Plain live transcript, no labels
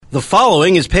The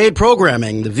following is paid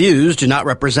programming. The views do not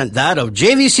represent that of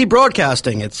JVC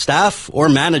Broadcasting, its staff, or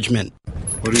management.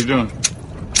 What are you doing?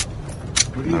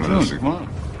 What are you doing? Come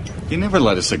on. You never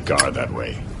light a cigar that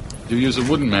way. You use a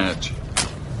wooden match.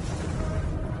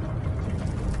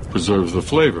 Preserves the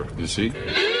flavor, you see?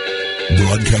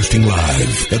 Broadcasting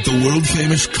live at the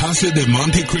world-famous Casa de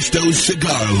Monte Cristo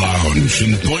Cigar Lounge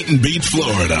in Boynton Beach,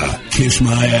 Florida. Kiss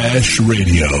My Ash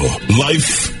Radio.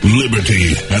 Life,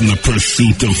 liberty, and the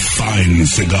pursuit of fine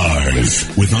cigars.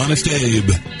 With Honest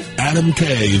Abe, Adam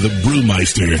K., the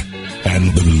Brewmeister,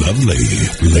 and the lovely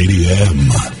Lady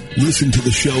M. Listen to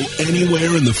the show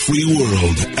anywhere in the free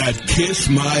world at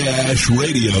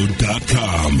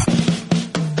KissMyAshRadio.com.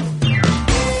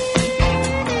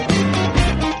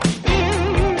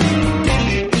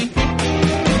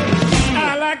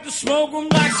 Smoke 'em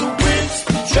like Sir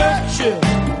Winston Churchill,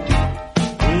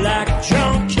 like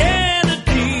John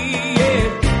Kennedy, yeah.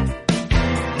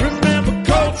 Remember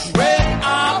Coach Red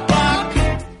Auerbach,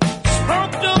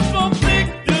 smoked up for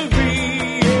victory,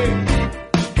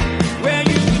 yeah. Well,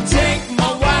 you can take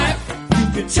my wife, you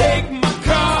can take my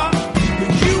car,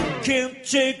 but you can't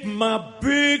take my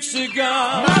big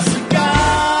cigar. My cigar.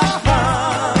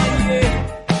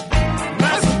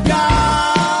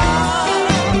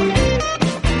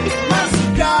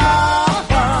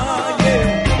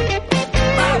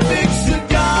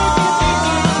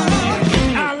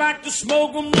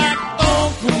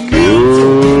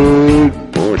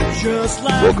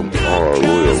 Welcome to all our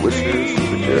loyal listeners,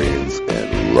 libertarians,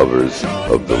 and lovers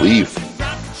of the leaf.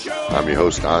 I'm your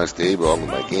host, Honest Abe, along with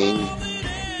my gang,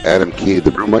 Adam K.,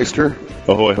 the Brewmeister.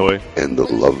 Ahoy, hoy. And the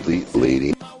lovely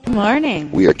Lady. Good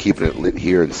morning. We are keeping it lit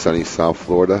here in sunny South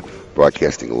Florida,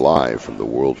 broadcasting live from the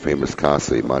world-famous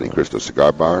Casa de Monte Cristo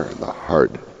Cigar Bar in the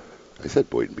heart. I said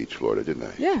Boynton Beach, Florida, didn't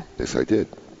I? Yeah. Yes, I did.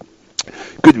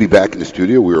 Good to be back in the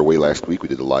studio. We were away last week. We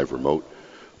did a live remote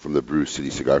from the Brew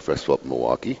City Cigar Festival up in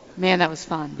Milwaukee. Man, that was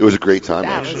fun. It was a great time,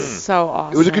 that actually. Was so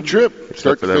awesome. It was a good trip,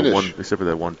 start to finish. Except for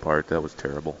that one part, that was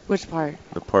terrible. Which part?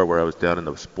 The part where I was down in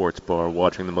the sports bar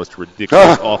watching the most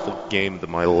ridiculous, awful game of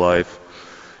my life.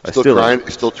 Still crying?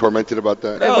 Still tormented about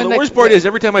that? No, the worst part is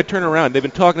every time I turn around, they've been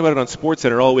talking about it on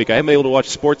SportsCenter all week. I haven't been able to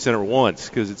watch SportsCenter once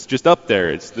because it's just up there.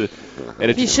 And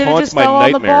it just haunts my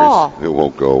nightmares. It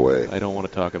won't go away. I don't want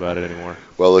to talk about it anymore.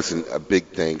 Well, listen, a big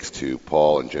thanks to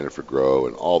Paul and Jennifer Groh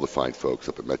and all the fine folks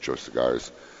up at Metro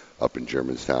Cigars up in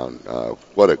Germantown.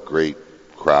 What a great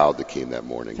crowd that came that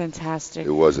morning. Fantastic.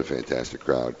 It was a fantastic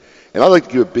crowd. And I'd like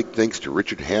to give a big thanks to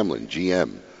Richard Hamlin,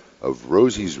 GM of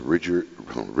Rosie's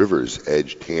River's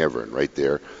Edge Tavern right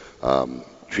there.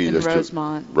 Treated us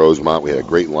Rosemont. Rosemont. We had a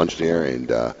great lunch there, and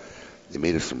they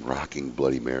made us some rocking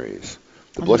Bloody Marys.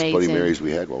 The Blessed Bloody Marys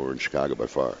we had while we were in Chicago by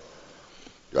far.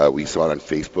 We saw it on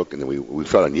Facebook, and then we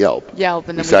saw it on Yelp. And then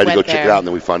we decided to go there. check it out, and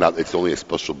then we found out it's only a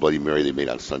special Bloody Mary they made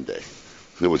on Sunday.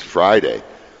 And it was Friday.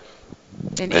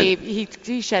 And Abe,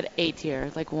 he shed a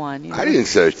tear, like one. You know? I didn't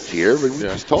shed a tear, but we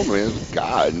just told him, man,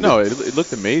 God. No, it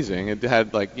looked amazing. It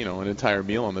had, like, an entire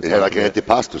meal on the top. It had, like, an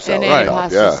antipasto salad. An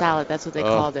antipasto salad, that's what they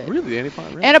called it. Really?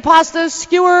 Antipasto? Really? Antipasto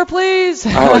skewer, please.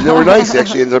 Oh, they were nice. He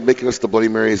actually ended up making us the Bloody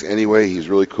Marys anyway. He's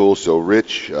really cool. So,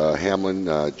 Rich Hamlin,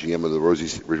 GM of the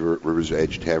Rosie's River's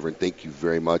Edge Tavern, thank you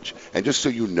very much. And just so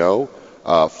you know,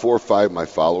 4 or 5 of my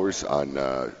followers on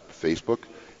Facebook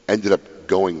ended up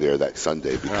going there that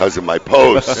Sunday because of my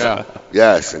posts.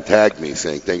 Yes, and tagged me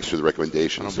saying thanks for the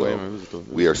recommendation. So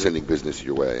we are sending business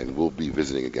your way, and we'll be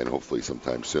visiting again hopefully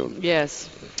sometime soon. Yes.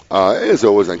 As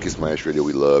always on Kiss My Ash Radio,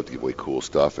 we love to give away cool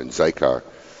stuff. And Zycar,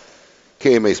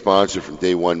 KMA sponsor from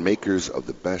day one, makers of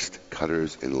the best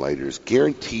cutters and lighters,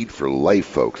 guaranteed for life,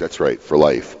 folks. That's right, for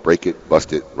life. Break it,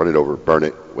 bust it, run it over, burn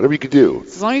it, whatever you could do.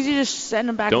 As long as you just send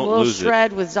them back a little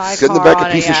shred with Zycar. Send them back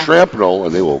a piece of shrapnel,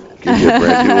 and they will give you a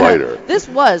brand new lighter. This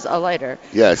was a lighter.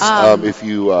 Yes. If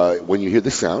you, when you hear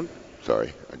this sound,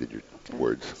 sorry, I did your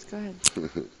words. Go ahead.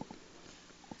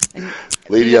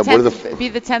 Lady, be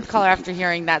the 10th caller after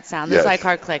hearing that sound. The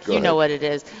Zycar click. You know what it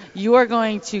is. You are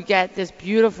going to get this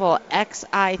beautiful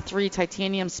XI3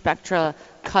 titanium Spectra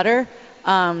cutter.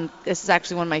 This is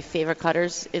actually one of my favorite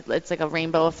cutters. It's like a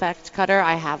rainbow effect cutter.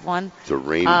 I have one. It's a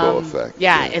rainbow effect.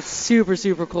 Yeah, it's super,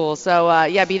 super cool. So,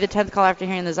 be the 10th caller after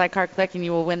hearing the Zycar click, and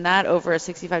you will win that over a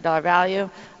 $65 value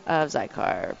of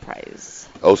Zycar prize.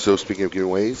 Also, speaking of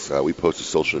giveaways, we post a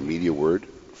social media word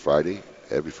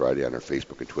every Friday on our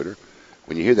Facebook and Twitter.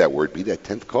 When you hear that word, be that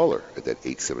 10th caller at that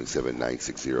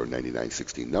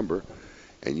 877-960-9916 number,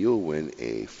 and you'll win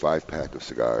a 5-pack of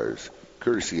cigars,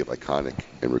 courtesy of Iconic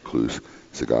and Recluse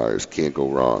Cigars. Can't go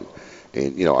wrong.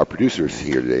 And, you know, our producer is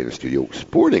here today in the studio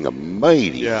sporting a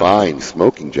mighty fine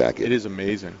smoking jacket. It is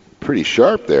amazing. pretty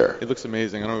sharp there. It looks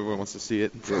amazing. I don't know if everyone wants to see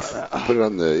it. Yes. Put it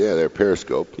on their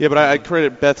Periscope. Yeah, but I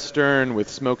credit Beth Stern with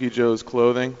Smokey Joe's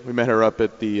clothing. We met her up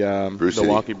at the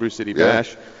Milwaukee Bruce City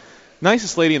Bash.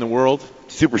 Nicest lady in the world.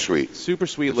 Super sweet. Super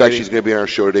sweet lady. In fact, she's going to be on our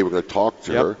show today. We're going to talk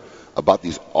to her about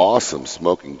these awesome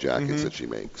smoking jackets that she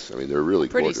makes. I mean, they're really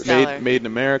gorgeous. Made in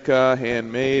America,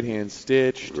 handmade,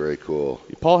 hand-stitched. Very cool.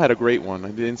 Paul had a great one.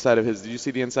 The inside of his. Did you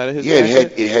see the inside of his? Yeah,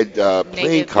 it had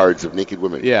playing cards of naked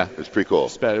women. Yeah. It was pretty cool.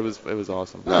 It was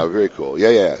awesome. No, very cool.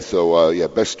 Yeah. So,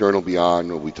 Beth Stern will be on.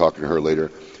 We'll be talking to her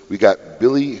later. We got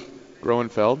Billy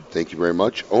Groenfeld. Thank you very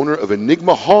much. Owner of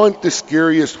Enigma Haunt, the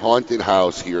scariest haunted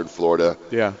house here in Florida.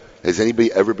 Yeah. Has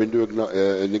anybody ever been to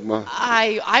Enigma?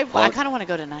 I kind of want to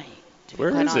go tonight. Where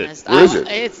is it? Where is it?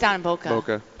 It's down in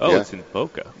Boca. Oh, it's in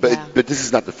Boca. But this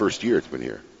is not the first year it's been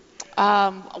here.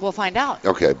 We'll find out.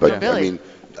 Okay, but I mean,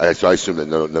 so I assume that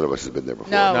none of us have been there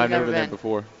before. No, I've never been there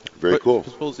before. Very cool.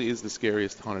 Supposedly is the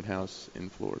scariest haunted house in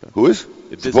Florida. Who is?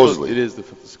 Supposedly. It is the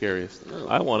scariest.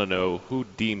 I want to know who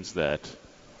deems that.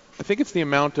 I think it's the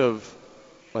amount of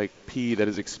pee that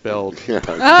is expelled.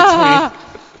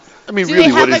 I mean, do really,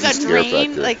 they have what is like the a scare drain?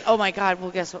 factor? Like, oh my God! Well,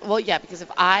 guess what? Well, yeah, because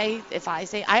if I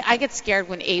say I get scared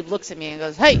when Abe looks at me and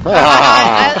goes, "Hey,"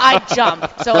 I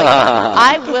jump. So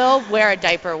I will wear a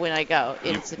diaper when I go.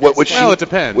 It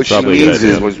depends. What she means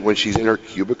is when she's in her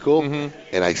cubicle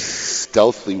and I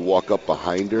stealthily walk up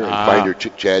behind her and find her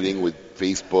chit-chatting with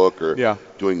Facebook or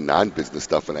doing non-business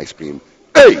stuff, and I scream,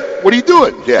 "Hey, what are you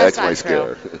doing?" Yeah, that's my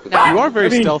scare. No. You are very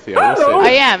stealthy, I will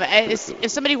say. I am.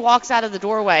 If somebody walks out of the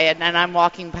doorway and I'm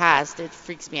walking past, it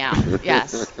freaks me out.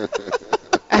 Yes.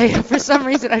 For some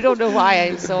reason, I don't know why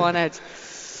I'm so on edge.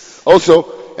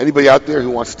 Also, anybody out there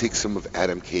who wants to take some of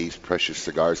Adam K's precious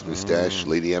cigars from his stash,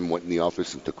 Lady M went in the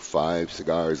office and took 5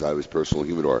 cigars out of his personal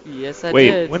humidor. Yes, I did.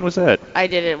 Wait, when was that? I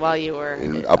did it while you were up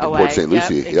in Port St.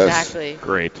 Lucie. Yep, yes. Exactly.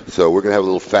 Great. So we're going to have a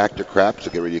little fact or crap, so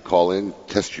get ready to call in,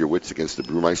 test your wits against the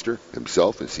Brewmeister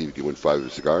himself, and see if you can win 5 of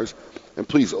his cigars. And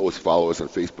please always follow us on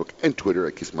Facebook and Twitter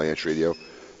at Kiss My Ash Radio.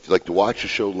 If you'd like to watch the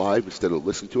show live instead of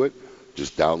listen to it,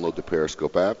 just download the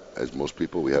Periscope app. As most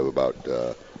people, we have about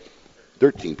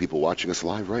 13 people watching us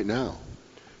live right now.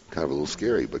 Kind of a little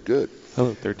scary, but good.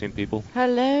 Hello, 13 people.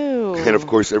 Hello. And, of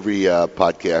course, every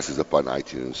podcast is up on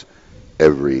iTunes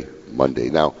every Monday.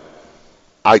 Now,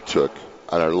 I took,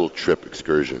 on our little trip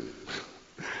excursion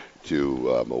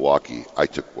to Milwaukee, I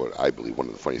took what I believe one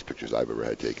of the funniest pictures I've ever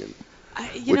had taken.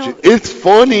 It's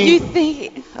funny. You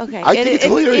think? Okay. I think it's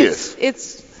hilarious.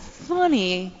 It's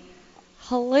funny.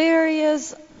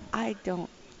 Hilarious. I don't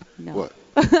know. What?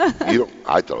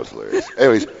 I thought it was hilarious.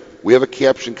 Anyways, we have a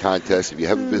caption contest. If you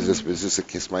have a business at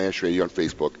Kiss My Ash Radio on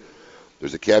Facebook,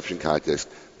 there's a caption contest.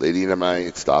 Lady and I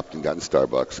had stopped and gotten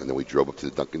Starbucks, and then we drove up to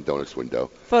the Dunkin' Donuts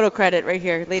window. Photo credit right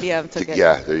here. Lady took it.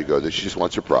 Yeah, there you go. She just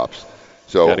wants her props.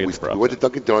 So we went to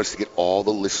Dunkin' Donuts to get all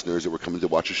the listeners that were coming to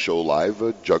watch a show live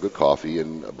a jug of coffee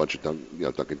and a bunch of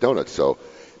Dunkin' Donuts. So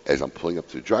as I'm pulling up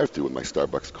to the drive-thru with my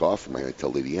Starbucks coffee, I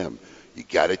tell Lady M, you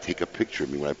got to take a picture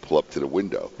of me when I pull up to the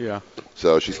window. Yeah.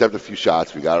 So she snapped a few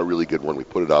shots. We got a really good one. We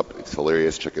put it up. It's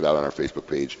hilarious. Check it out on our Facebook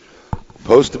page.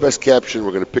 Post the best caption.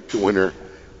 We're going to pick the winner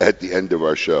at the end of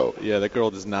our show. Yeah, that girl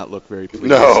does not look very pleased.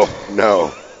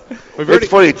 No. It's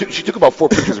funny. She took about 4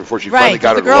 pictures before she finally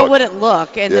got her the girl look. wouldn't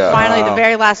look. And then finally, the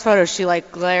very last photo, she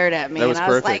glared at me. That was and I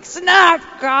perfect. was like,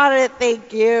 snap, got it,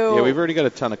 thank you. Yeah, we've already got a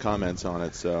ton of comments on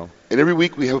it. So. And every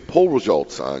week we have poll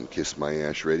results on Kiss My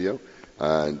Ash Radio.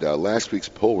 And last week's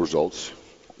poll results,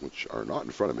 which are not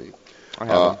in front of me. I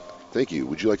have them. Thank you.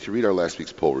 Would you like to read our last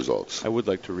week's poll results? I would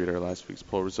like to read our last week's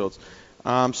poll results.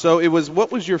 So it was,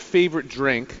 what was your favorite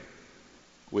drink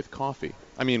with coffee?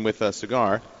 I mean, with a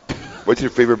cigar. What's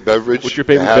your favorite beverage? What's your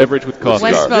favorite beverage with coffee?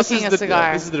 When smoking a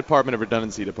cigar. This is the Department of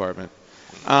Redundancy department.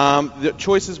 The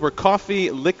choices were coffee,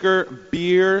 liquor,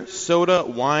 beer, soda,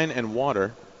 wine, and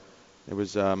water. There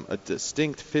was a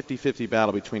distinct 50-50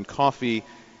 battle between coffee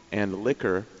and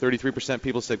liquor. 33%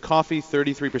 people said coffee,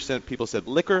 33% people said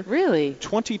liquor. Really?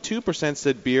 22%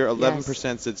 said beer,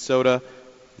 11% said soda,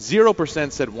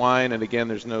 0% said wine, and again,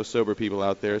 there's no sober people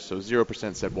out there, so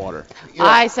 0% said water.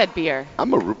 I said beer.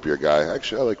 I'm a root beer guy.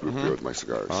 Actually, I like root beer with my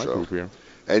cigars. I like root beer.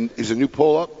 And is a new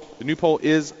poll up? The new poll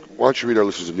is... Why don't you read our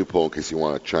listeners a new poll in case you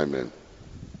want to chime in?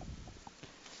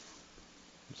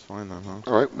 It's fine then, huh?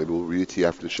 All right, maybe we'll read it to you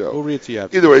after the show. We'll read it to you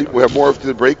after Either way, we'll have more after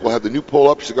the break. We'll have the new poll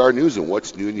up, cigar news, and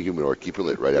what's new in the humidor. Keep it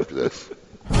lit right after this.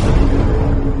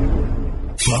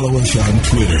 Follow us on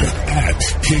Twitter at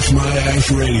Kiss My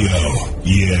Ash Radio.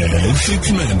 Yes,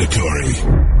 it's mandatory.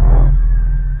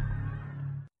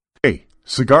 Hey,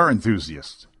 cigar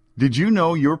enthusiasts. Did you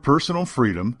know your personal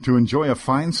freedom to enjoy a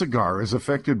fine cigar is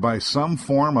affected by some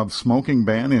form of smoking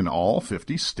ban in all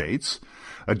 50 states?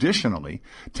 Additionally,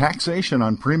 taxation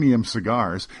on premium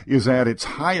cigars is at its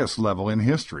highest level in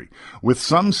history, with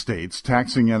some states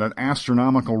taxing at an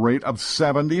astronomical rate of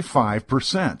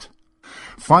 75%.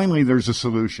 Finally, there's a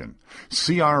solution.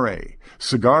 CRA,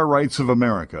 Cigar Rights of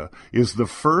America, is the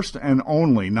first and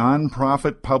only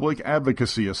non-profit public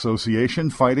advocacy association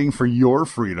fighting for your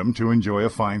freedom to enjoy a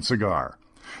fine cigar.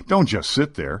 Don't just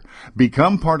sit there.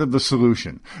 Become part of the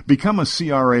solution. Become a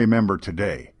CRA member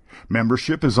today.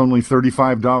 Membership is only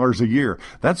 $35 a year.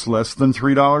 That's less than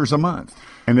 $3 a month.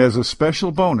 And as a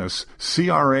special bonus,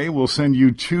 CRA will send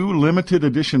you 2 limited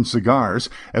edition cigars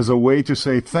as a way to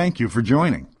say thank you for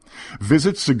joining.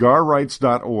 Visit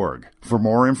cigarrights.org for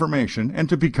more information and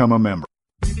to become a member.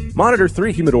 Monitor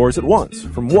 3 humidors at once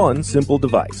from one simple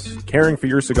device. Caring for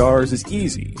your cigars is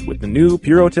easy with the new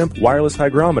PuroTemp wireless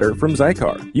hygrometer from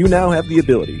Zycar. You now have the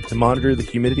ability to monitor the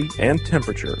humidity and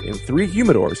temperature in 3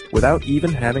 humidors without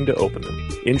even having to open them.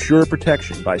 Ensure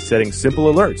protection by setting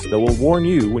simple alerts that will warn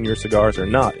you when your cigars are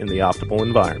not in the optimal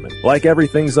environment. Like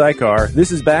everything Zycar,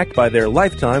 this is backed by their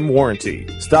lifetime warranty.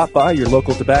 Stop by your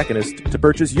local tobacconist to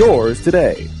purchase yours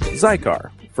today. Zycar,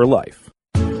 for life.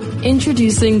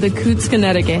 Introducing the Coots,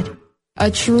 Connecticut. A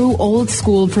true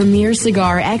old-school premier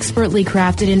cigar expertly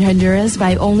crafted in Honduras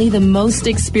by only the most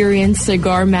experienced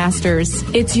cigar masters.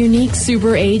 Its unique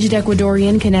super-aged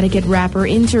Ecuadorian Connecticut wrapper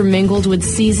intermingled with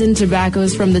seasoned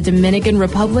tobaccos from the Dominican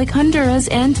Republic, Honduras,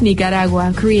 and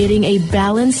Nicaragua, creating a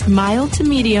balanced, mild to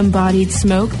medium-bodied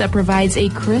smoke that provides a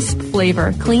crisp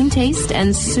flavor, clean taste,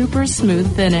 and super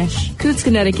smooth finish. Coots,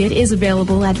 Connecticut is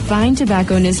available at fine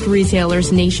tobacconist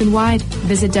retailers nationwide.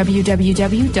 Visit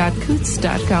www.coots.com.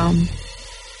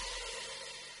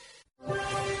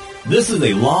 This is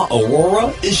a La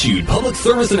Aurora issued public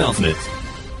service announcement.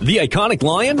 The iconic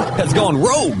lion has gone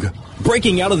rogue.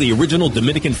 Breaking out of the original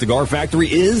Dominican cigar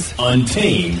factory is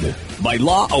Untamed by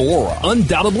La Aurora.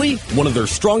 Undoubtedly, one of their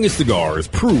strongest cigars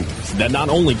proves that not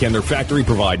only can their factory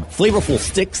provide flavorful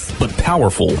sticks, but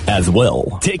powerful as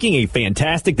well. Taking a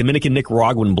fantastic Dominican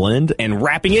Nicaraguan blend and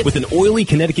wrapping it with an oily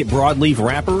Connecticut broadleaf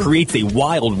wrapper creates a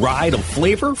wild ride of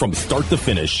flavor from start to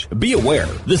finish. Be aware,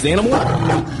 this animal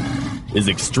is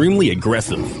extremely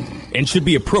aggressive and should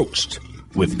be approached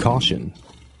with caution.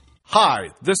 Hi,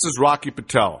 this is Rocky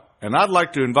Patel, and I'd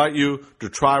like to invite you to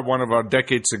try one of our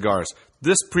Decade cigars.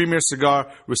 This premier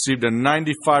cigar received a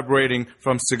 95 rating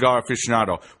from Cigar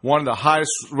Aficionado, one of the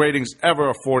highest ratings ever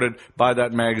afforded by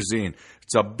that magazine.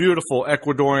 It's a beautiful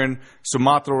Ecuadorian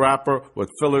Sumatra wrapper with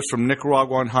fillers from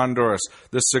Nicaragua and Honduras.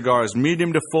 This cigar is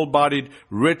medium to full-bodied,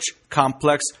 rich,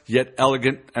 complex, yet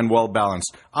elegant and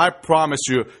well-balanced. I promise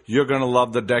you, you're going to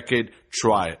love the Decade.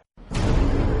 Try it.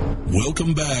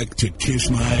 Welcome back to Kiss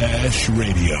My Ash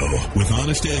Radio with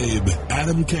Honest Abe,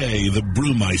 Adam K., the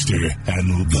Brewmeister, and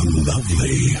the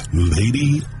lovely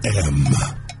Lady M.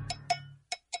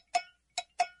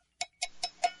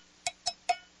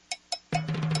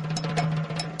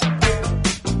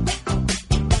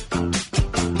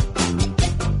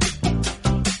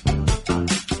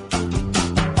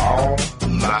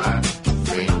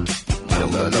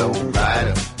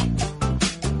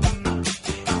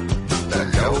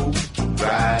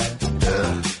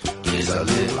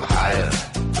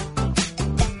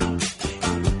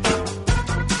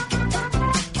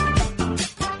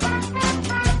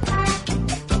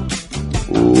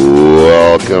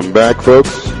 Welcome back,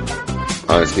 folks.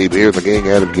 Honest Abe here with my gang,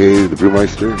 Adam K., the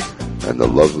Brewmeister, and the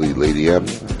lovely Lady M.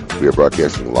 We are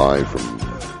broadcasting live from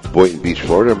Boynton Beach,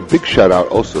 Florida. Big shout out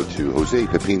also to Jose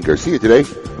Pepin Garcia today.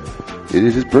 It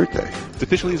is his birthday. It's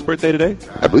officially his birthday today?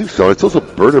 I believe so. It's also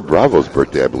Berta Bravo's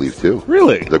birthday, I believe, too.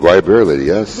 Really? The Guayabera lady,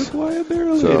 yes. The Guayabera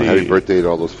lady. So happy birthday to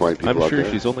all those fine people I'm out sure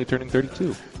there. she's only turning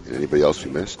 32. And anybody else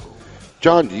we missed?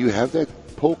 John, do you have that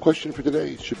poll question for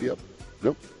today? It should be up.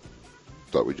 Nope.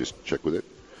 Thought we'd just check with it.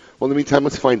 Well, in the meantime,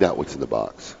 let's find out what's in the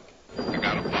box. We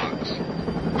got a box.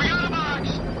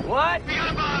 What? We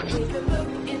got a box. Take a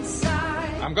look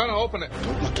inside. I'm going to open it.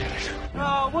 Don't look at it.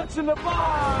 Oh, what's in the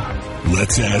box?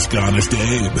 Let's ask Honest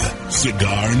Abe.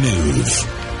 Cigar News.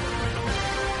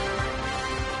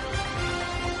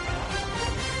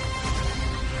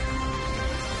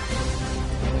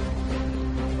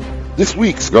 This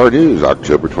week's Cigar News,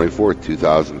 October 24th,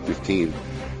 2015.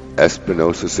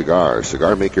 Espinosa Cigar.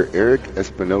 Cigar maker Eric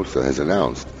Espinosa has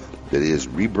announced that he has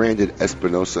rebranded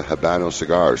Espinosa Habano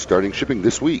cigars, starting shipping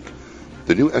this week.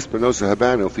 The new Espinosa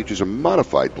Habano features a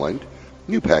modified blend,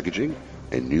 new packaging,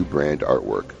 and new brand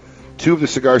artwork. 2 of the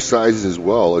cigar sizes as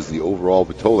well as the overall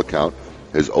vitola count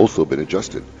has also been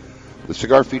adjusted. The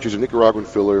cigar features a Nicaraguan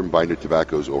filler and binder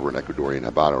tobaccos over an Ecuadorian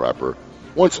Habano wrapper.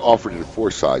 Once offered in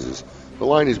 4 sizes, the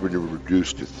line has been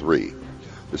reduced to 3.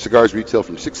 The cigars retail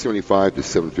from $6.75 to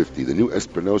 $7.50. The new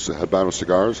Espinosa Habano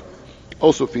cigars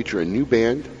also feature a new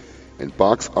band and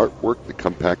box artwork that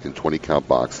come packed in 20-count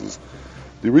boxes.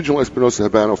 The original Espinosa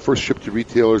Habano first shipped to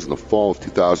retailers in the fall of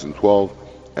 2012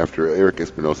 after Eric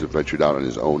Espinosa ventured out on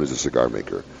his own as a cigar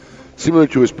maker. Similar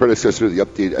to his predecessor, the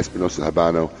updated Espinosa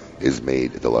Habano is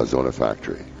made at the La Zona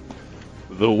factory.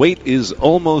 The wait is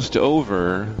almost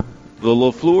over. The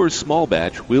La Flor small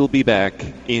batch will be back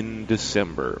in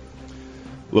December.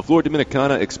 La Flor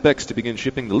Dominicana expects to begin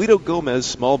shipping the Lito Gomez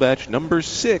small batch number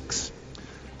 6,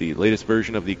 the latest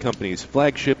version of the company's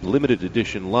flagship limited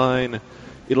edition line.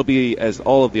 It'll be, as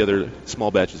all of the other small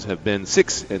batches have been,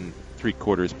 6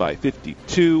 3/4 by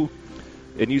 52,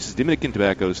 and uses Dominican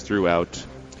tobaccos throughout.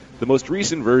 The most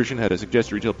recent version had a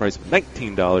suggested retail price of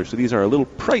 $19, so these are a little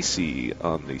pricey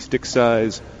on the stick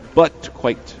size, but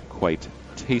quite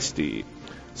tasty.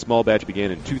 Small batch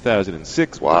began in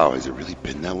 2006. Wow, has it really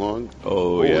been that long?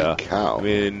 Oh, Holy yeah. cow. I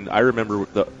mean, I remember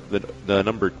the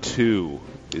number 2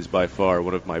 is by far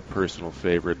one of my personal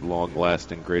favorite,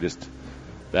 long-lasting, greatest.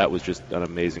 That was just an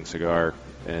amazing cigar,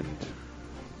 and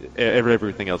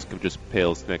everything else just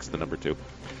pales next to the number 2.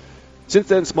 Since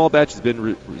then, small batch has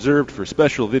been reserved for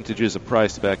special vintages of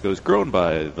prize tobaccos grown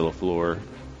by the La Flor.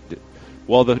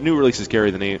 While the new releases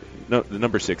carry the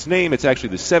number 6 name, it's actually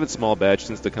the 7th small batch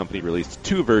since the company released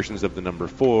 2 versions of the number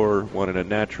 4, one in a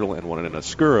natural and one in an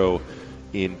Oscuro,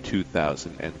 in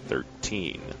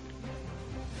 2013.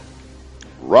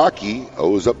 Rocky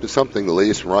owes up to something. The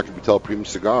latest from Rocky Patel Premium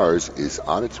Cigars is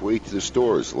on its way to the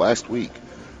stores. Last week,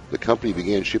 the company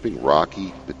began shipping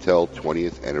Rocky Patel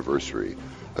 20th Anniversary,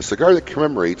 a cigar that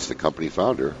commemorates the company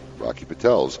founder, Rocky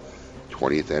Patel's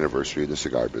 20th anniversary in the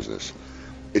cigar business.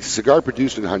 It's a cigar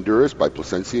produced in Honduras by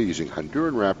Plasencia using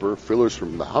Honduran wrapper, fillers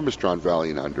from the Jamastran Valley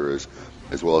in Honduras,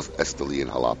 as well as Esteli in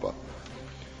Jalapa.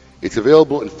 It's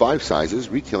available in 5 sizes,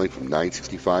 retailing from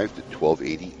 $9.65 to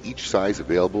 $12.80, each size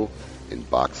available in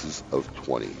boxes of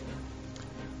 20.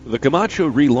 The Camacho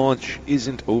relaunch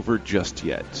isn't over just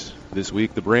yet. This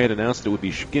week, the brand announced it would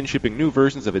begin shipping new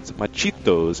versions of its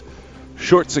Machitos,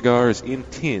 short cigars in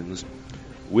tins,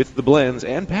 with the blends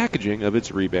and packaging of its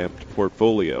revamped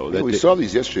portfolio. Yeah, we saw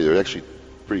these yesterday. They're actually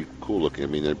pretty cool looking. I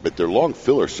mean, but they're long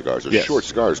filler cigars. They're short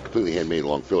cigars, completely handmade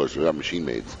long fillers. They're not machine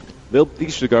made.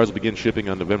 These cigars will begin shipping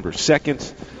on November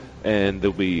 2nd, and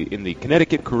they'll be in the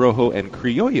Connecticut, Corojo, and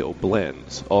Criollo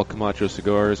blends. All Camacho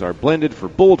cigars are blended for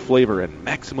bold flavor and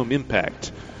maximum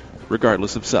impact,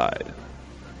 regardless of side,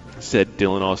 said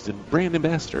Dylan Austin, brand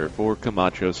ambassador for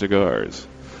Camacho cigars.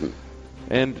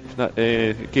 And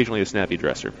occasionally a snappy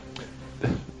dresser.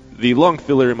 The long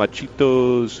filler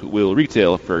Machitos will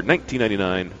retail for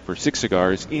 $19.99 for 6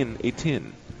 cigars in a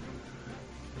tin.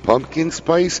 Pumpkin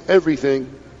spice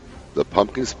everything. The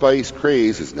pumpkin spice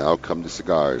craze has now come to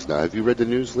cigars. Now, have you read the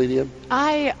news, Lady M?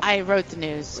 I wrote the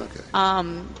news. Okay.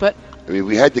 But I mean,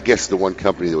 we had to guess the one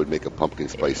company that would make a pumpkin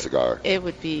spice cigar. it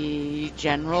would be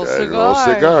General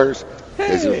Cigars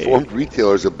has informed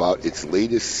retailers about its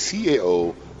latest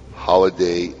CAO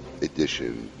Holiday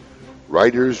Edition,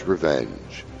 Rider's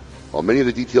Revenge. While many of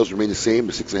the details remain the same,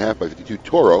 the 6.5 by 52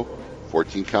 Toro,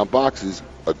 14-count boxes,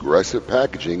 aggressive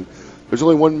packaging, there's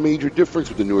only one major difference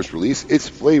with the newest release. It's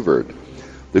flavored.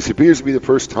 This appears to be the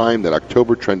first time that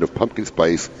October trend of pumpkin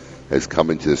spice has come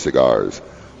into the cigars.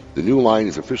 The new line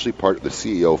is officially part of the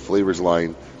CEO Flavors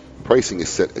line. Pricing is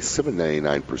set at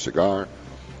 $7.99 per cigar.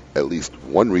 At least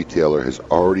one retailer has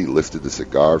already listed the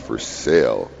cigar for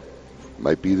sale.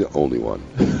 Might be the only one.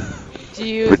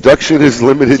 Production is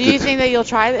limited. Do you think that you'll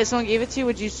try it? If someone gave it to you,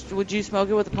 would you smoke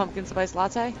it with a pumpkin spice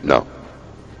latte? No.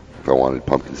 If I wanted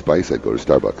pumpkin spice, I'd go to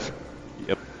Starbucks.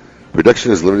 Yep.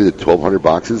 Production is limited to 1,200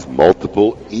 boxes.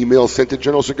 Multiple emails sent to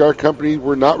General Cigar Company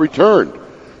were not returned.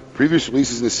 Previous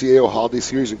releases in the CAO Holiday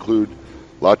Series include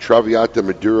La Traviata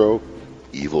Maduro,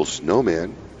 Evil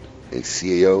Snowman, and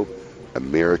CAO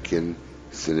American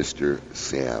Sinister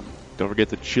Sam. Don't forget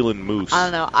the Chillin' Moose. I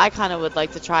don't know. I kind of would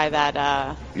like to try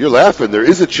that. You're laughing. There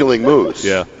is a Chilling Moose.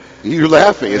 Yeah. You're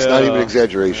laughing. It's not even an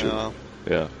exaggeration.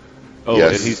 Yeah. Oh,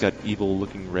 yes. And he's got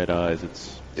evil-looking red eyes.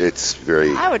 It's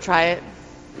very... I would try it.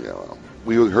 Yeah, well,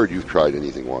 we heard you've tried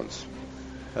anything once.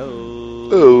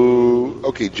 Oh.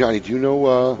 Okay, Johnny, do you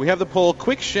know... We have the poll.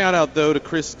 Quick shout-out, though, to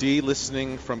Chris D.,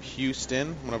 listening from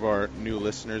Houston, one of our new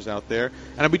listeners out there.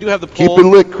 And we do have the poll. Keep it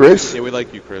lit, Chris. Yeah, we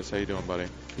like you, Chris. How you doing, buddy?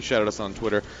 He shouted us on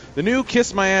Twitter. The new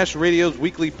Kiss My Ash Radio's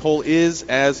weekly poll is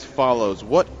as follows.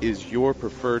 What is your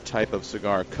preferred type of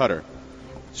cigar cutter?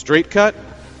 Straight cut,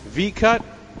 V cut,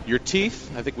 your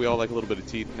teeth. I think we all like a little bit of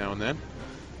teeth now and then.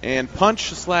 And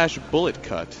punch/bullet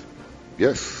cut.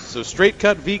 Yes. So straight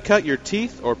cut, V cut, your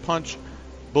teeth, or punch,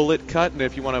 bullet cut. And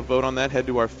if you want to vote on that, head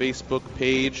to our Facebook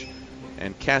page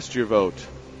and cast your vote.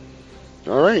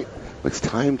 All right. It's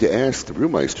time to ask the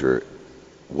Brewmeister,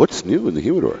 what's new in the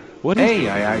humidor?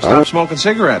 I stopped smoking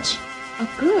cigarettes. Oh,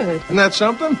 good. Isn't that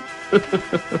something?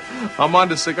 I'm on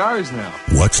to cigars now.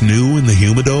 What's new in the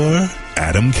humidor?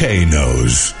 Adam K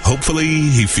knows. Hopefully,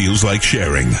 he feels like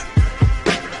sharing.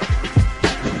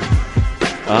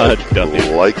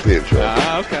 Like the intro.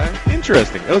 Okay.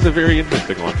 Interesting. That was a very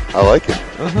interesting one. I like it.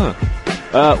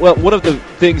 Well, one of the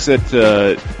things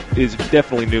that is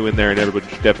definitely new in there and everybody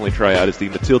should definitely try out is the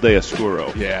Matilde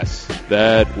Oscuro. Yes.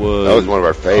 That was one of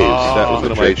our faves. That was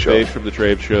one of my show. faves from the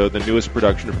trade show. The newest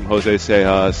production from Jose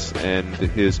Sejas and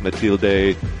his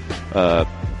Matilde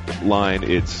line.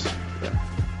 It's,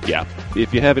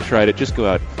 if you haven't tried it, just go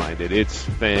out and find it. It's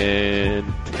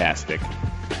fantastic.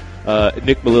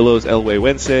 Nick Melillo's El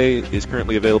Huehuense is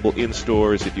currently available in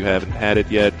stores if you haven't had it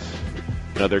yet.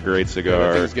 Another great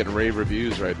cigar. I think it's getting rave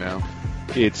reviews right now.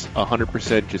 It's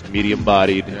 100% just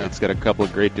medium-bodied. Yeah. It's got a couple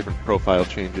of great different profile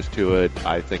changes to it.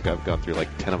 I think I've gone through like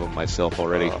 10 of them myself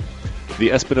already.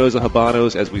 The Espinosa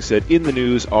Habanos, as we said in the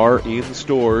news, are in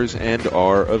stores and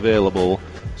are available,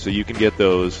 so you can get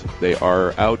those. They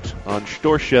are out on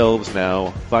store shelves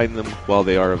now. Find them while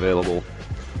they are available.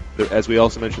 As we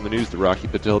also mentioned in the news, the Rocky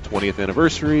Patel 20th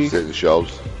anniversary. It's in the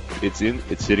shelves. It's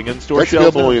sitting in store That's shelves.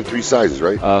 available only in 3 sizes,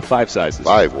 right? 5 sizes.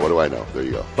 5. What do I know? There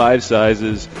you go. 5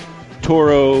 sizes.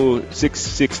 Toro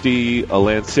 660, a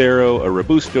Lancero, a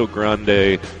Robusto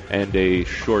Grande, and a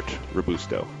short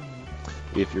Robusto.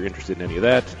 If you're interested in any of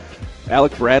that.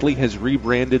 Alec Bradley has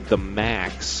rebranded the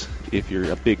Max. If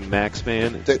you're a big Max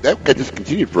fan. That got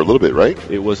discontinued for a little bit, right?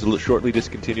 It was shortly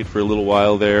discontinued for a little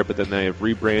while there, but then they have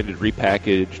rebranded,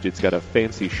 repackaged. It's got a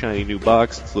fancy, shiny new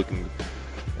box. It's looking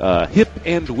hip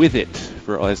and with it,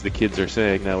 as the kids are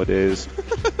saying nowadays.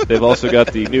 They've also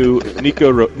got the new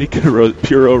Nico Puro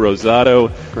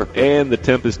Rosado and the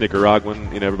Tempest Nicaraguan.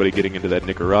 Everybody getting into that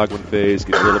Nicaraguan phase,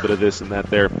 getting a little bit of this and that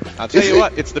there. I'll tell you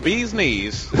what, it's the bee's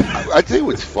knees. I tell you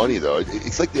what's funny, though.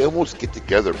 It's like they almost get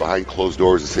together behind closed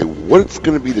doors and say, what's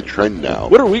going to be the trend now?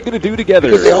 What are we going to do together?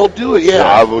 Because they all do it,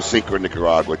 Avo Cinco,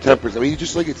 Nicaragua, Tempest. I mean,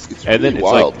 it's and really then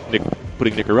wild. It's like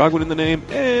putting Nicaraguan in the name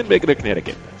and making it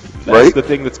Connecticut. That's the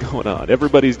thing that's going on.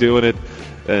 Everybody's doing it,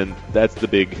 and that's the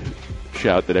big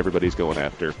shout that everybody's going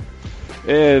after.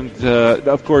 And,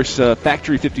 of course,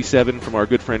 Factory 57 from our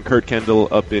good friend Kurt Kendall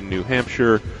up in New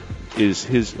Hampshire is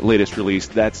his latest release.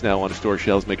 That's now on store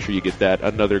shelves. Make sure you get that.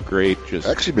 Another great,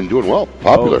 actually been doing well.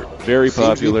 Popular. Very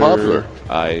popular.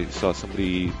 I saw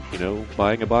somebody,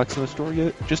 buying a box in the store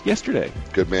just yesterday.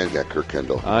 Good man, got Kurt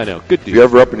Kendall. I know. Good dude. If you're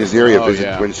ever up in his area,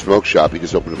 visit Twin Smoke Shop. He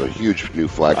just opened up a huge new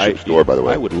flagship store, by the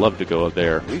way. I would love to go up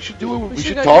there. We should do it. We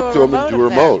should talk to him and do a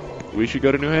remote. We should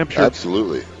go to New Hampshire.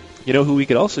 Absolutely. You know who we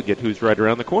could also get who's right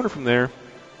around the corner from there?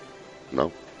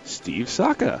 No. Steve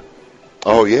Saka.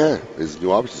 Oh, yeah. His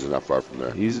new office is not far from there.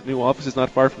 His new office is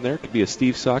not far from there. It could be a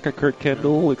Steve Saka, Kurt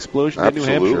Kendall explosion in New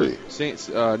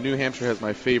Hampshire. New Hampshire has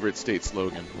my favorite state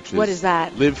slogan, which What is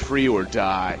that? Live free or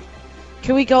die.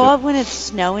 Can we go up when it's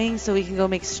snowing so we can go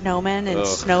make snowmen and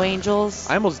snow angels?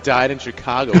 I almost died in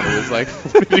Chicago when it was like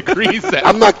 40 degrees out.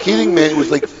 I'm not kidding, man. It was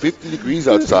like 50 degrees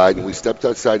outside, and we stepped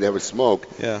outside to have a smoke.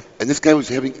 Yeah. And this guy was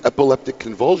having epileptic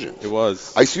convulsions. It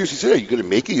was. I seriously said, are you going to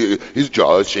make it? His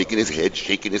jaw is shaking, his head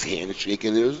shaking, his hand is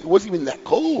shaking. It wasn't even that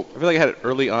cold. I feel like I had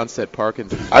early onset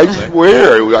Parkinson's. I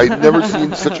swear. I'd never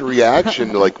seen such a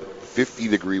reaction to like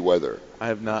 50-degree weather.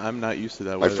 I'm not used to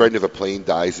that My weather. friend, if a plane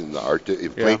dies in the Arctic,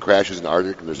 if a plane crashes in the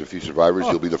Arctic and there's a few survivors,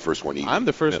 you'll be the first one eaten. I'm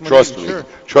the first one Trust eaten, me. sure.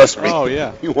 Trust me. Oh,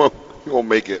 yeah. You won't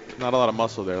make it. Not a lot of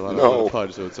muscle there, a lot of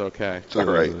pudge, so it's okay. It's all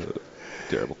right.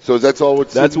 Terrible. So that's all.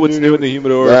 What's new in the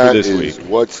humidor for this week. That is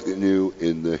what's new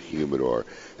in the humidor.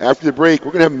 After the break,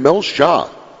 we're going to have Mel Shah,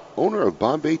 owner of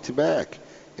Bombay Tobacco,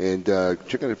 and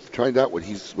find out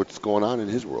what's going on in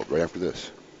his world right after this.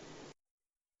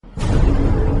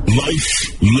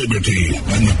 Life, liberty,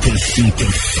 and the pursuit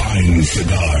of fine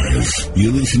cigars.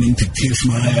 You're listening to Kiss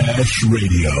My Ash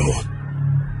Radio.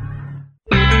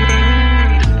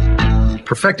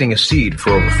 Perfecting a seed for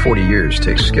over 40 years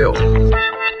takes skill.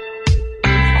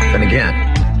 Then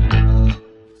again,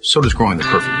 so does growing the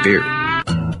perfect beer.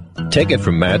 Take it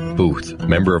from Matt Booth,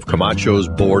 member of Camacho's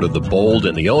Board of the Bold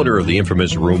and the owner of the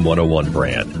infamous Room 101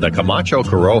 brand. The Camacho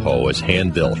Corojo is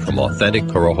hand-built from authentic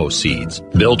Corojo seeds,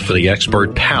 built for the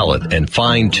expert palate and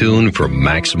fine-tuned for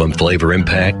maximum flavor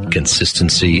impact,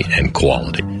 consistency, and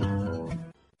quality.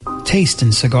 Taste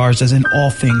in cigars, as in all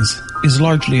things, is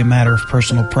largely a matter of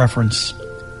personal preference.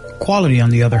 Quality, on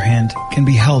the other hand, can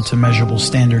be held to measurable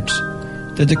standards.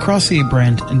 The DeCrossier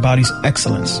brand embodies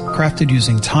excellence, crafted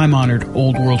using time-honored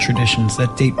old-world traditions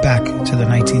that date back to the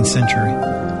 19th century.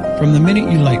 From the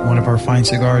minute you light one of our fine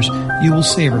cigars, you will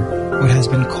savor what has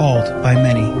been called by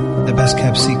many the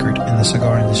best-kept secret in the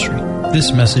cigar industry.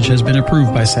 This message has been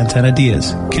approved by Santana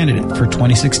Diaz, candidate for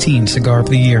 2016 Cigar of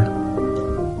the Year.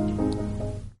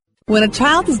 When a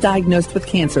child is diagnosed with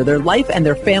cancer, their life and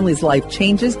their family's life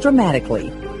changes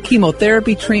dramatically.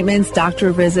 Chemotherapy treatments,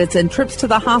 doctor visits, and trips to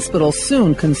the hospital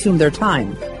soon consume their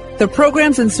time. The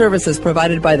programs and services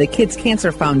provided by the Kids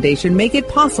Cancer Foundation make it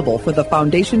possible for the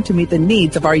foundation to meet the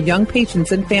needs of our young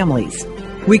patients and families.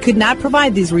 We could not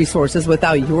provide these resources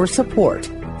without your support.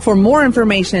 For more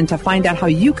information to find out how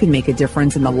you can make a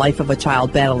difference in the life of a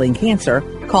child battling cancer,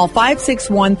 call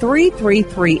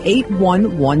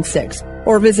 561-333-8116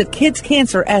 or visit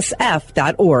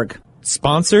kidscancersf.org.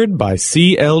 Sponsored by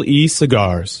CLE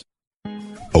Cigars.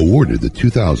 Awarded the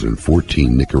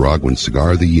 2014 Nicaraguan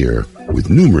Cigar of the Year with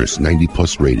numerous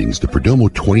 90-plus ratings, the Perdomo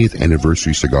 20th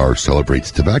Anniversary Cigar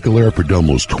celebrates Tabacalera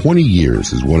Perdomo's 20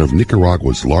 years as one of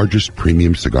Nicaragua's largest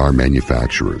premium cigar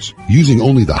manufacturers. Using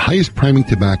only the highest priming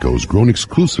tobaccos grown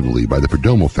exclusively by the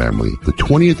Perdomo family, the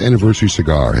 20th Anniversary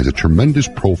Cigar has a tremendous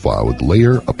profile with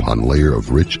layer upon layer of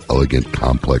rich, elegant,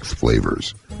 complex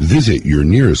flavors. Visit your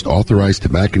nearest authorized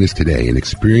tobacconist today and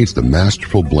experience the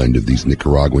masterful blend of these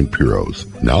Nicaraguan puros.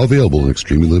 Now available in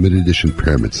extremely limited edition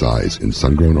pyramid size in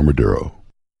sun-grown or Maduro.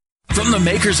 From the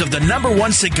makers of the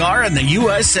 #1 cigar in the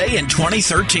USA in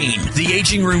 2013, the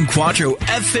Aging Room Quattro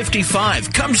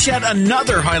F55 comes yet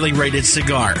another highly rated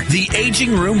cigar, the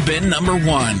Aging Room Bin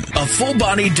 #1, a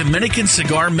full-bodied Dominican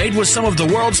cigar made with some of the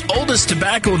world's oldest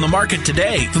tobacco in the market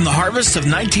today, from the harvests of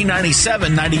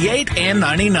 1997, 98, and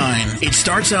 99. It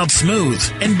starts out smooth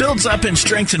and builds up in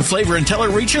strength and flavor until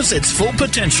it reaches its full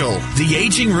potential. The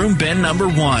Aging Room Bin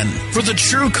 #1, for the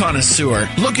true connoisseur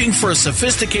looking for a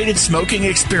sophisticated smoking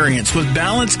experience with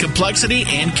balance, complexity,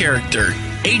 and character.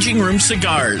 Aging Room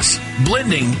Cigars.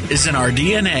 Blending is in our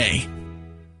DNA.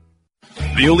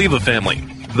 The Oliva family,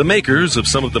 the makers of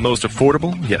some of the most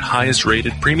affordable yet highest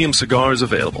rated premium cigars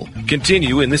available,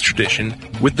 continue in this tradition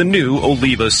with the new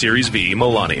Oliva Series V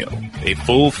Melanio, a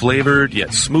full-flavored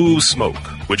yet smooth smoke,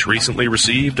 which recently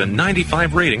received a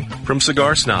 95 rating from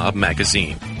Cigar Snob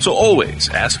magazine. So always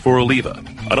ask for Oliva,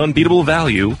 an unbeatable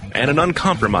value and an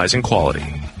uncompromising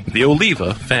quality. The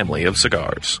Oliva family of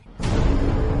cigars.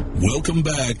 Welcome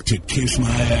back to Kiss My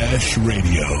Ash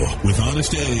Radio with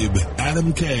Honest Abe,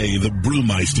 Adam K, the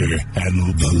Brewmeister,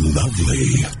 and the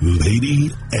lovely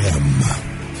Lady M.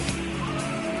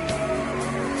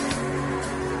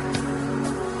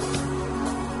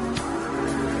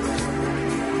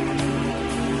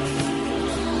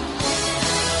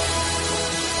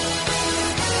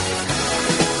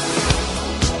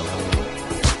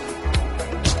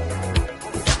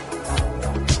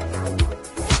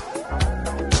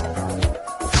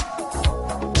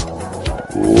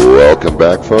 Welcome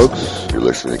back, folks. You're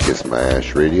listening to Kiss My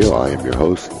Ash Radio. I am your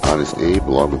host, Honest Abe,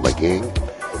 along with my gang,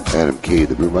 Adam K,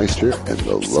 the Brewmeister, and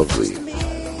the lovely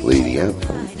Lady M.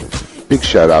 Big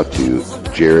shout out to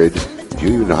Jared. Do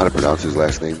you even know how to pronounce his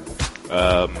last name?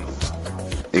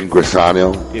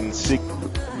 Ingressano.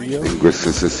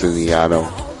 Ingressano.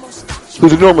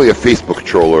 Who's normally a Facebook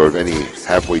troller of any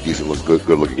halfway decent,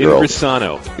 good-looking girl.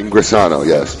 Ingressano,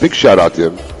 yes. Big shout out to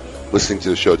him. Listening to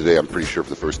the show today, I'm pretty sure for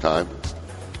the first time.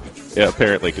 Yeah,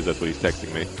 apparently, because that's what he's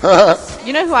texting me.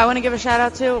 You know who I want to give a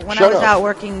shout-out to? When I was out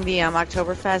working the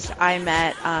Oktoberfest, I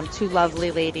met two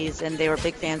lovely ladies, and they were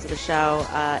big fans of the show,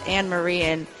 Anne-Marie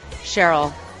and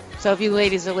Cheryl. So if you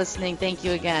ladies are listening, thank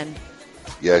you again.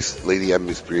 Yes, Lady M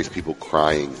experienced people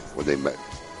crying when they met.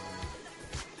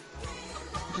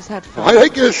 Just had fun. Why did I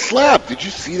get a slap? Did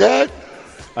you see that?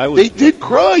 They did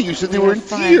cry. You said they were in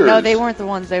tears. No, they weren't the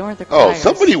ones. They weren't the criers. Oh,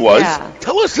 somebody was. Yeah.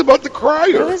 Tell us about the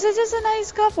crier. It was just a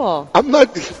nice couple. I'm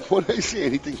not. When I say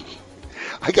anything,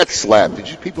 I got slapped. Did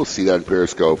you people see that on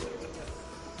Periscope? I'm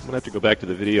going to have to go back to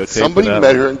the videotape. Somebody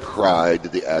met her and cried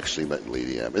that they actually met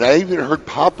Lady M. And I even heard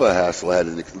Papa Hassel had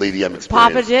a Lady M experience.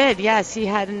 Papa did, yes. He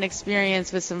had an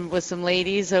experience with some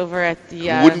ladies over at the...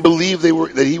 You wouldn't believe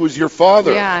that he was your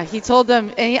father. Yeah, he told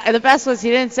them... And the best was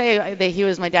he didn't say that he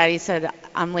was my dad. He said,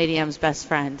 I'm Lady M's best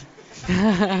friend.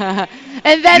 And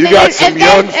then you got some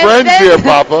young friends here,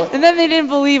 Papa. And then they didn't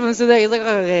believe him, so they're like,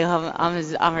 okay,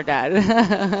 I'm her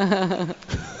dad.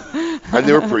 And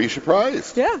they were pretty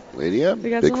surprised. Yeah. Lady M.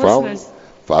 We got Big some follow. listeners.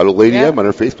 Follow Lady M on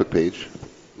her Facebook page.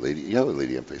 You have a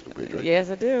Lady M Facebook page, right? Yes,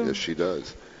 I do. Yes, she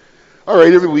does. All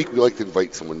right, every week we like to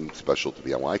invite someone special to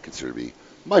be on what I consider to be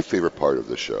my favorite part of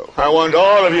the show. I want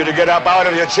all of you to get up out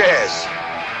of your chairs.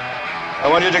 I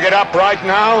want you to get up right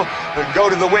now and go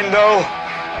to the window,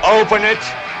 open it,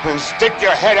 and stick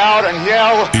your head out and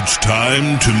yell. It's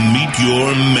time to meet your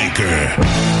maker.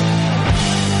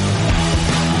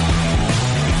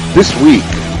 This week,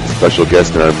 special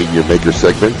guest in our Meet Your Maker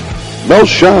segment, Mel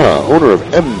Shah, owner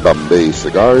of M. Bombay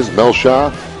Cigars. Mel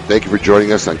Shah, thank you for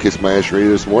joining us on Kiss My Ash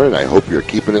Radio this morning. I hope you're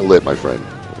keeping it lit, my friend.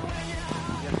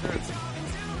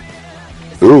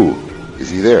 Ooh,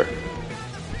 is he there?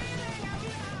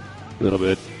 A little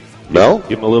bit. Mel?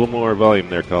 Give him a little more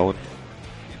volume there, Colin.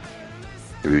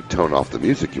 If you tone off the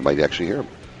music, you might actually hear him.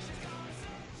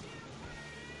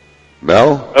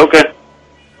 Mel? Okay.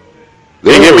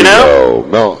 There Can you hear me now? go.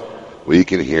 Mel, we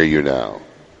can hear you now.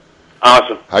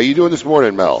 Awesome. How you doing this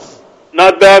morning, Mel?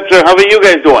 Not bad, sir. How are you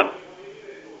guys doing?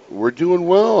 We're doing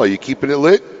well. Are you keeping it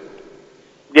lit?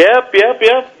 Yep.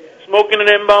 Smoking an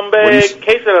M. Bombay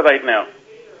Quesada right now.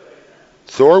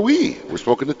 So are we. We're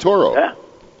smoking the Toro. Yeah.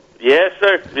 Yes,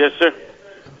 sir.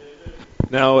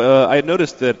 Now, I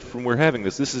noticed that from we're having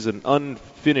this is an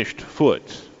unfinished foot.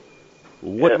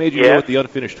 What made you go with the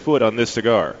unfinished foot on this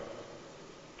cigar?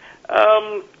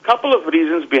 Couple of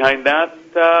reasons behind that.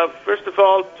 First of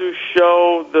all, to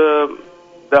show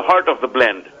the heart of the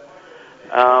blend.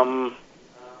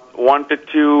 Wanted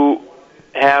to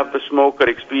have the smoker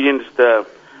experience the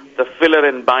filler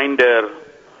and binder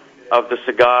of the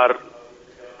cigar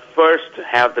first,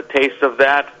 have the taste of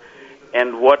that,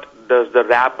 and what does the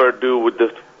wrapper do with the,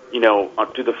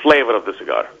 to the flavor of the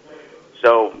cigar.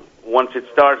 So once it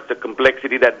starts, the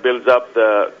complexity that builds up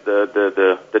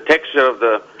the texture of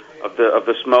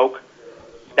the smoke,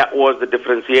 that was the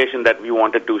differentiation that we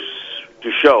wanted to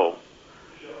show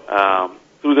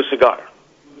through the cigar.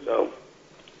 So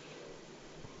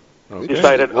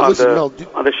decided on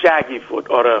the shaggy foot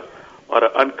or an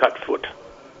uncut foot.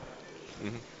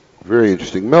 Very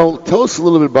interesting. Mel, tell us a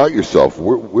little bit about yourself.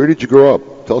 Where did you grow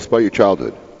up? Tell us about your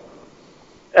childhood.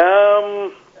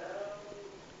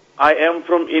 I am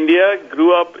from India.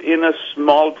 Grew up in a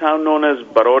small town known as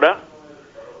Baroda,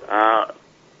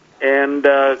 and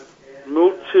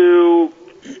moved to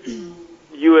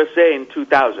USA in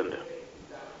 2000.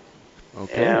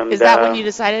 Okay. And, Is that when you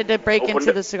decided to break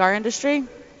into the cigar industry?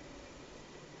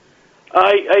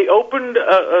 I opened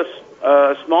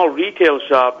a small retail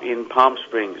shop in Palm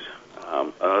Springs,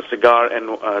 a cigar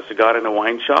and a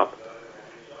wine shop,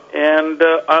 and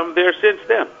I'm there since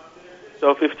then.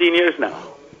 So 15 years now.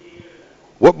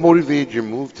 What motivated your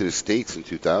move to the States in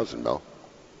 2000, Mel?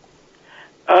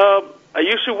 I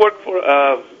used to work for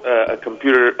a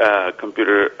computer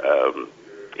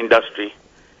industry,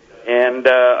 and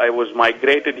I was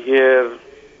migrated here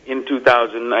in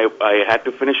 2000. I had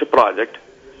to finish a project.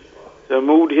 So I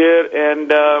moved here,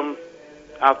 and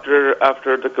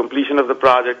after the completion of the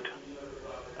project,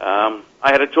 I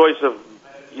had a choice of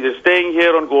either staying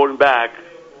here or going back.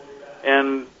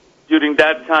 And during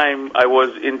that time, I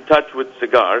was in touch with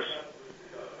cigars,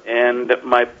 and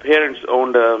my parents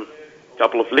owned a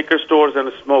couple of liquor stores and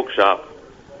a smoke shop.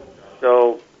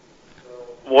 So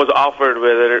was offered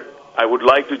whether I would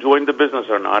like to join the business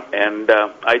or not, and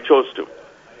I chose to.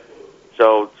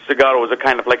 So cigar was a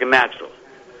kind of like a natural.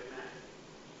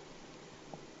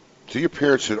 So your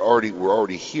parents were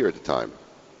already here at the time?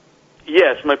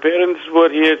 Yes, my parents were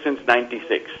here since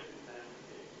 '96.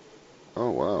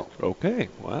 Oh, wow. Okay,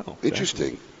 wow.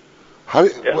 Interesting.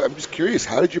 Well, I'm just curious,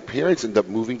 how did your parents end up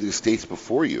moving to the States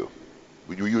before you?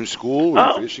 Were you in school? Were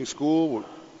you finishing school?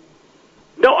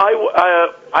 No,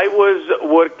 I was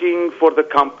working for the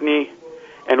company,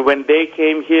 and when they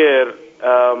came here,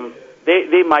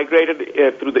 they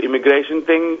migrated through the immigration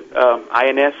thing,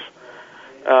 INS.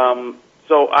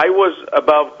 So I was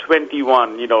about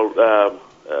 21,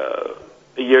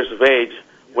 years of age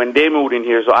when they moved in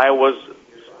here. So I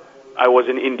was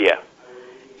in India,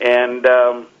 and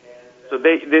so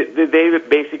they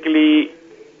basically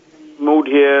moved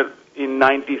here in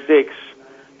 '96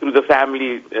 through the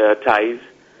family ties,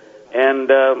 and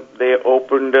they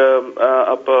opened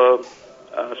up a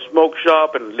smoke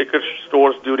shop and liquor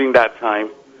stores during that time.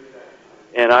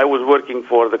 And I was working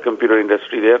for the computer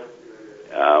industry there,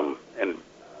 and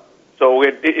so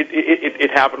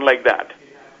it happened like that.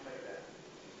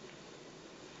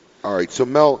 All right. So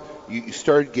Mel, you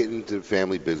started getting into the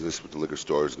family business with the liquor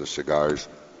stores and the cigars.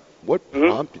 What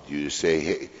prompted you to say,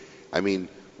 hey, I mean,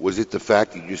 was it the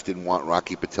fact that you just didn't want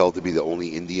Rocky Patel to be the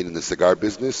only Indian in the cigar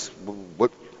business?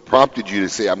 What prompted you to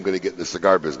say, I'm going to get in the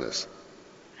cigar business?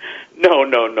 No.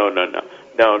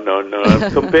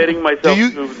 I'm comparing myself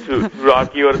to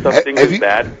Rocky or something like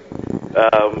that.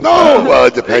 No, well,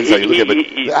 it depends how you look at it.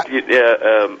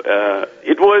 But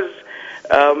it was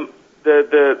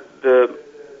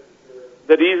the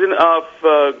the reason of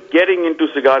getting into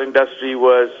cigar industry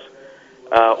was,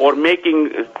 or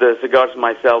making the cigars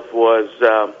myself was,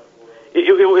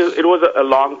 it was a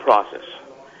long process.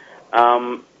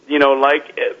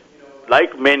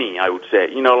 Like many, I would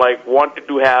say, wanted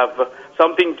to have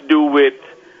something to do with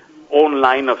own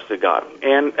line of cigar,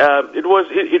 and it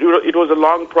was a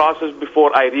long process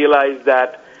before I realized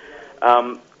that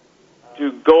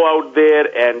to go out there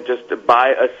and just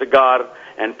buy a cigar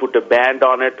and put a band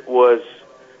on it was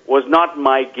not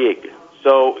my gig.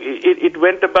 So it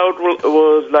went about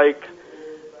was like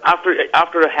after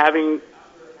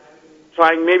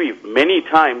trying maybe many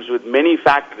times with many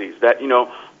factories that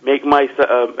make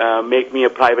me a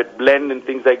private blend and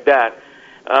things like that.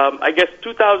 I guess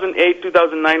 2008,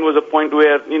 2009 was a point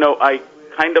where I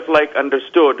kind of like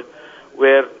understood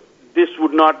where this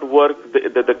would not work.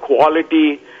 The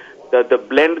quality, the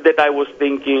blend that I was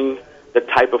thinking, the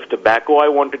type of tobacco I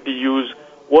wanted to use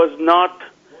was not.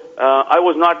 I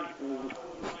was not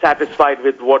satisfied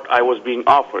with what I was being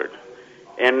offered,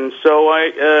 and so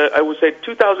I would say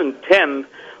 2010,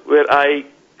 where I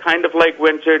kind of like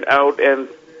ventured out and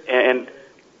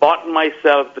bought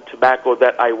myself the tobacco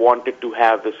that I wanted to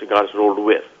have the cigars rolled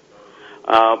with.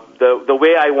 The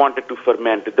way I wanted to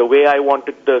ferment, the way I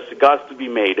wanted the cigars to be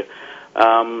made,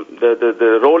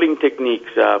 the rolling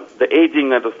techniques, the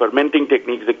aging and the fermenting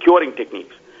techniques, the curing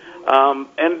techniques.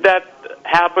 And that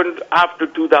happened after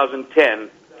 2010.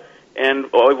 And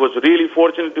I was really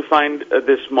fortunate to find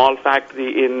this small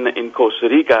factory in Costa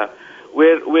Rica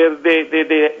where they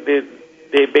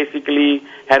basically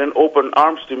had an open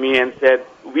arms to me and said,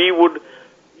 we would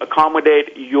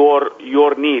accommodate your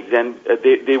needs, and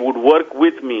they would work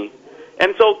with me.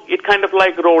 And so it kind of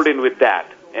like rolled in with that,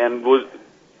 and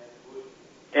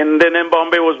then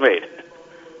Bombay was made.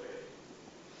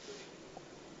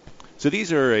 So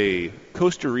these are a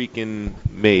Costa Rican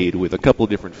made with a couple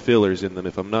different fillers in them,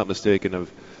 if I'm not mistaken.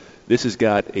 This has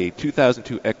got a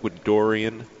 2002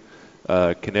 Ecuadorian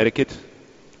Connecticut,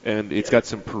 and it's got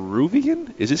some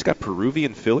Peruvian. Is this got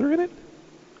Peruvian filler in it?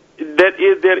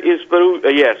 There is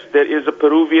a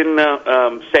Peruvian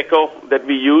seco that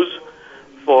we use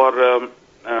for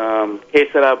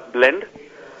Quesera blend,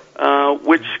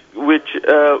 which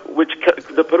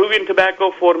the Peruvian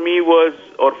tobacco for me is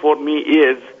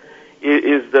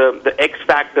the X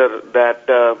factor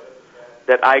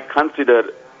that I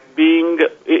consider being.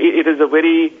 It is a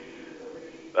very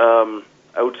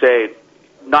I would say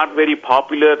not very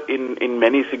popular in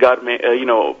many cigar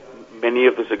many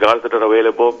of the cigars that are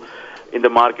available in the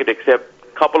market, except a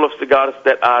couple of cigars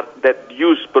that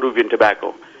use Peruvian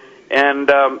tobacco. And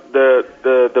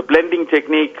the blending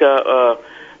technique, the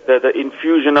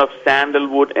infusion of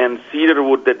sandalwood and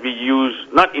cedarwood that we use,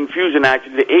 not infusion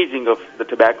actually, the aging of the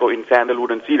tobacco in sandalwood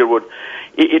and cedarwood,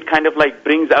 it kind of like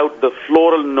brings out the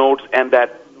floral notes and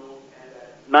that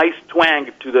nice twang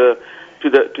to the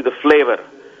flavor.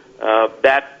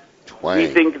 We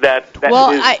think that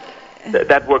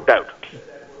worked out.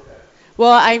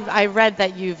 Well, I read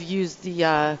that you've used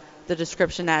the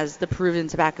description as the Peruvian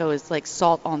tobacco is like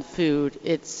salt on food.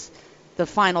 It's the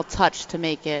final touch to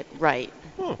make it right.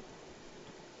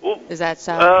 Is that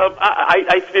so?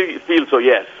 I feel so,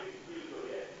 yes.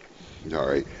 All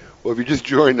right. Well, if you just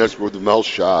joined us, we're with Mel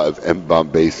Shah of M.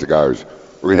 Bombay Cigars.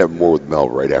 We're going to have more with Mel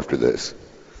right after this.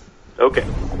 Okay.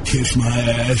 Kiss My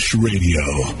Ash Radio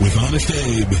with Honest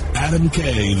Abe, Adam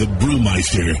K, the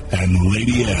Brewmeister, and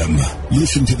Lady M.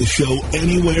 Listen to the show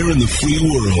anywhere in the free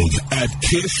world at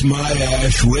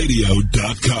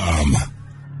KissMyAshRadio.com.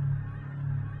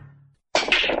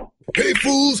 Hey,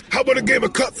 fools, how about a game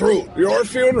of Cutthroat? Your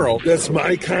funeral. That's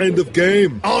my kind of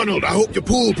game. Arnold, I hope your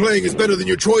pool playing is better than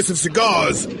your choice of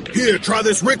cigars. Here, try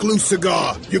this Recluse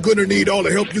cigar. You're gonna need all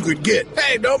the help you could get.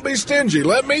 Hey, don't be stingy.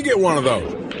 Let me get one of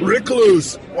those.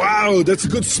 Recluse. Wow, that's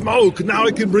good smoke. Now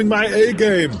I can bring my A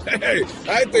game. Hey,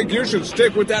 I think you should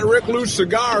stick with that Recluse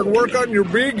cigar and work on your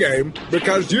B game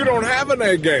because you don't have an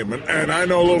A game, and I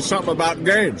know a little something about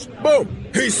games. Boom.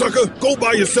 Hey, sucker, go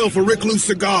buy yourself a Recluse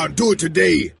cigar and do it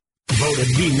today. Voted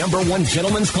the #1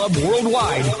 gentleman's club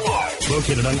worldwide.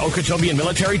 Located on Okeechobee and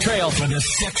Military Trail for the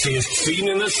sexiest scene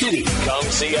in the city. Come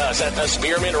see us at the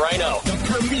Spearmint Rhino, the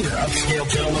premier upscale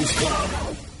gentleman's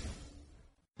club.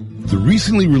 The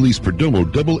recently released Perdomo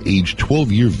Double-Aged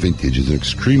 12-Year Vintage is an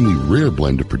extremely rare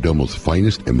blend of Perdomo's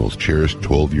finest and most cherished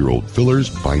 12-year-old fillers,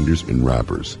 binders, and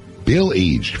wrappers.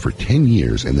 Bale-aged for 10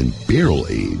 years and then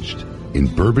barrel-aged in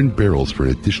bourbon barrels for an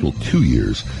additional 2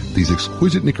 years, these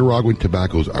exquisite Nicaraguan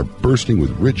tobaccos are bursting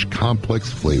with rich, complex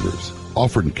flavors.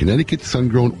 Offered in Connecticut,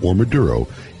 sun-grown, or Maduro,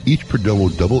 each Perdomo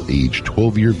Double-Aged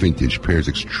 12-Year Vintage pairs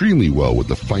extremely well with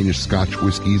the finest Scotch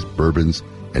whiskies, bourbons,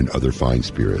 and other fine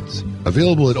spirits.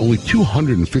 Available at only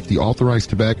 250 authorized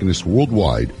tobacconists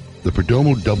worldwide, the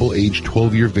Perdomo Double Aged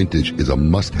 12-Year Vintage is a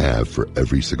must-have for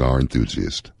every cigar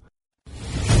enthusiast.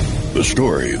 The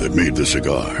story that made the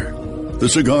cigar. The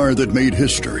cigar that made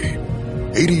history.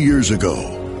 80 years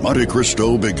ago, Monte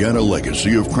Cristo began a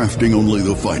legacy of crafting only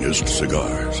the finest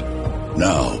cigars.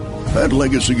 Now, that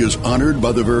legacy is honored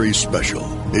by the very special,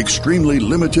 extremely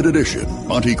limited edition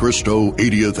Monte Cristo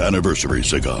 80th Anniversary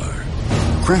Cigar.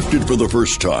 Crafted for the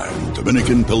first time,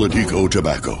 Dominican Pelatico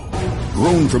tobacco.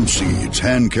 Grown from seeds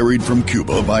hand-carried from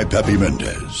Cuba by Pepe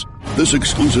Mendez. This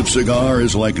exclusive cigar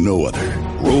is like no other,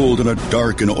 rolled in a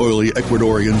dark and oily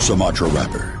Ecuadorian Sumatra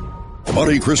wrapper. The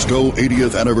Monte Cristo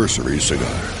 80th Anniversary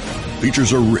Cigar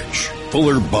features a rich,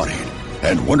 fuller-bodied,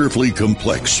 and wonderfully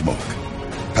complex smoke.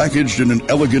 Packaged in an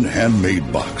elegant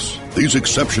handmade box, these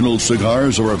exceptional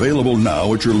cigars are available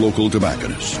now at your local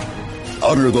tobacconist.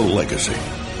 Honor the legacy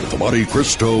with the Monte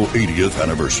Cristo 80th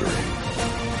Anniversary.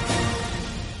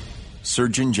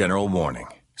 Surgeon General warning.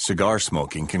 Cigar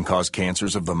smoking can cause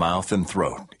cancers of the mouth and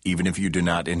throat, even if you do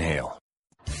not inhale.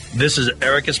 This is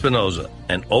Eric Espinoza,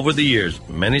 and over the years,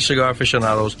 many cigar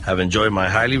aficionados have enjoyed my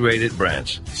highly rated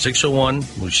brands, 601,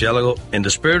 Murcielago. In the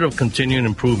spirit of continuing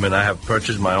improvement, I have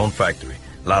purchased my own factory,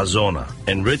 La Zona,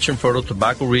 in rich and fertile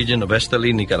tobacco region of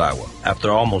Esteli, Nicaragua.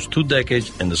 After almost 2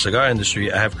 decades in the cigar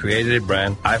industry, I have created a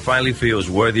brand I finally feel is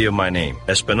worthy of my name.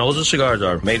 Espinoza cigars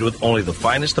are made with only the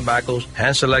finest tobaccos,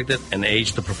 hand-selected and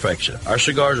aged to perfection. Our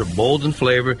cigars are bold in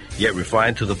flavor, yet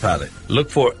refined to the palate. Look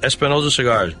for Espinoza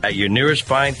cigars at your nearest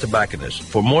fine tobacconist.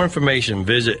 For more information,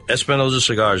 visit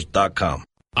EspinozaCigars.com.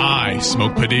 I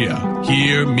smoke Padilla.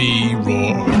 Hear me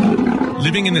roar.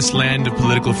 Living in this land of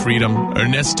political freedom,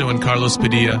 Ernesto and Carlos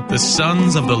Padilla, the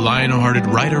sons of the lion-hearted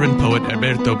writer and poet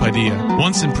Alberto Padilla,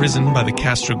 once imprisoned by the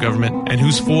Castro government and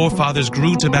whose forefathers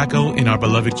grew tobacco in our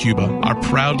beloved Cuba, are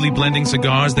proudly blending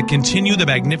cigars that continue the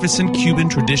magnificent Cuban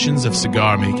traditions of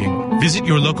cigar making. Visit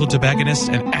your local tobacconist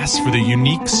and ask for the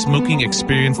unique smoking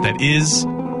experience that is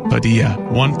Padilla.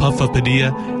 One puff of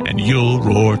Padilla and you'll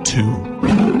roar too.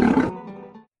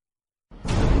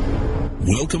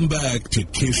 Welcome back to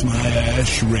Kiss My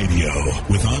Ash Radio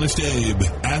with Honest Abe,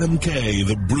 Adam K,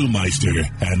 the Brewmeister,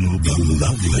 and the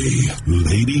lovely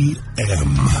Lady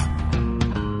M.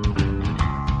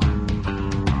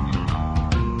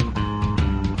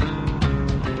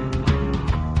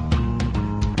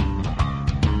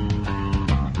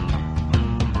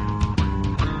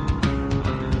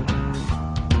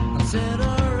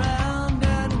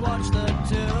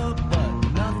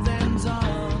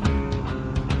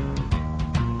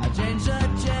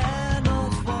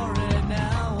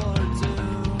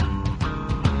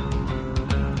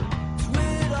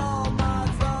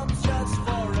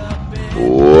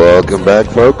 Welcome back,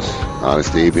 folks.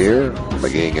 Honest Abe here. My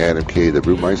gang Adam K, the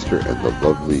Brewmeister, and the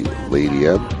lovely Lady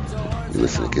M. You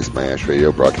listen to Kiss My Ash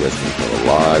Radio, broadcasting from a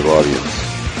live audience.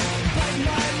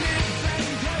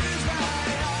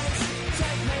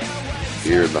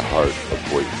 Here in the heart of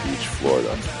Boynton Beach,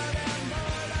 Florida.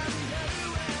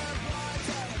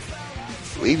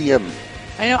 Lady M.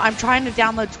 I know, I'm trying to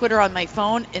download Twitter on my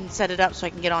phone and set it up so I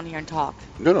can get on here and talk.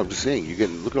 No, I'm just saying, you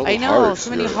can look at all the I know, hearts.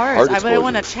 so many hearts. I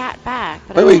want to chat back.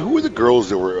 By the way, who were the girls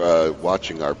that were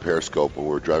watching our Periscope when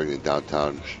we were driving in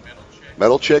downtown?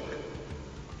 Metal Chick?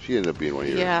 She ended up being one of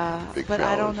your big but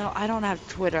fellas. I don't know. I don't have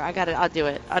Twitter. I'll do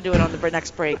it. I'll do it on the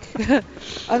next break.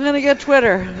 I'm going to get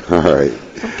Twitter. All right.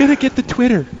 I'm going to get the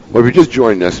Twitter. Well, if you're just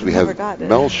joining us, we have got it.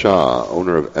 Mel Shaw,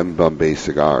 owner of M. Bombay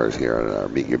Cigars, here on our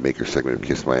Meet Your Maker segment of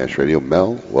Kiss My Ash Radio.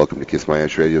 Mel, welcome to Kiss My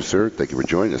Ash Radio, sir. Thank you for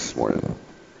joining us this morning.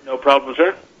 No problem,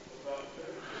 sir.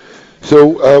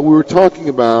 So we were talking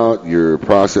about your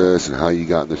process and how you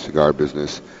got in the cigar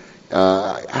business.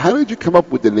 How did you come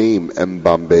up with the name M.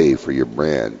 Bombay for your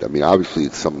brand? I mean, obviously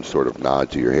it's some sort of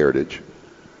nod to your heritage.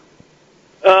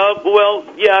 Well,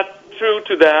 yeah, true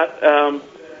to that.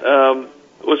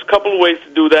 There was a couple of ways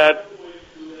to do that.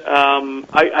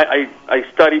 I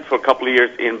studied for a couple of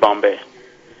years in Bombay.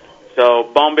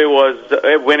 So Bombay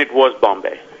was, when it was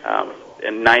Bombay.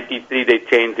 In 93 they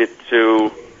changed it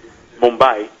to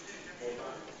Mumbai.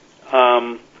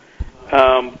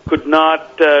 Could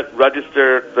not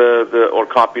register or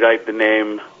copyright the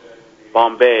name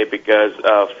Bombay because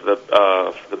of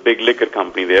the big liquor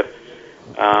company there,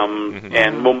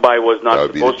 and Mumbai was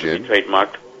not supposed to be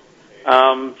trademarked.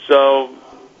 So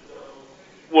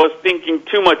was thinking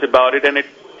too much about it, and it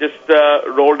just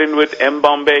rolled in with M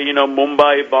Bombay,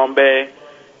 Mumbai, Bombay,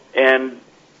 and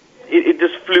it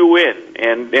just flew in,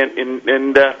 and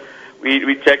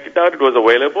we checked it out. It was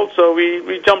available, so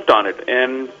we jumped on it,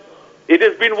 and it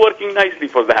has been working nicely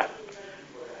for that.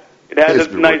 It has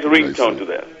a nice ringtone to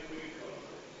that.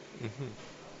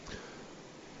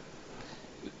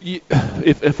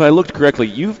 If I looked correctly,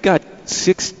 you've got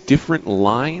 6 different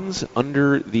lines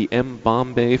under the M.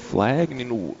 Bombay flag. I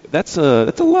mean, that's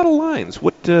a lot of lines.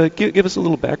 What? Give us a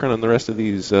little background on the rest of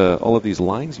these, all of these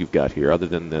lines you've got here, other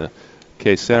than the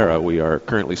Kesera we are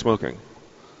currently smoking.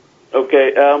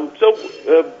 Okay, so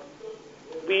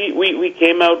we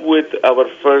came out with our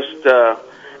first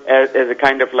as a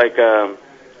kind of like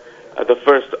the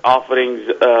first offerings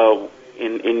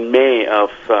in May of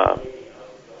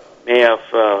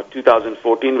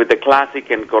 2014 with the Classic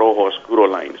and Corojo Oscuro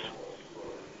lines.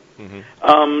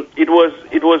 It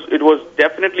was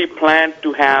definitely planned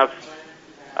to have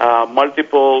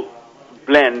multiple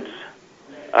blends.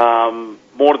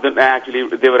 More than actually,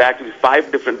 there are actually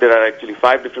 5 different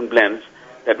blends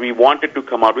that we wanted to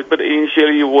come out with. But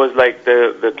initially, it was like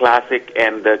the Classic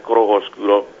and the Corojo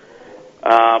Oscuro.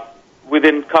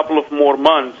 Within a couple of more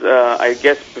months, I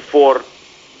guess before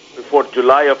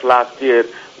July of last year,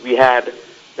 we had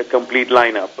the complete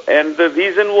lineup. And the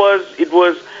reason was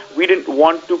we didn't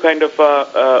want to kind of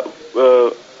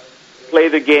play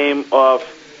the game of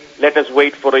let us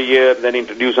wait for a year, then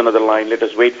introduce another line, let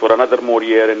us wait for another more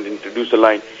year and introduce a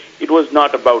line. It was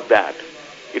not about that.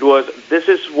 It was, this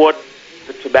is what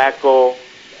the tobacco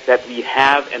that we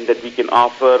have and that we can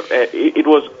offer. It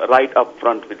was right up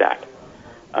front with that.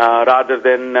 Rather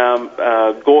than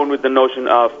going with the notion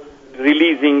of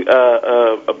releasing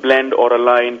a blend or a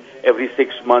line every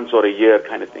 6 months or a year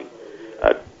kind of thing.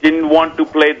 Didn't want to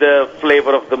play the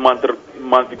flavor of the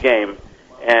month game,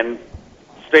 and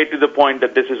straight to the point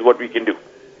that this is what we can do.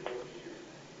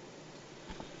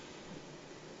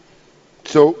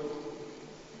 So,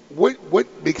 what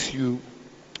makes you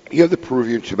have the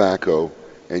Peruvian tobacco,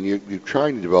 and you're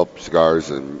trying to develop cigars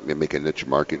and make a niche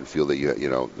market and feel that you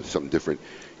know there's something different.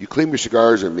 You claim your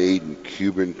cigars are made in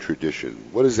Cuban tradition.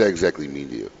 What does that exactly mean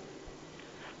to you?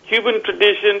 Cuban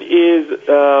tradition is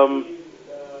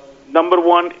number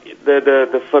one,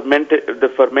 the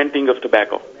fermenting of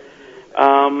tobacco.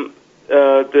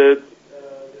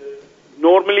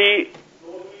 Normally,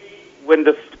 when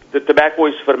the tobacco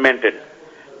is fermented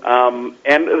and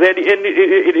ready, and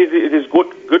it is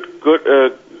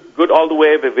good all the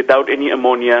way without any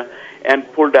ammonia and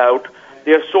pulled out,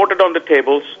 they are sorted on the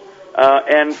tables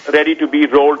and ready to be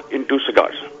rolled into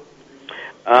cigars.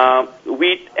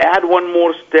 We add one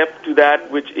more step to that,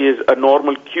 which is a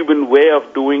normal Cuban way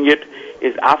of doing it,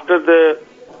 is after the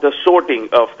sorting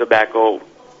of tobacco,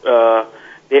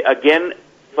 they again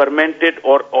ferment it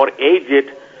or age it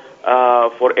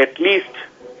for at least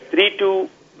 3 to,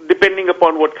 depending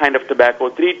upon what kind of tobacco,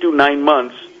 3 to 9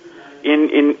 months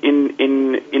in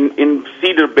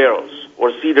cedar barrels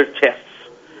or cedar chests.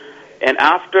 And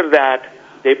after that,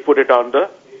 they put it on the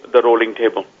rolling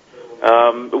table.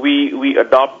 We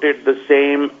adopted the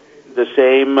same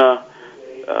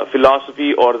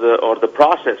philosophy or the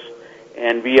process,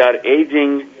 and we are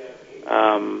aging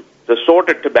the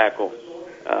sorted tobacco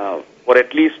for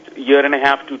at least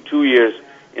 1.5 to 2 years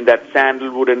in that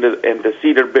sandalwood and the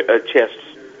cedar chests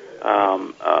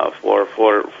for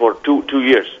 2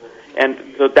 years. And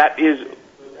so that is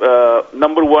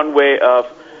number one way of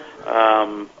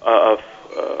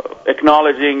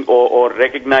acknowledging or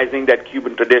recognizing that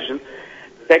Cuban tradition.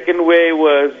 Second way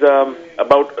was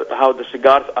about how the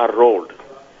cigars are rolled.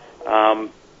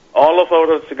 All of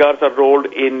our cigars are rolled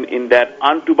in that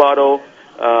untubado,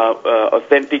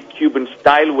 authentic Cuban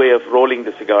style way of rolling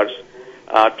the cigars,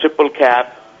 triple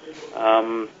cap,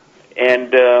 and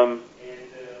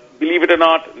believe it or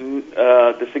not,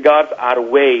 the cigars are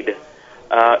weighed.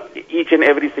 Each and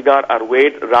every cigar are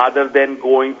weighed rather than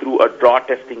going through a draw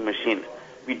testing machine.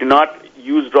 We do not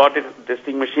use draw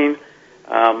testing machine.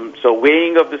 So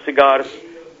weighing of the cigars,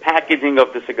 packaging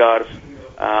of the cigars,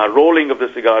 rolling of the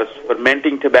cigars,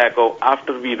 fermenting tobacco.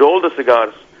 After we roll the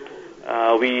cigars,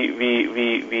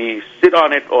 we sit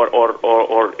on it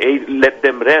or let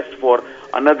them rest for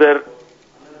another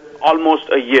almost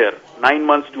a year, 9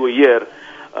 months to a year,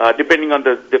 depending on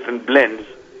the different blends,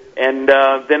 and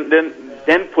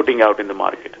then putting out in the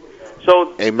market.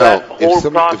 So hey, Mel, that whole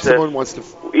process if someone wants to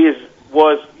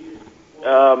was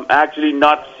actually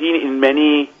not seen in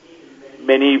many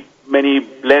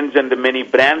blends and the many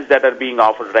brands that are being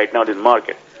offered right now in the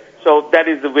market. So that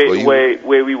is the way we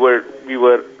were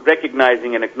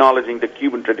recognizing and acknowledging the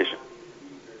Cuban tradition.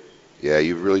 Yeah,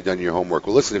 you've really done your homework.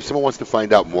 Well, listen, if someone wants to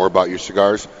find out more about your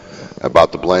cigars,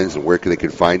 about the blends and where they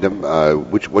can find them,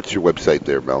 what's your website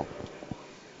there, Mel?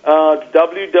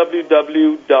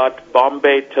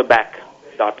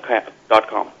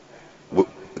 www.bombaytobac.com.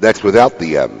 That's without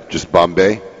the M, just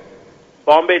Bombay?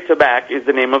 Bombay Tobacco is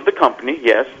the name of the company,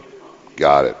 yes.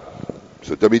 Got it.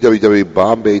 So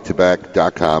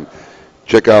www.bombaytobacco.com.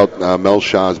 Check out Mel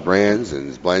Shah's brands and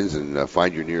his blends and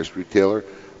find your nearest retailer.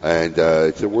 And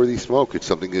it's a worthy smoke. It's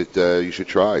something that you should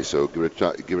try. So give it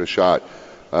a shot.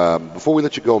 Before we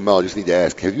let you go, Mel, I just need to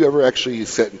ask: have you ever actually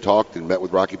sat and talked and met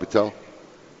with Rocky Patel?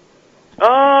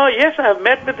 Yes, I have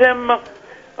met with him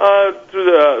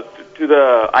through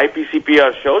the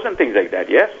IPCPR shows and things like that.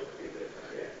 Yes.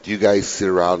 Do you guys sit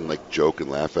around and like joke and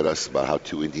laugh at us about how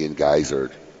two Indian guys are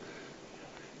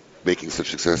making such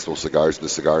successful cigars in the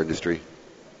cigar industry?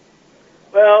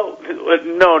 Well,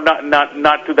 no,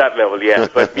 not to that level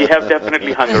yet, but we have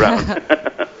definitely hung around.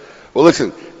 Well,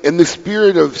 listen, in the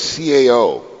spirit of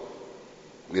CAO,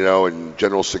 and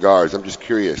General Cigars, I'm just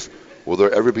curious, will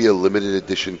there ever be a limited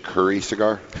edition Curry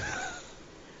cigar?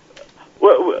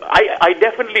 Well, I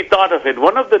definitely thought of it.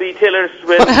 One of the retailers,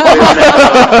 was like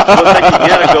a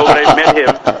year ago when I met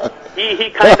him,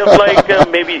 he kind of like,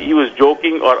 maybe he was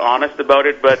joking or honest about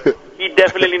it, but he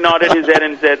definitely nodded his head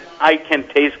and said, I can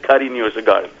taste curry in your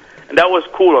cigars. And that was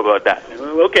cool about that.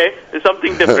 Okay, there's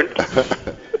something different.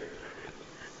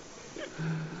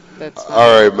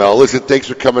 All right, Mel. Listen, thanks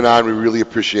for coming on. We really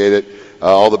appreciate it.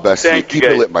 All the best. Keep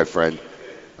it lit, my friend.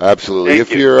 Absolutely.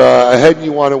 If you're ahead and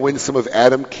you want to win some of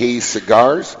Adam K's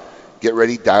cigars, get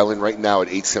ready. Dial in right now at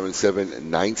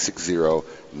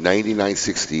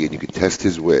 877-960-9960, and you can test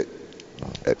his wit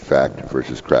at Fact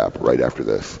versus Crap right after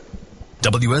this.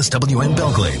 WSWN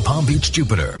Belgrade, Palm Beach,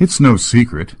 Jupiter. It's no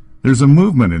secret. There's a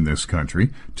movement in this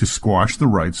country to squash the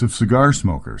rights of cigar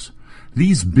smokers.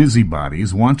 These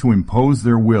busybodies want to impose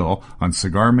their will on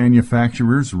cigar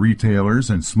manufacturers, retailers,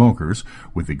 and smokers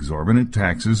with exorbitant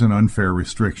taxes and unfair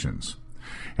restrictions.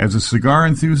 As a cigar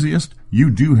enthusiast,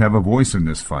 you do have a voice in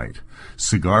this fight.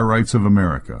 Cigar Rights of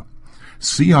America.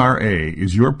 CRA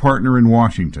is your partner in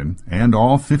Washington and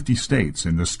all 50 states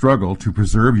in the struggle to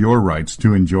preserve your rights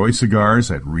to enjoy cigars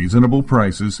at reasonable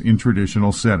prices in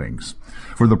traditional settings.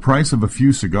 For the price of a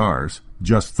few cigars,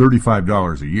 just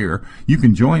 $35 a year, you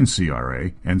can join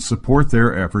CRA and support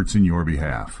their efforts in your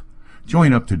behalf.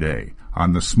 Join up today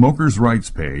on the Smokers' Rights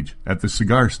page at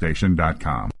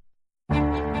thecigarstation.com.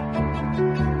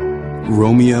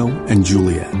 Romeo and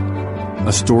Juliet,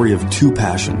 a story of two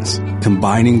passions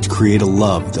combining to create a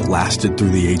love that lasted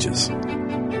through the ages.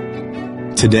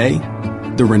 Today,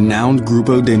 the renowned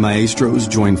Grupo de Maestros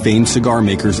join famed cigar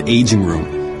makers' aging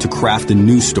room to craft a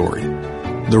new story,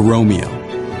 The Romeo,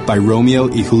 by Romeo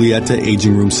y Julieta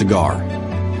Aging Room Cigar.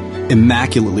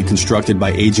 Immaculately constructed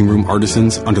by aging room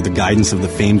artisans under the guidance of the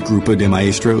famed Grupo de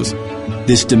Maestros,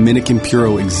 this Dominican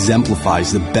Puro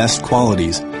exemplifies the best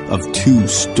qualities of two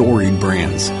storied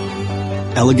brands.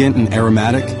 Elegant and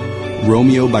aromatic,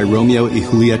 Romeo by Romeo y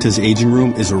Julieta's Aging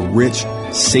Room is a rich,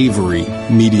 savory,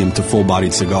 medium to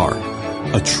full-bodied cigar.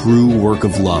 A true work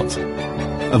of love.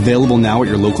 Available now at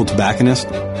your local tobacconist,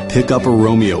 pick up a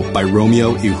Romeo by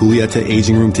Romeo y Julieta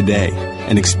Aging Room today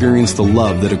and experience the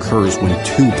love that occurs when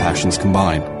two passions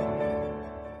combine.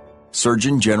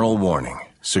 Surgeon General warning.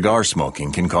 Cigar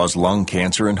smoking can cause lung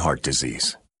cancer and heart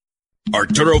disease.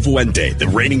 Arturo Fuente, the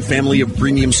reigning family of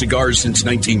premium cigars since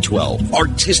 1912,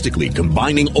 artistically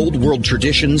combining old world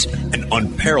traditions and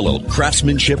unparalleled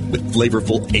craftsmanship with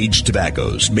flavorful aged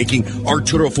tobaccos, making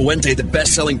Arturo Fuente the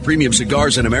best-selling premium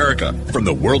cigars in America. From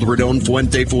the world-renowned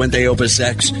Fuente Opus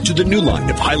X to the new line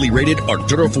of highly rated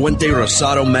Arturo Fuente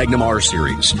Rosado Magnum R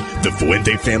Series, the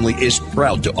Fuente family is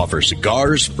proud to offer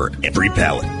cigars for every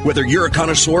palate. Whether you're a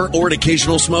connoisseur or an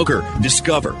occasional smoker,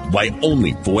 discover why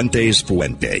only Fuente is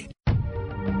Fuente.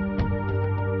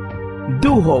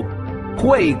 Duho,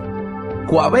 Quake,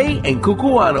 Guave, and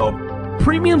Cucuano.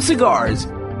 Premium cigars.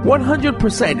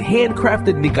 100%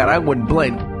 handcrafted Nicaraguan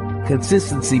blend.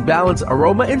 Consistency, balance,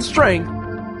 aroma, and strength.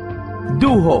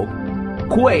 Duho,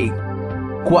 Quake,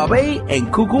 Guave,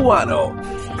 and Cucuano.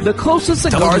 The closest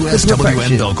cigars to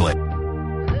perfection.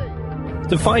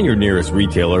 To find your nearest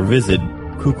retailer, visit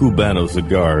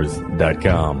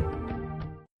cucubanocigars.com.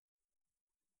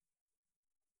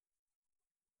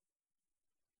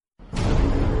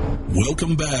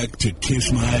 Welcome back to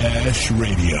Kiss My Ash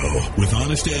Radio with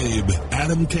Honest Abe,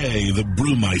 Adam K, the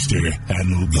Brewmeister,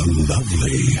 and the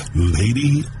lovely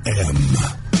Lady M.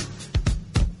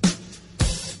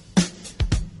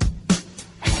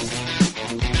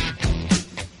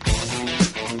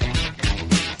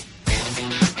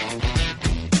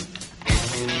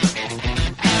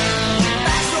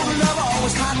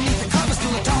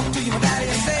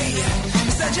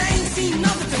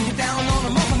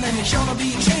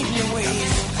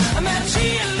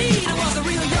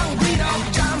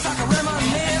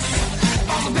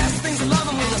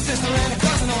 Sister and a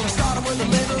cousin on the starter with a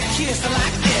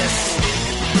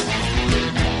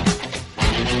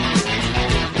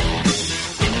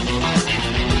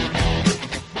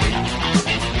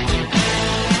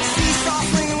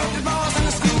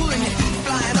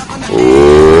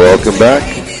Welcome back.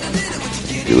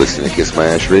 You're listening to Kiss My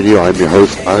Ash Radio. I'm your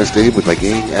host, Honest Abe, with my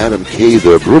gang, Adam K.,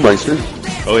 the Brewmeister.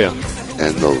 Oh, yeah.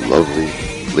 And the lovely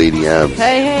Lady M.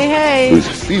 Hey. Who's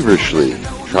feverishly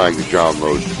trying to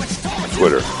download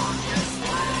Twitter.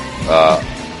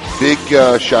 Big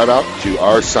shout out to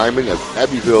R. Simon of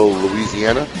Abbeville,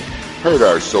 Louisiana. Heard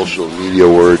our social media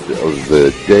word of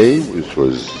the day, which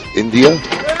was India.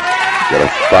 Got a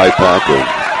 5-pack of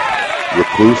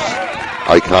Recluse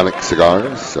iconic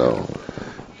cigars, so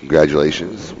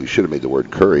congratulations. We should have made the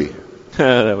word curry.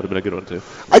 That would have been a good one, too.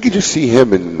 I could just see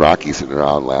him and Rocky sitting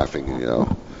around laughing, you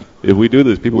know. If we do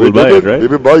this, people will buy it, right? They've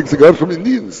been buying cigars from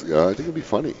Indians. I think it'd be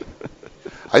funny.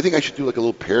 I think I should do like a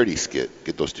little parody skit,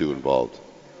 get those two involved.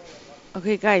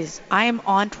 Okay, guys, I am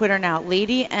on Twitter now,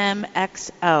 Lady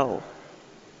MXO.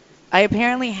 I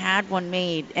apparently had one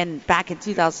made back in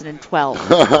 2012.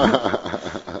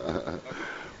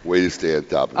 Way to stay on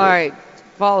top of it. All right,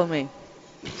 follow me.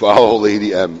 Follow Lady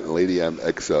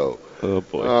MXO. Oh,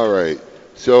 boy. All right.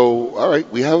 So,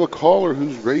 we have a caller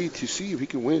who's ready to see if he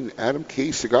can win Adam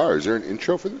K. Cigar. Is there an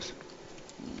intro for this?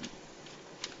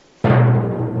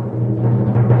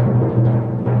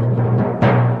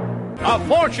 A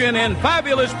fortune in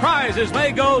fabulous prizes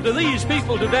may go to these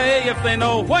people today if they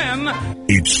know when.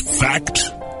 It's fact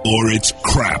or it's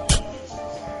crap.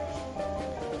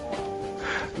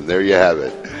 There you have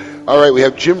it. All right, we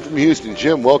have Jim from Houston.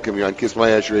 Jim, welcome. You're on Kiss My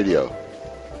Ash Radio.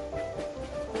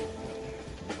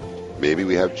 Maybe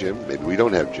we have Jim. Maybe we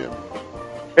don't have Jim.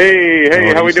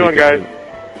 Hey, how we doing, guys?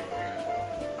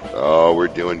 Oh, we're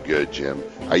doing good, Jim.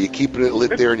 Are you keeping it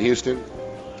lit there in Houston?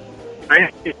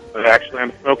 Actually,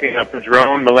 I'm smoking a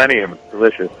Padron Millennium. It's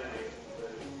delicious.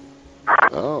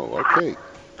 Oh, okay.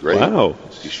 Great. Wow.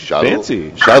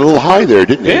 Fancy. Shot a little high there,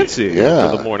 didn't you? Fancy. Yeah.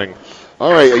 For the morning.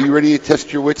 All right, are you ready to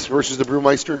test your wits versus the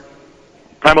Brewmeister?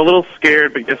 I'm a little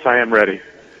scared, but yes, I am ready.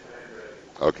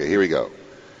 Okay, here we go.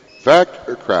 Fact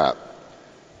or crap?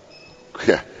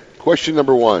 Question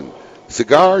number 1.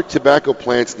 Cigar tobacco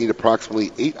plants need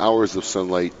approximately 8 hours of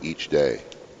sunlight each day.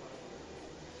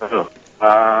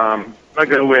 I'm going to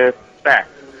go with fact.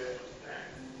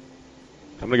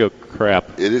 I'm going to go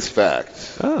crap. It is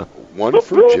fact. Ah. 1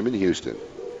 for Jim in Houston.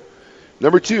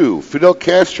 Number 2, Fidel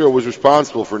Castro was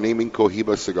responsible for naming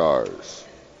Cohiba cigars.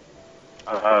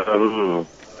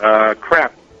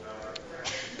 Crap.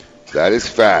 That is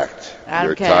fact.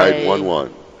 You're tied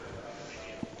 1-1.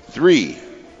 3,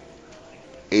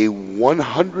 a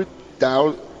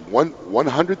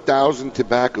 100,000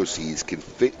 tobacco seeds can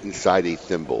fit inside a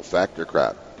thimble. Fact or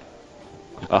crap?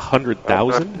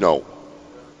 100,000? No.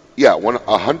 Yeah,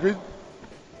 100.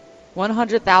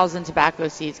 100,000 tobacco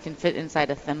seeds can fit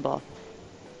inside a thimble.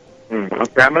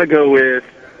 Okay, I'm going to go with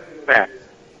fact.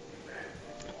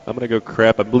 I'm going to go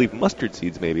crap. I believe mustard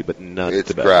seeds maybe, but not It's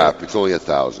tobacco. crap. It's only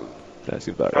 1,000. That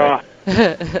seems about right.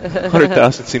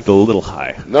 100,000 seemed a little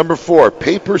high. Number 4,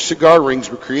 paper cigar rings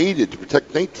were created to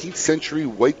protect 19th century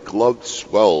white-gloved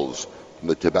swells from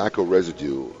the tobacco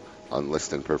residue on less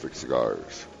than perfect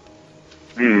cigars.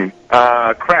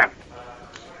 Crap.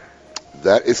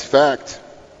 That is fact.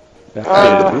 The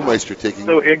Brewmeister taking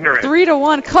so ignorant.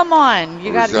 3-1. Come on,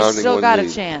 you still got a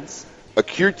lead. chance. A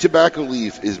cured tobacco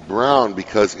leaf is brown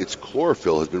because its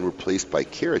chlorophyll has been replaced by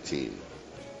carotene.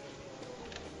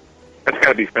 That's got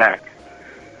to be fact.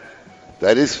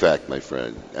 That is fact, my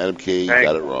friend. Adam K.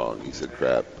 got it wrong. He said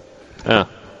crap. Ah.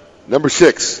 Number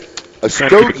 6, a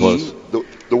stogie.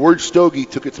 The word stogie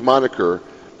took its moniker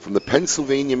from the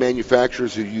Pennsylvania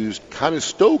manufacturers who used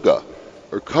Conestoga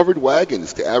or covered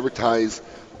wagons to advertise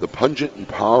the pungent and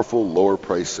powerful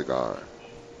lower-priced cigar.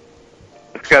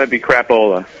 It's got to be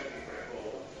crapola.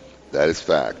 That is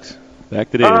fact.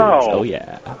 Fact it is. Oh,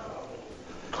 yeah.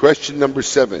 Question number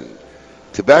 7.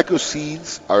 Tobacco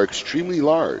seeds are extremely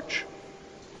large.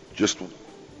 Just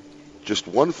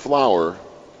one flower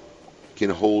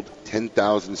can hold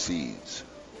 10,000 seeds.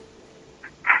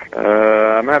 I'm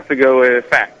going to have to go with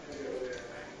fact.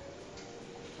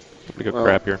 I'm going to go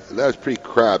crap here. That was pretty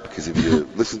crap because if you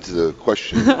listen to the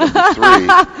question number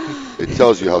 3, it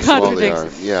tells you how small they are.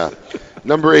 Yeah.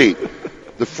 Number 8.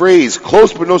 The phrase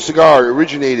 "close but no cigar"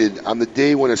 originated on the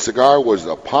day when a cigar was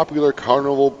a popular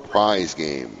carnival prize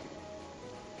game.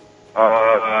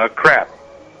 Crap.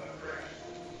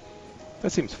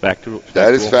 That seems factual.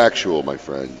 That is factual, my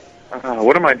friend.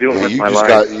 What am I doing with my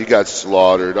life? You got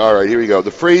slaughtered. All right, here we go.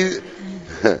 The phrase...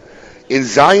 In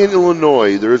Zion,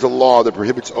 Illinois, there is a law that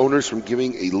prohibits owners from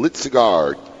giving a lit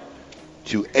cigar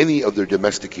to any of their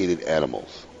domesticated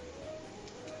animals.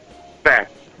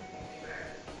 Fact.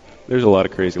 There's a lot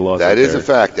of crazy laws. That out is there. a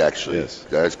fact, actually. Yes.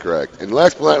 That is correct. And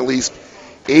last but not least,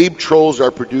 Abe trolls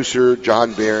our producer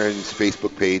John Barron's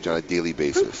Facebook page on a daily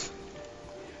basis.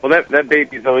 Well, that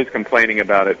baby's always complaining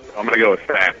about it. I'm going to go with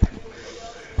fact.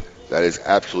 That is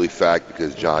absolutely fact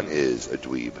because John is a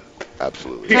dweeb.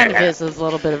 Absolutely. Kind of is a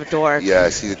little bit of a dork.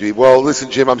 Yes, he's a dweeb. Well,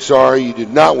 listen, Jim, I'm sorry you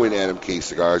did not win Adam K.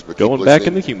 Cigars, but going back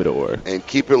in the humidor. And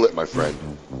keep it lit, my friend.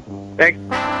 Thanks.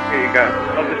 Here you go.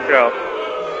 Love the show.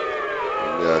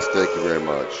 Yes, thank you very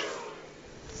much.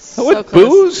 What,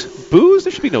 booze? Booze?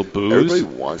 There should be no booze. Everybody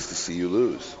wants to see you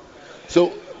lose.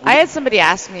 So I had somebody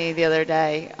ask me the other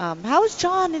day, how was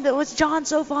John? Was John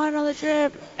so fun on the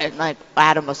trip? And like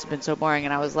Adam must have been so boring.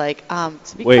 And I was like, to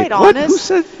be quite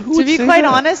honest,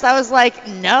 honest, I was like,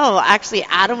 no, actually,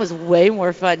 Adam was way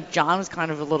more fun. John was kind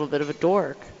of a little bit of a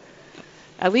dork.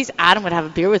 At least Adam would have a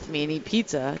beer with me and eat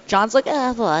pizza. John's like,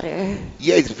 water.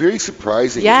 Yeah, it's very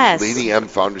surprising. Yes. Lady M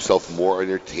found herself more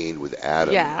entertained with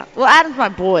Adam. Yeah. Well, Adam's my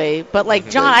boy, but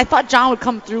like John, I thought John would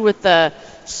come through with the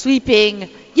sweeping,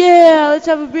 yeah, let's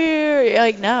have a beer.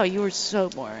 Like, no, you were so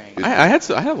boring. I had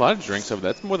a lot of drinks over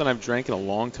that. That's more than I've drank in a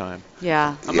long time.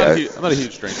 Yeah. I'm not a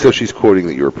huge drinker. So she's quoting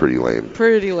that you were pretty lame.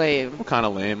 Pretty lame. I'm kind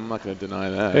of lame. I'm not going to deny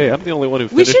that. Hey, I'm the only one who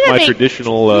finished my made,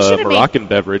 traditional Moroccan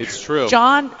beverage. It's true.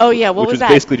 John, what was that? Which was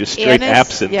basically just straight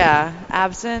absinthe. Yeah,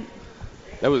 absinthe.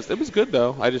 It was good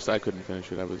though. I couldn't finish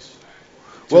it.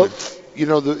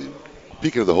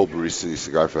 Speaking of the whole Brewery City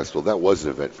Cigar Festival, that was an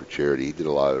event for charity. He did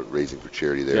a lot of raising for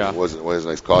charity there. Yeah. It was a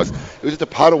nice cause. It was at the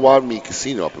Potawatomi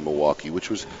Casino up in Milwaukee, which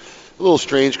was a little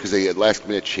strange because they at last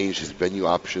minute changed his venue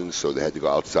options, so they had to go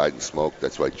outside and smoke.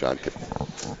 That's why John kept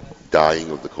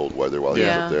dying of the cold weather while he was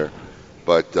up there.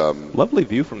 But lovely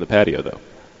view from the patio, though.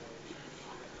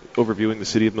 Overviewing the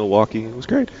city of Milwaukee. It was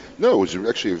great. No, it was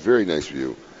actually a very nice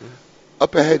view.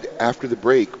 Up ahead after the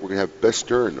break, we're going to have Bess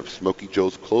Stern of Smokey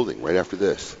Joe's Clothing right after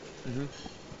this.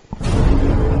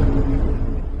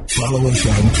 Follow us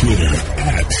on Twitter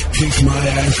at Kiss My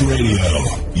Ass Radio.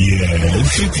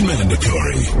 Yes, it's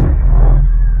mandatory.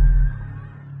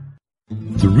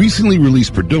 The recently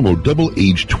released Perdomo Double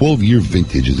Aged 12-Year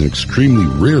Vintage is an extremely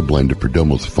rare blend of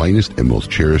Perdomo's finest and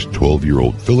most cherished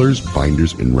 12-year-old fillers,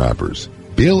 binders, and wrappers.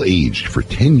 Bale aged for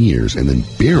 10 years and then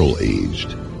barrel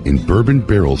aged in bourbon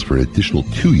barrels for an additional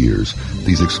 2 years,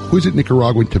 these exquisite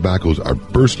Nicaraguan tobaccos are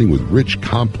bursting with rich,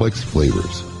 complex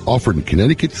flavors. Offered in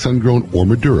Connecticut, sun-grown, or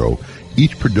Maduro,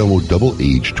 each Perdomo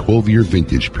double-aged 12-year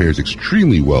vintage pairs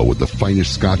extremely well with the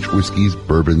finest Scotch whiskeys,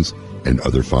 bourbons, and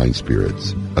other fine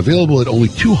spirits. Available at only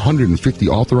 250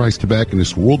 authorized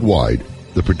tobacconists worldwide,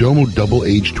 the Perdomo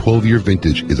double-aged 12-year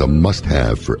vintage is a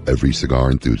must-have for every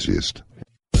cigar enthusiast.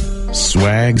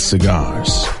 Swag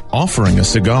Cigars, offering a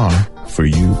cigar for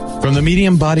you. From the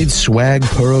medium-bodied Swag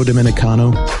Puro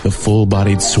Dominicano, the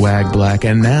full-bodied Swag Black,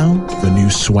 and now the new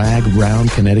Swag Brown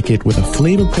Connecticut with a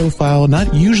flavor profile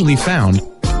not usually found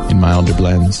in milder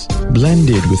blends.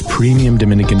 Blended with premium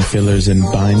Dominican fillers and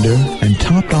binder, and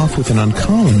topped off with an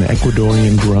uncommon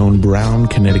Ecuadorian-grown brown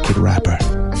Connecticut wrapper.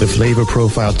 The flavor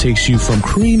profile takes you from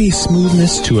creamy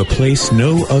smoothness to a place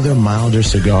no other milder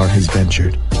cigar has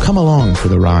ventured. Come along for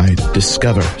the ride.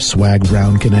 Discover Swag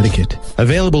Brown Connecticut.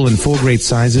 Available in 4 great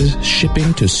sizes,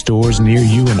 shipping to stores near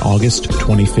you in August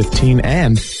 2015,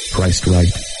 and priced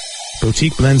right.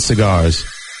 Boutique Blend Cigars.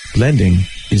 Blending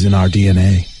is in our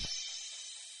DNA.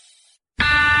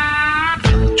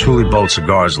 Truly Bold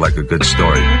Cigars like a good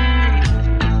story.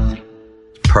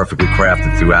 It's perfectly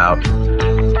crafted throughout,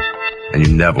 and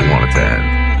you never want it to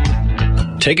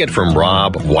end. Take it from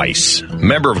Rob Weiss,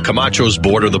 member of Camacho's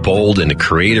Border the Bold and the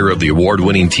creator of the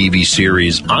award-winning TV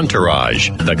series Entourage.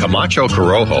 The Camacho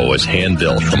Corojo is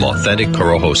hand-built from authentic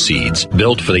Corojo seeds,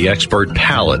 built for the expert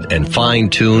palate and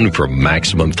fine-tuned for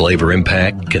maximum flavor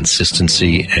impact,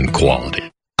 consistency, and quality.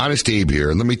 Honest Abe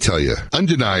here, and let me tell you,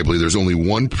 undeniably, there's only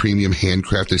one premium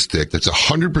handcrafted stick that's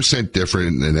 100%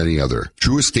 different than any other.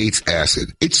 True Estates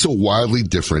Acid. It's so wildly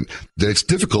different that it's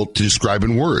difficult to describe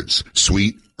in words.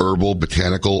 Sweet, herbal,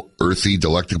 botanical, earthy,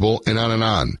 delectable, and on and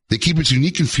on. They keep its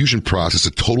unique infusion process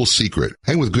a total secret,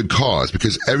 and with good cause,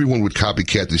 because everyone would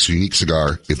copycat this unique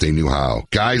cigar if they knew how.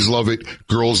 Guys love it,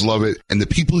 girls love it, and the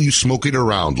people you smoke it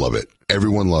around love it.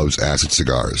 Everyone loves Acid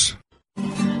cigars.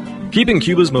 Keeping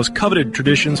Cuba's most coveted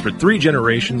traditions for 3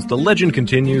 generations, the legend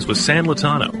continues with San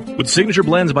Lotano. With signature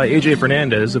blends by AJ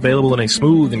Fernandez, available in a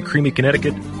smooth and creamy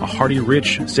Connecticut, a hearty,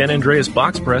 rich San Andreas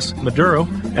box press, Maduro,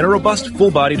 and a robust,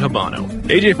 full-bodied Habano.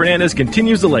 AJ Fernandez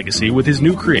continues the legacy with his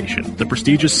new creation, the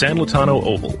prestigious San Lotano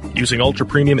Oval. Using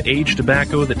ultra-premium aged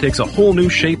tobacco that takes a whole new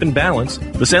shape and balance,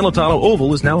 the San Lotano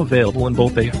Oval is now available in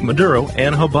both a Maduro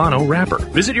and Habano wrapper.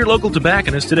 Visit your local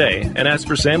tobacconist today and ask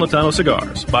for San Lotano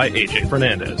Cigars by AJ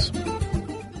Fernandez.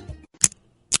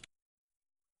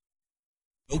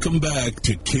 Welcome back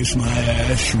to Kiss My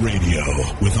Ash Radio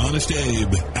with Honest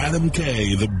Abe, Adam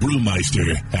K, the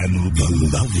Brewmeister, and the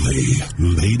lovely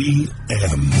Lady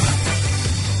M.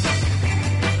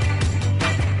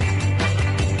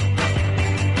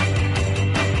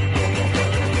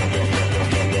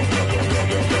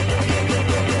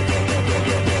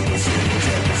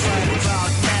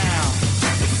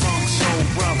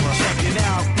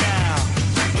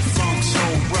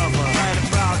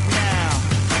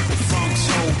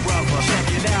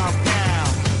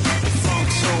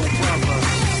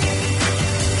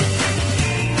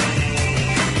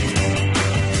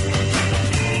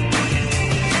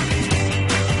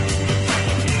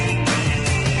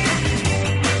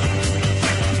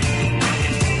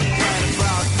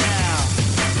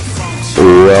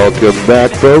 Welcome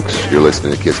back, folks. You're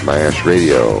listening to Kiss My Ash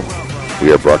Radio.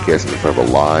 We are broadcasting in front of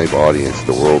a live audience,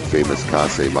 the world-famous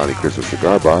Casa Monte Cristo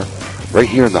Cigar Bar, right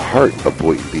here in the heart of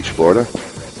Boynton Beach, Florida.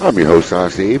 I'm your host,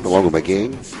 Honest Abe, along with my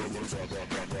gang,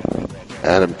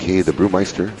 Adam K, the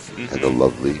Brewmeister, and the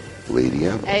lovely Lady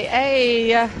M.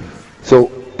 Hey. So,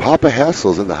 Papa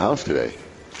Hassel's in the house today.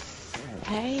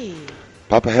 Hey.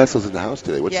 Papa Hassel's in the house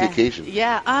today. What's the occasion?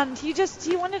 Yeah,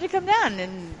 he wanted to come down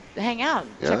and hang out,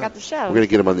 check out the show. We're going to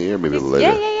get him on the air maybe a little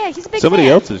later. Yeah, he's a big Somebody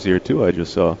fan. else is here, too, I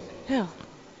just saw. Who?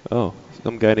 Oh,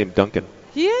 some guy named Duncan.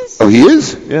 He is? Oh, he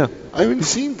is? Yeah. I haven't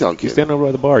seen Duncan. He's standing over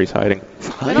by the bar. He's hiding. He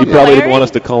hiding. probably didn't want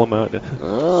us to call him out.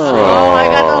 Oh, I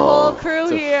got the whole crew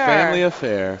here. Family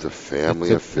affair. It's a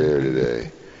family affair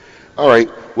today. All right.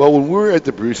 Well, when we were at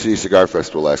the Brew City Cigar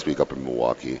Festival last week up in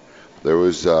Milwaukee, there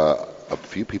was a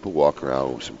few people walking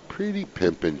around with some pretty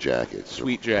pimpin' jackets.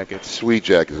 Sweet jackets. Sweet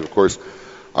jackets. And, of course,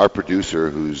 our producer,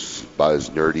 who's about as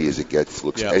nerdy as it gets,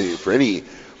 looks for any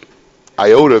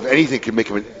iota of anything can make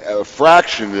him a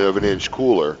fraction of an inch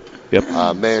cooler.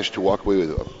 Yep. Managed to walk away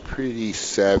with a pretty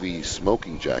savvy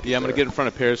smoking jacket. Yeah, I'm going to get in front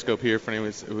of Periscope here for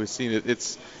anyone who's seen it.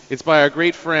 It's by our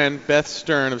great friend Beth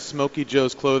Stern of Smoky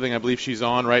Joe's Clothing. I believe she's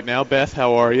on right now. Beth,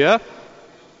 how are you?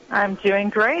 I'm doing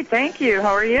great, thank you.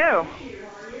 How are you?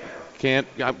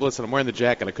 Listen, I'm wearing the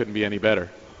jacket. I couldn't be any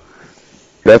better.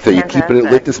 Beth, are you keeping it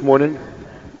lit this morning?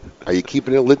 Are you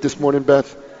keeping it lit this morning,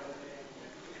 Beth?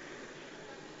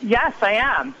 Yes, I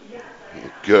am.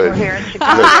 Good. We're here in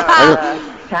Chicago.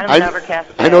 Kind of an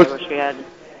overcast day. I wish we had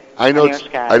clear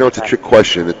skies, I know it's a trick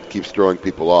question. It keeps throwing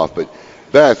people off. But,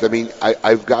 Beth, I mean,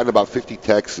 I've gotten about 50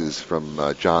 texts from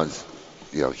John's,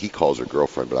 he calls her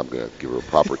girlfriend, but I'm going to give her a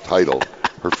proper title.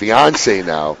 Her fiancé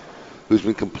now, who's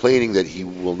been complaining that he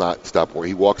will not stop wearing.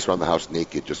 He walks around the house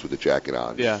naked just with a jacket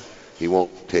on. Yeah. He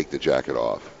won't take the jacket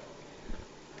off.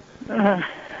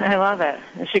 I love it.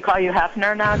 Does she call you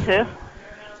Hefner now, too?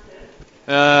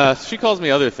 She calls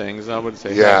me other things. I wouldn't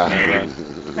say. Yeah.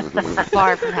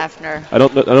 Far from Hefner. I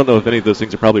don't know if any of those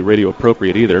things are probably radio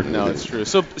appropriate either. No, it's true.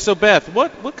 So Beth,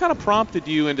 what kind of prompted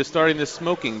you into starting this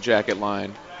smoking jacket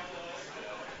line?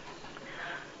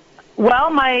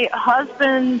 Well, my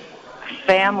husband's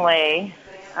family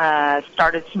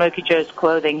started Smoky Joe's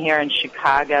Clothing here in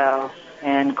Chicago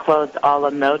and clothed all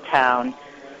of Motown,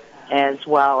 as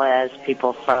well as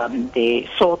people from the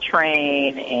Soul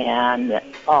Train and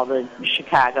all the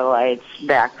Chicagoites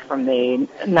back from the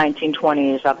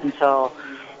 1920s up until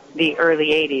the early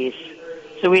 80s.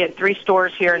 So we had 3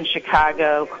 stores here in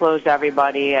Chicago, closed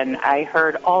everybody, and I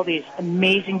heard all these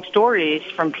amazing stories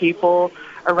from people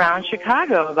around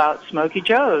Chicago about Smoky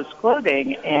Joe's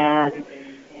Clothing and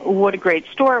what a great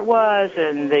store it was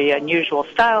and the unusual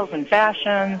styles and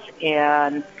fashions.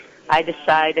 And I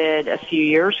decided a few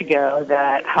years ago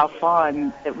that how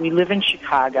fun that we live in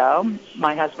Chicago.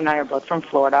 My husband and I are both from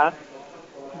Florida,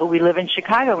 but we live in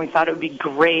Chicago, and we thought it would be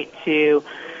great to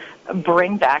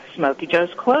bring back Smoky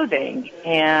Joe's Clothing.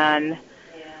 And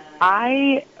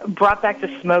I brought back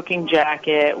the smoking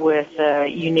jacket with a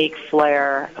unique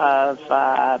flair of,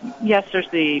 yes, there's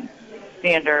the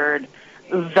standard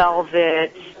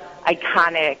velvet,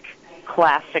 iconic,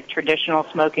 classic, traditional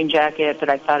smoking jacket, but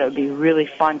I thought it would be really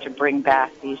fun to bring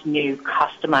back these new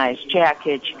customized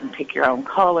jackets. You can pick your own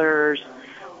colors,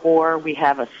 or we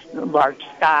have a large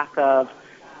stock of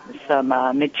some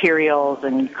materials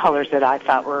and colors that I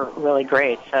thought were really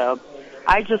great. So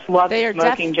I just love the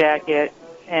smoking jacket,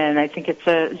 and I think it's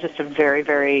just a very,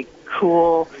 very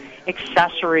cool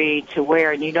accessory to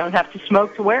wear, and you don't have to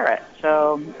smoke to wear it.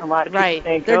 So a lot of people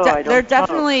think, I don't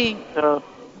smoke.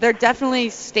 They're definitely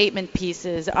statement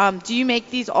pieces. Do you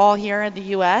make these all here in the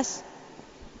U.S.?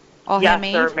 All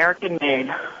handmade? Yes, they're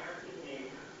American-made.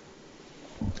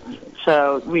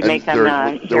 So we make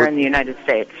them here in the United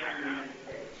States.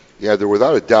 Yeah, they're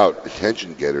without a doubt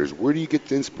attention getters. Where do you get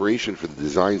the inspiration for the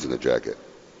designs in the jacket?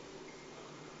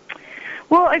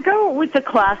 Well, I go with the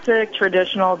classic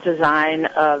traditional design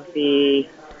of the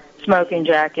smoking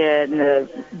jacket and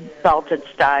the belted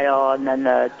style and then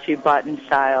the two-button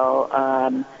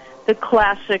style. The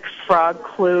classic frog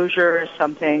closure is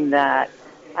something that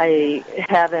I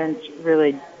haven't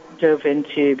really dove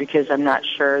into because I'm not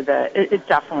sure that it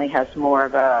definitely has more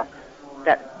of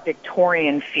that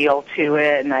Victorian feel to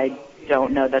it, and I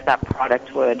don't know that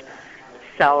product would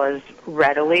sell as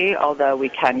readily, although we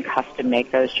can custom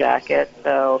make those jackets.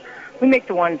 So we make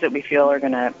the ones that we feel are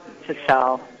going to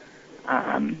sell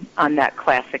on that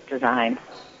classic design.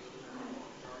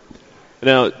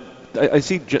 Now, I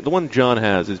see the one John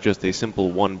has is just a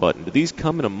simple one button. Do these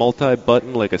come in a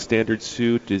multi-button like a standard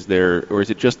suit? Or is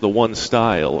it just the one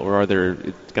style? Or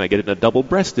can I get it in a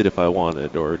double-breasted if I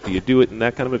wanted? Or do you do it in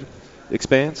that kind of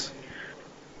expanse?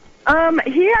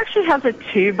 He actually has a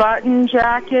two-button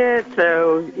jacket,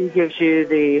 so he gives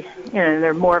you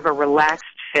they're more of a relaxed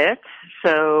fit.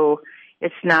 So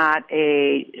it's not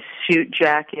a suit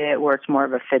jacket where it's more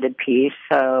of a fitted piece.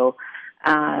 So,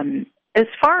 as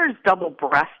far as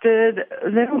double-breasted,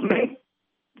 they don't make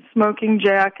smoking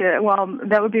jacket. Well,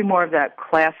 that would be more of that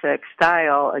classic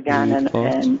style again,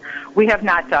 and we have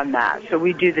not done that. So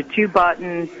we do the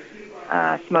two-button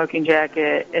smoking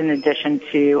jacket in addition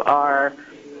to our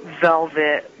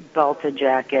velvet belted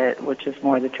jacket, which is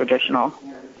more the traditional.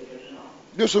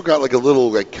 You also got like a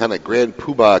little kind of Grand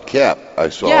Poobah cap I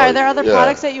saw. Yeah, are there other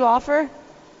products that you offer?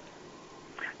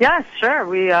 Yeah, sure.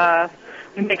 We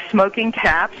make smoking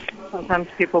caps. Sometimes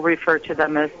people refer to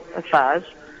them as a fez.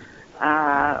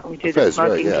 We do the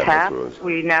smoking cap.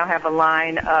 We now have a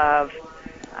line of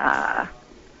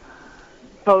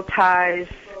bow ties,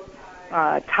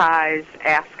 ties,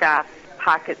 ascots,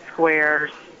 pocket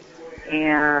squares,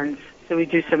 and so we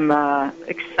do some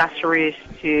accessories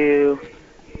to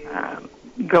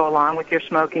go along with your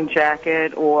smoking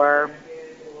jacket, or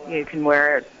you can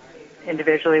wear it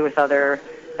individually with other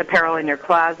apparel in your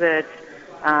closet.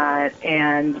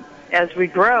 And as we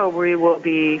grow, we will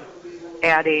be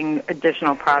adding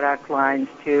additional product lines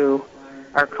to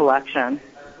our collection.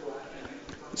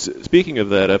 Speaking of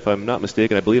that, if I'm not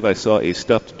mistaken, I believe I saw a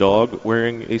stuffed dog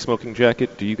wearing a smoking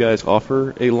jacket. Do you guys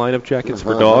offer a line of jackets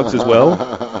for dogs as well?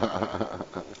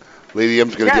 Lady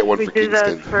M's going to get one for Kingston. Yes, we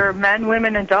do those for men,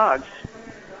 women, and dogs.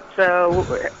 So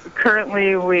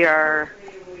currently we are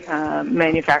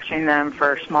manufacturing them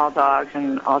for small dogs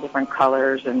in all different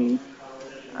colors and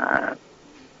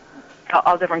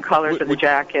all different colors of the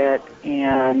jacket,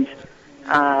 and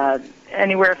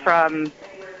anywhere from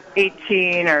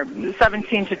 18 or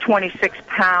 17 to 26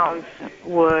 pounds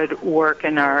would work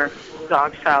in our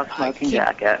dog-style smoking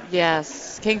jacket.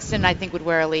 Yes. Kingston, I think, would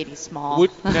wear a lady small.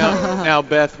 Now,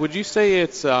 Beth, would you say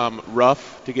it's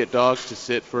rough to get dogs to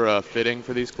sit for a fitting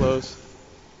for these clothes?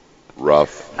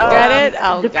 Rough. Get it?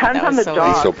 Oh, depends God, on the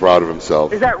dog. He's so proud of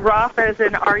himself. Is that rough as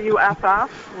in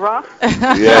R-U-F-F? Rough?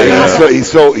 Yeah, he's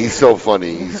so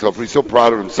funny. He's so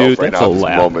proud of himself. Dude, right that's now a at this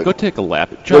lap. moment. Go take a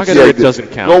lap. Jogging it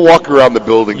doesn't count. Go walk around the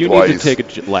building twice. You need to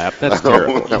take a lap. That's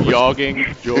terrible. Jogging.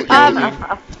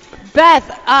 Beth,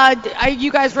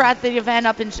 you guys were at the event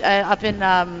up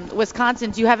in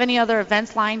Wisconsin. Do you have any other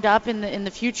events lined up in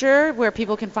the future where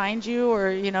people can find you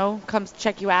or come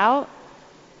check you out?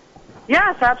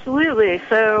 Yes, absolutely.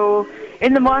 So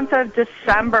in the month of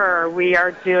December, we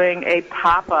are doing a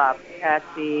pop-up at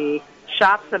the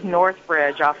Shops of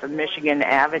Northbridge off of Michigan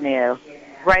Avenue,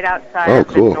 right outside of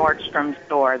the Nordstrom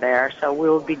store there. So we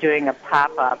will be doing a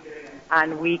pop-up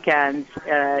on weekends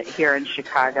here in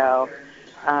Chicago.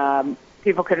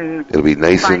 People can It'll be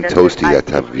nice and toasty that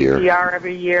time of year. We are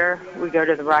every year. We go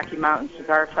to the Rocky Mountain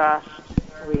Cigar Fest.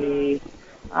 We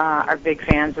are big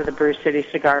fans of the Brew City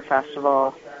Cigar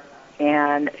Festival.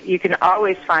 And you can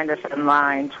always find us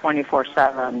online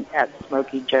 24/7 at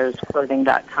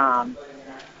SmokeyJoesClothing.com.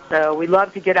 So we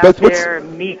love to get out there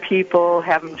and meet people,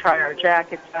 have them try our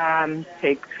jackets on,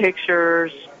 take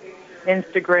pictures,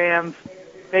 Instagram,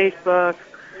 Facebook.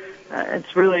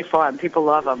 It's really fun. People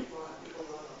love them.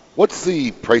 What's the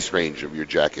price range of your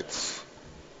jackets?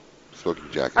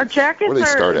 Smoking jackets. Our jackets Where do they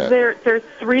start at? They're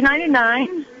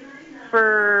 $3.99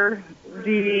 for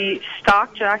the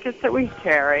stock jackets that we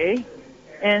carry.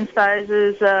 In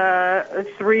sizes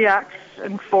 3X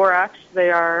and 4X,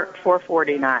 they are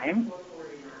 $4.49.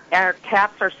 Our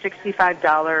caps are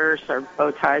 $65. Our bow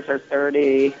ties are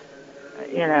 $30.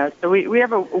 So we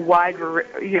have a wide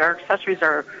variety. Our accessories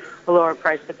are a lower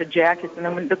price, but the jackets and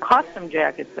then the custom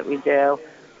jackets that we do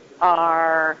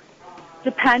are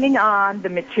depending on the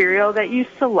material that you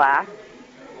select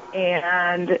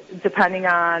and depending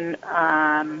on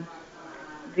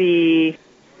the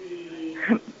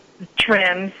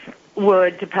trims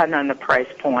would depend on the price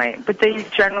point, but they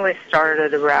generally start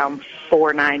at around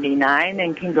 $4.99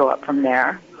 and can go up from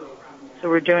there. So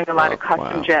we're doing a lot of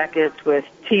custom jackets with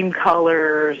team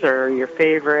colors or your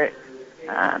favorite.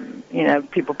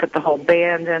 People put the whole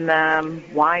band in them,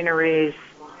 wineries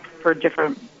for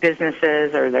different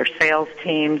businesses or their sales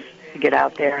teams to get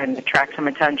out there and attract some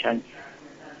attention.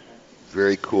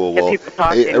 Very cool. Well,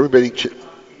 hey, everybody,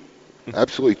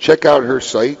 absolutely check out her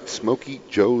site,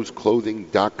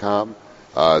 SmokeyJoesClothing.com.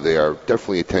 They are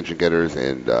definitely attention getters,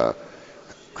 and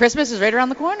Christmas is right around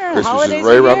the corner. Christmas is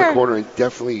right around the corner, and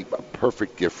definitely a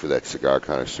perfect gift for that cigar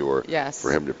connoisseur. Yes.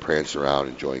 For him to prance around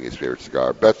enjoying his favorite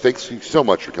cigar. Beth, thanks you so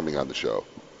much for coming on the show.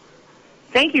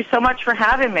 Thank you so much for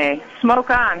having me. Smoke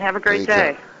on. Have a great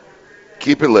day.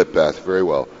 Keep it lit, Beth. Very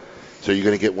well. So you're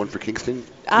going to get one for Kingston?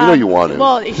 You want it.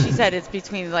 Well, she said it's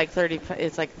between up to 30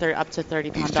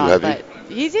 pound dog, heavy?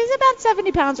 but he's about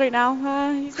 70 pounds right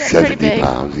now. He's getting 70 pretty big.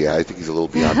 pounds, yeah. I think he's a little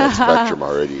beyond that spectrum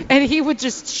already. And he would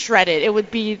just shred it. It would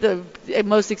be the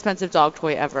most expensive dog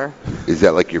toy ever. Is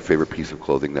that like your favorite piece of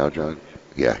clothing now, John?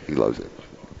 Yeah, he loves it.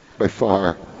 By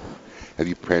far. Have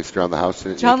you pranced around the house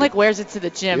in it? John wears it to the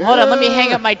gym. Yeah. Hold on, let me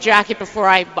hang up my jacket before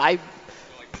I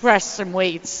press some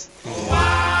weights.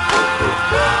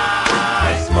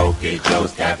 Smokey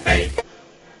Joe's Cafe.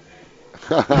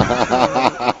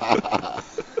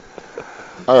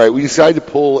 All right, we decided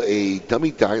to pull a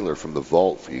dummy dialer from the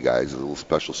vault for you guys. A little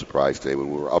special surprise today.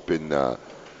 When we were up in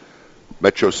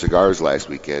Metro Cigars last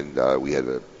weekend, we had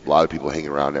a lot of people hanging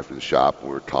around after the shop. And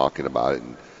we were talking about it,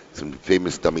 and some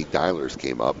famous dummy dialers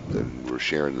came up, and we were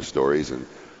sharing the stories. And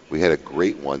we had a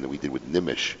great one that we did with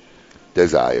Nimish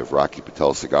Desai of Rocky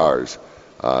Patel Cigars.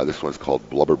 This one's called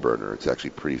Blubber Burner. It's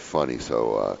actually pretty funny.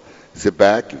 So sit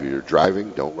back. If you're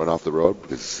driving, don't run off the road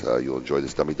because you'll enjoy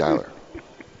this dummy dialer.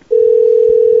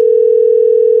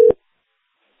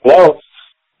 Hello?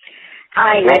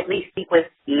 Hi, may I please speak with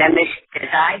Nemish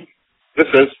Desai? This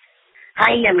is.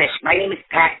 Hi, Nemish. My name is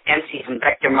Pat Dempsey from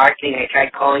Vector Marketing. I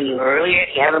tried calling you earlier.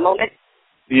 Do you have a moment?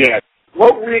 Yeah.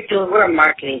 What we're doing, we're a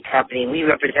marketing company. We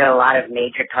represent a lot of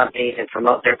major companies and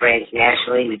promote their brands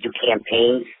nationally. We do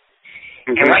campaigns.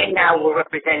 Mm-hmm. And right now we're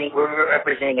representing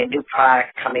a new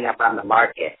product coming up on the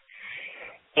market.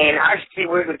 And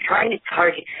we're trying to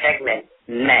target segment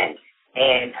men.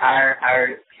 And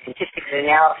our statistics and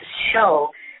analysis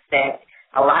show that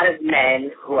a lot of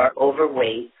men who are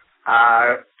overweight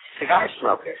are cigar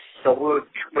smokers. So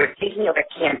we're thinking of a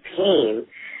campaign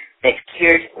that's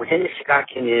geared within the cigar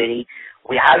community.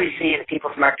 We obviously, the people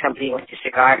from our company went to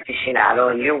Cigar Aficionado,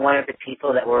 and you're one of the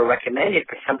people that were recommended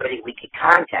for somebody we could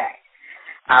contact.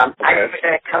 I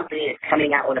represent a company that's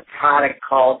coming out with a product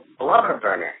called Blubber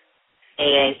Burner,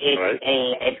 and it's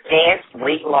an advanced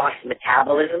weight loss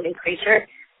metabolism increaser,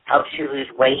 helps you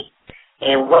lose weight.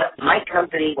 And what the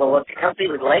company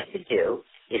would like to do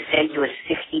is send you a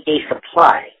 60-day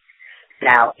supply.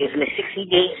 Now, if in the 60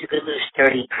 days you could lose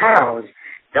 30 pounds,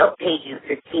 they'll pay you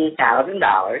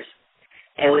 $15,000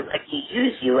 and would like to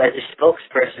use you as a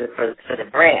spokesperson for the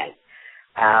brand.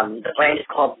 The brand is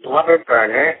called Blubber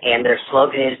Burner, and their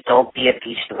slogan is "Don't be a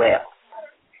beached whale."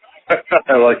 I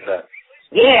like that.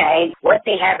 Yeah, and what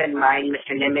they have in mind,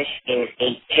 Mr. Nimish, is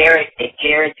a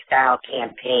Jared-style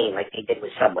campaign like they did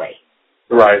with Subway.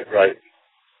 Right.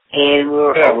 And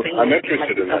I'm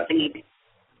interested in that.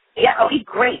 Yeah, okay,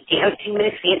 great. Do you have 2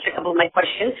 minutes to answer a couple of my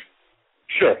questions?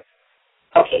 Sure.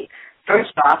 Okay.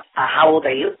 First off, how old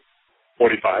are you?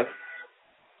 45.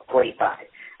 45.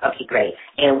 Okay, great.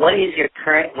 And what is your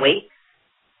current weight?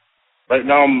 Right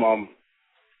now,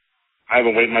 I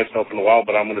haven't weighed myself in a while,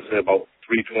 but I'm going to say about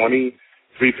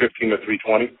 315 to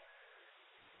 320.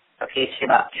 Okay, so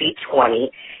about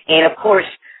 320. And of course,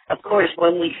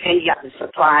 when we send you out the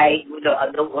supply,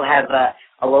 we'll have a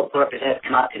local representative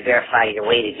come out to verify your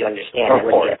weight. If you understand, that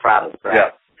wouldn't be a problem, correct?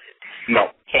 Yeah.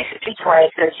 No. Okay, so 320.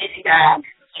 So just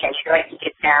can you like to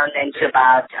get down then to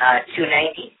about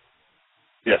 290?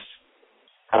 Yes.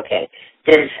 Okay.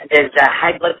 Does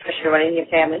high blood pressure run in your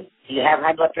family? Do you have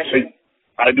high blood pressure?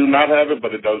 I do not have it,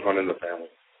 but it does run in the family.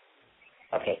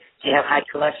 Okay. Do you have high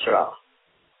cholesterol?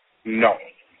 No.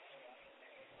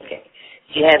 Okay.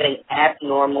 Do you have an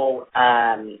abnormal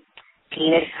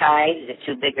penis size? Is it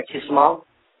too big or too small?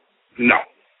 No.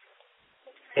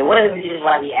 And one of the reasons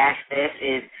why we ask this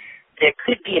is there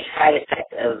could be a side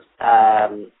effect of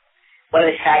one of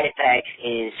the side effects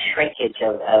is shrinkage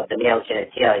of the male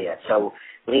genitalia. So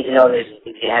we need to know if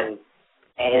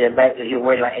you're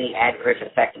worried about any adverse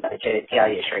effect about the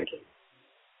genitalia shrinking.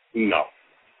 No.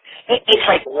 It's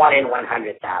like 1 in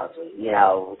 100,000.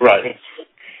 Right.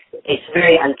 It's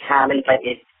very uncommon, but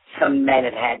some men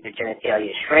have had their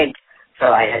genitalia shrink So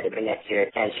I had to bring that to your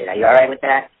attention. Are you all right with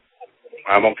that?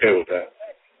 I'm okay with that.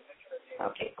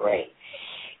 Okay, great.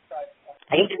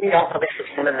 I need to read off a list of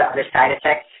some of the other side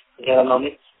effects. Give a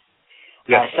moment.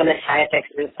 Yeah. Some of the side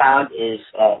effects we've found is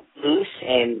loose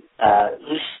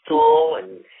stool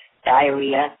and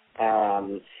diarrhea.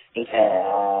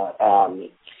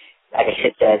 Like I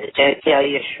said, the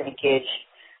genitalia shrinkage,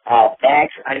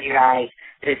 bags under your eyes.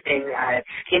 There's been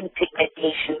skin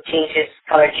pigmentation changes,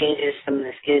 color changes. Some of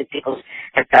the skin peoples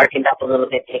have darkened up a little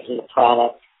bit taking the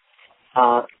product.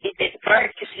 The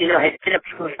product just, has been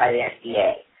approved by the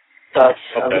FDA. So it's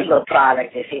a legal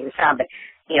product, it's even sound. But,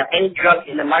 any drug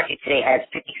in the market today has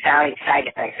 50 side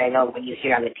effects. I know when you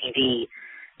hear on the TV,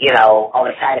 all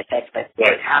the side effects, but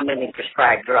they're commonly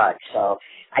prescribed drugs. So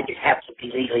I just have to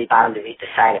be legally bound to read the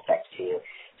side effects to you.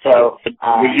 So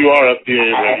you are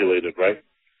FDA regulated, right?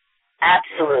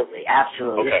 Absolutely.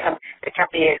 Okay. The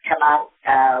company has come out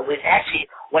was actually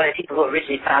one of the people who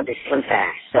originally founded Slim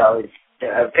Fast. So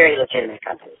they're a very legitimate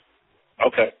company.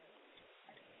 Okay.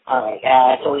 All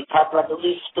right. So we talked about the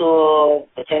loose stool,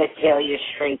 the genitalia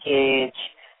shrinkage.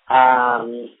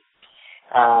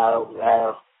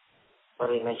 What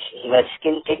did we mention?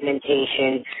 Skin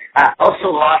pigmentation. Also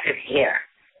loss of hair.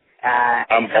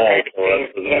 I'm bald, so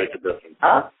that doesn't make a difference.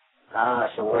 Huh?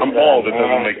 I'm bald. It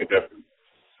doesn't make a difference.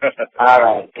 All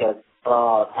right. Good.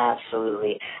 Bald.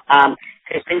 Absolutely.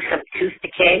 There's been some tooth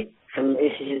decay. Some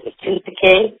issues with tooth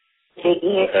decay.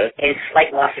 Taking it, and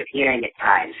slight loss of hearing at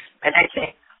times. And that's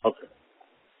it. Okay.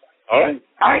 All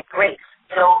right, great.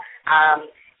 So,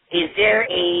 is there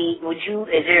an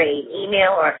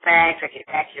email or a fax I can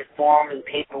fax your form and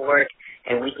paperwork,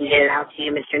 and we can get it out to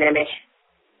you, Mr. Nimish?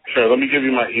 Sure. Let me give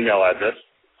you my email address.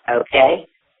 Okay.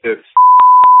 It's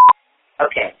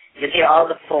okay. You'll get all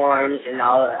the forms and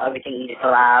everything you need to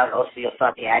fill out. Also, you'll fill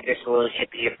out the address where we'll ship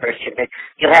you your first shipment.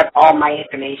 You'll have all my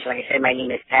information. Like I said, my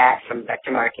name is Pat from Vector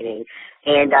Marketing.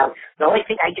 And the only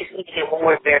thing, I just need to get one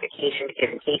more verification because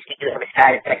in case we do have a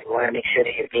side effect, we want to make sure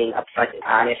that you're being upfront and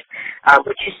honest.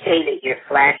 Would you say that your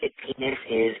flaccid penis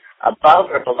is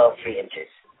above or below 3 inches?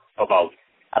 Above.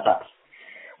 Above.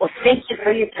 Well, thank you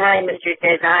for your time, Mr.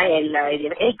 Desai. And if you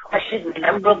have any questions, my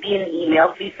number will be in the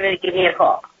email. Feel free to give me a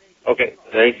call. Okay,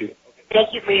 thank you.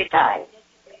 Thank you for your time.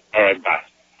 All right, bye.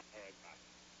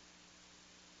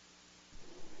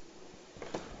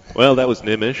 Well, that was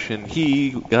Nimish, and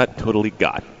he got totally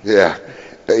got. Yeah.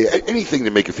 Anything to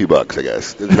make a few bucks, I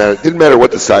guess. Didn't matter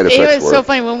what the side effects were. It was so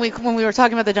funny when we were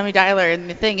talking about the dummy dialer and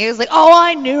the thing. It was like, oh,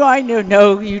 I knew.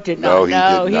 No, you did not. No, he did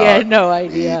not. He had no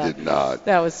idea. He did not.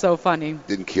 That was so funny.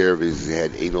 Didn't care if he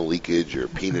had anal leakage or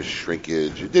penis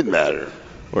shrinkage. It didn't matter.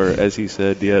 Or as he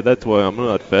said, yeah, that's why I'm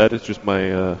not fat. It's just my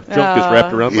junk is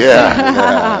wrapped around my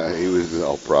Yeah, he was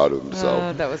all proud of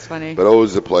himself. That was funny. But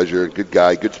always a pleasure. Good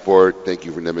guy, good sport. Thank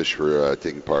you for Nimish for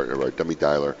taking part in our dummy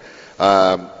dialer.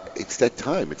 It's that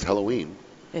time. It's Halloween.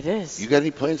 It is. You got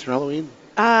any plans for Halloween?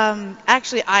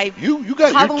 Actually, You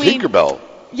got Halloween, your Tinkerbell.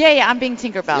 Yeah, I'm being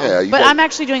Tinkerbell. Yeah, but I'm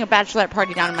actually doing a bachelorette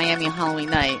party down in Miami on Halloween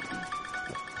night.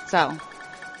 So,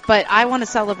 but I want to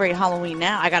celebrate Halloween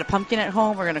now. I got a pumpkin at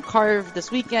home. We're going to carve this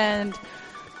weekend.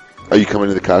 Are you coming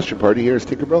to the costume party here as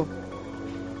Tinkerbell?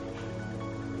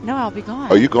 No, I'll be gone.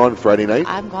 Are you gone Friday night?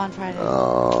 I'm gone Friday.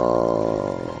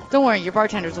 Oh. Don't worry, your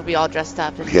bartenders will be all dressed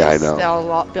up. And I know.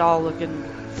 They'll be all looking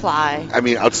fly. I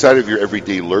mean, outside of your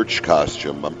everyday Lurch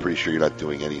costume, I'm pretty sure you're not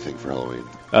doing anything for Halloween.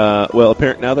 Well,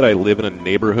 now that I live in a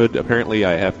neighborhood, apparently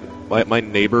I have my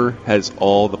neighbor has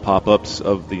all the pop-ups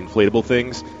of the inflatable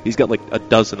things. He's got like a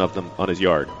dozen of them on his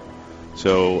yard.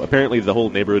 So apparently the whole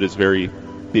neighborhood is very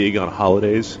big on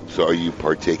holidays. So are you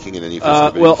partaking in any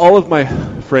festivities? Well, all of my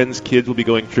friends' kids will be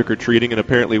going trick-or-treating, and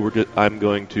apparently I'm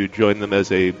going to join them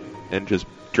and just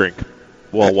drink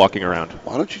while walking around.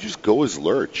 Why don't you just go as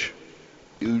Lurch?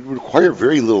 You would require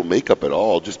very little makeup at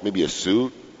all, just maybe a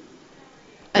suit.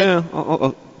 Yeah,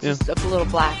 Just a little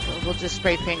black. We'll just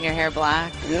spray paint your hair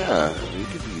black. Yeah, you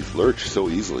could be Lurch so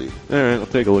easily. All right, I'll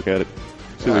take a look at it.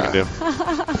 See what we can do.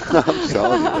 I'm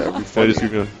telling you, that would be funny. I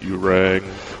just you rang.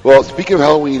 Well, speaking of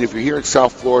Halloween, if you're here in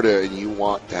South Florida and you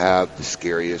want to have the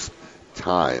scariest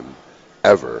time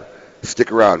ever,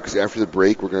 stick around, because after the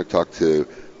break, we're going to talk to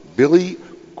Billy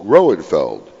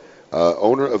Groenfeld,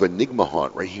 owner of Enigma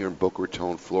Haunt right here in Boca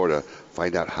Raton, Florida.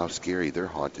 Find out how scary their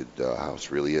haunted house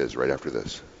really is right after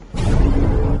this.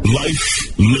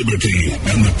 Life, liberty,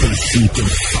 and the pursuit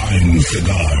of fine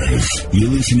cigars.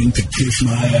 You're listening to Kiss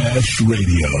My Ash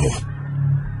Radio.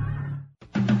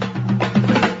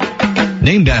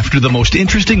 Named after the most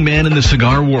interesting man in the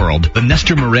cigar world, the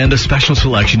Nestor Miranda Special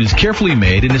Selection is carefully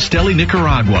made in Esteli,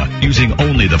 Nicaragua, using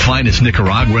only the finest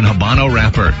Nicaraguan Habano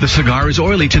wrapper. The cigar is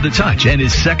oily to the touch and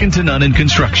is second to none in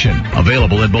construction.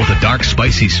 Available in both a dark,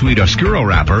 spicy, sweet Oscuro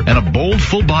wrapper and a bold,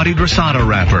 full-bodied Rosado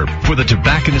wrapper. For the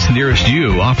tobacconist nearest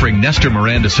you offering Nestor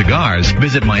Miranda cigars,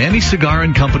 visit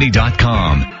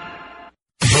MiamiCigarAndCompany.com.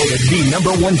 Voted the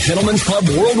 #1 gentleman's club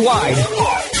worldwide.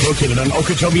 Located on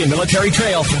Okeechobee and Military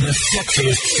Trail for the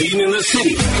sexiest scene in the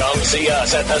city. Come see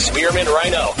us at the Spearmint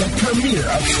Rhino, the premier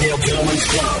upscale gentleman's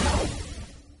club.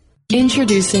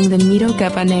 Introducing the Miro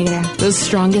Capa Negra, the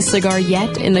strongest cigar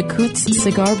yet in the Coots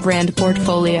cigar brand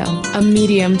portfolio. A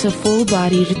medium to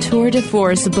full-bodied tour de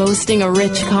force boasting a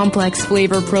rich, complex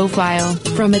flavor profile.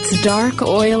 From its dark,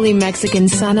 oily Mexican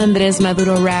San Andres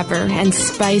Maduro wrapper and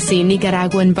spicy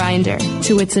Nicaraguan binder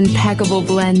to its impeccable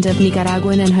blend of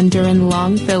Nicaraguan and Honduran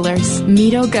long fillers,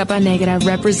 Miro Capa Negra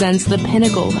represents the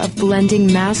pinnacle of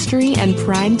blending mastery and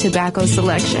prime tobacco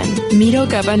selection. Miro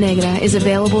Capa Negra is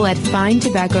available at fine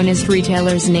tobacconist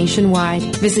retailers nationwide.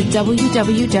 Visit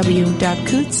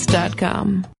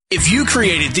www.coots.com. If you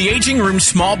created the Aging Room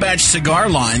Small Batch Cigar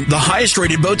line, the highest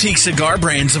rated boutique cigar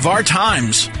brands of our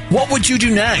times, what would you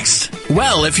do next?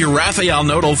 Well, if you're Rafael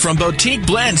Nodal from Boutique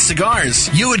Blend Cigars,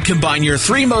 you would combine your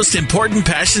three most important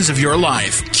passions of your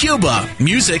life, Cuba,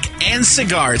 music, and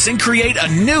cigars, and create a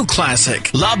new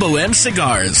classic, La Boheme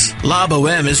Cigars. La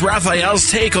Boheme is Rafael's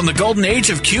take on the golden age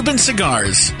of Cuban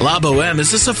cigars. La Boheme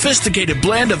is a sophisticated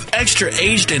blend of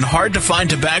extra-aged and hard-to-find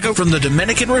tobacco from the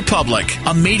Dominican Republic,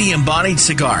 a medium-bodied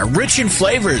cigar, rich in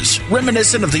flavors,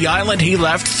 reminiscent of the island he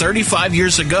left 35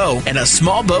 years ago in a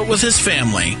small boat with his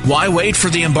family. Why wait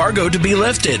for the embargo to be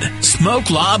lifted?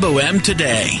 Smoke La Boheme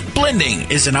today.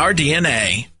 Blending is in our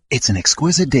DNA. It's an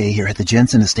exquisite day here at the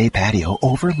Jensen Estate patio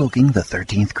overlooking the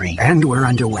 13th green. And we're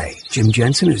underway. Jim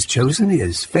Jensen has chosen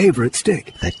his favorite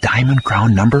stick. The Diamond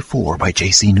Crown No. 4 by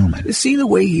J.C. Newman. See the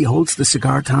way he holds the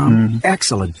cigar, Tom?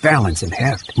 Excellent balance and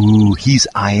heft. Ooh, he's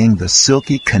eyeing the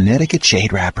silky Connecticut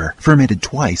shade wrapper, fermented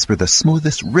twice for the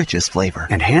smoothest, richest flavor.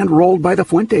 And hand-rolled by the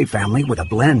Fuente family with a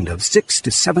blend of 6 to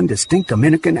 7 distinct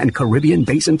Dominican and Caribbean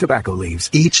basin tobacco leaves.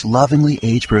 Each lovingly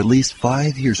aged for at least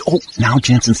 5 years. Oh, now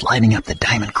Jensen's lighting up the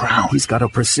Diamond Crown. He's got a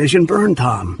precision burn,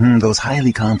 Tom. Those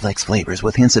highly complex flavors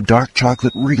with hints of dark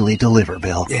chocolate really deliver,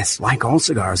 Bill. Yes, like all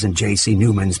cigars in J.C.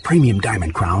 Newman's premium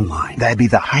Diamond Crown line. That'd be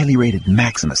the highly rated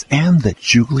Maximus and the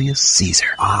Julius Caesar.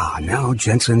 Ah, now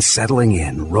Jensen's settling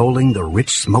in, rolling the rich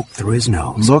smoke through his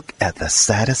nose. Look at the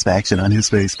satisfaction on his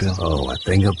face, Bill. Oh, a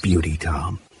thing of beauty,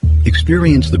 Tom.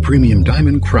 Experience the premium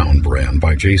Diamond Crown brand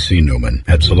by J.C. Newman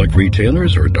at select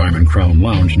retailers or Diamond Crown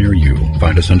Lounge near you.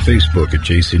 Find us on Facebook at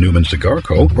J.C. Newman Cigar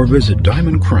Co. or visit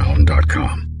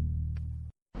DiamondCrown.com.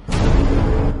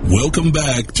 Welcome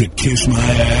back to Kiss My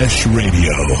Ash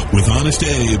Radio with Honest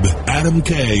Abe, Adam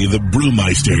K., the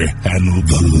Brewmeister, and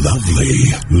the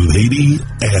lovely Lady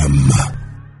M.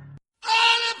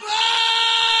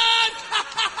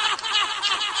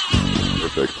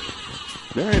 Perfect.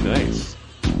 Very nice.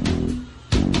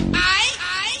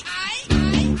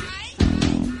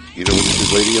 You know what this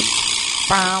is, Lady M?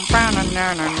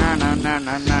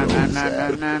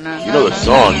 You know the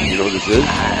song. You know what this is?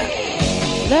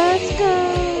 Let's go.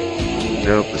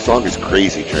 No, the song is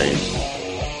Crazy Train.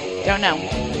 Don't know.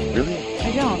 Really?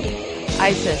 I don't.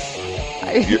 ISIS.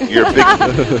 You're a big.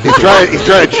 He's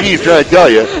trying to cheat. He's trying to tell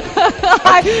you.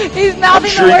 He's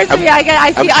mouthing the words to me.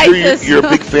 I see I'm sure ISIS. you're a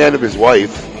big fan of his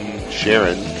wife,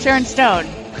 Sharon. Sharon Stone.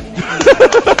 Dude,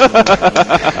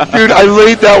 I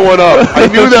laid that one up. I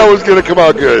knew that was going to come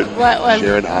out good. What was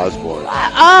Sharon Osbourne.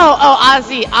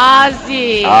 Ozzy.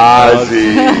 Ozzy.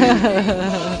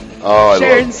 Oh,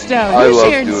 Sharon Stone. Who's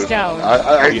Sharon Stone?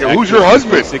 Who's your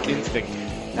husband? Basic Instinct.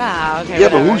 Ah, okay. Yeah,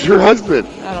 whatever. but who's your husband?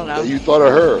 I don't know. You thought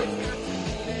of her.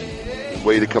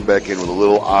 Way to come back in with a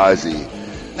little Ozzy.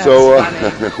 That's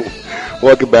funny.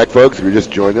 Welcome back, folks. If you're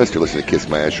just joining us, you're listening to Kiss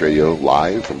My Ash Radio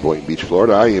live from Boynton Beach,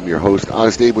 Florida. I am your host,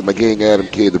 Honest Abe, with my gang, Adam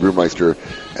K., the Brewmeister,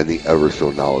 and the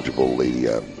ever-so-knowledgeable Lady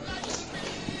M.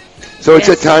 So it's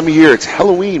that time of year. It's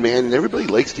Halloween, man, and everybody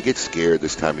likes to get scared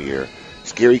this time of year.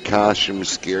 Scary costumes,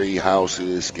 scary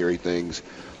houses, scary things.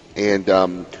 And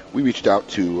we reached out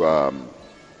to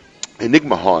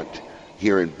Enigma Haunt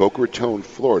here in Boca Raton,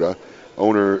 Florida,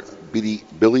 owner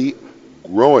Billy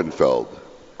Groenfeld.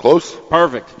 Close?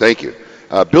 Perfect. Thank you.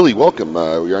 Billy, welcome.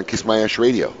 You're on Kiss My Ash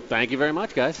Radio. Thank you very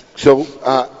much, guys. So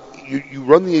you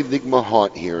run the Enigma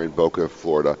Haunt here in Boca,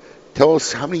 Florida. Tell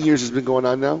us, how many years has it been going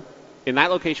on now? In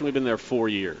that location, we've been there 4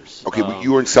 years. Okay, but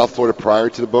you were in South Florida prior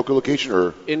to the Boca location,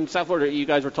 or? In South Florida, you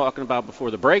guys were talking about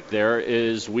before the break there,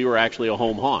 is we were actually a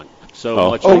home haunt.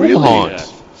 So much really? Yeah.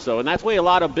 So, and that's why a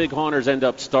lot of big haunters end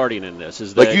up starting in this.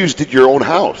 Is that Like you just did your own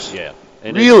house? Yeah.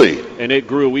 And Really? And it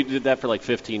grew. We did that for like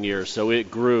 15 years, so it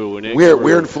grew. And it Where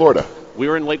grew. in Florida? We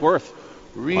were in Lake Worth.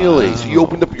 Really? Wow. So you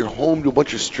opened up your home to a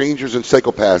bunch of strangers and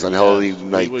psychopaths on Halloween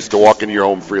nights to walk into your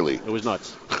home freely. It was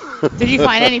nuts. Did you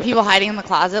find any people hiding in the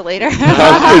closet later?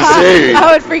 That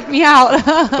would freak me out.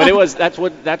 But that's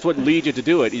what leads you to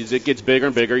do it. Is it gets bigger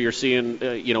and bigger. You're seeing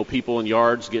people in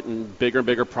yards getting bigger and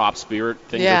bigger. Prop spirit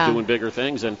things are doing bigger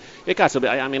things, and it got so big.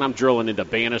 I mean, I'm drilling into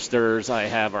banisters. I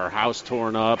have our house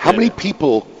torn up. How many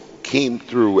people came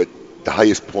through at the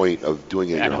highest point of doing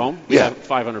it at home? Yeah.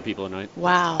 500 people a night.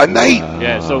 Wow. A night?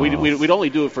 Yeah, so we'd only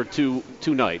do it for two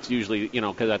nights usually,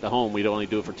 because at the home we'd only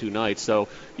do it for 2 nights. So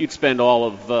you'd spend all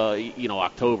of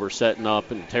October setting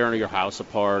up and tearing your house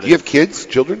apart. Do you have kids,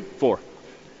 children? 4.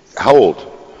 How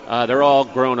old? They're all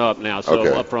grown up now, so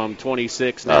Okay. up from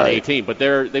 26 now to 18. But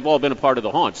they've all been a part of the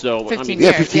haunt. So 15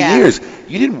 Yeah, 15 years.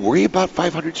 You didn't worry about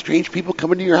 500 strange people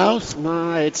coming to your house?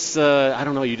 No, it's I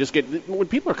don't know. You just get when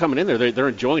people are coming in there, they're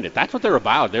enjoying it. That's what they're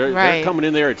about. They're coming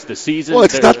in there. It's the season. Well,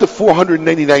 it's not the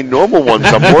 499 normal ones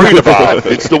I'm worried about.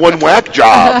 It's the one whack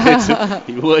job.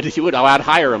 You would. I'd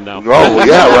hire him though. Oh, well,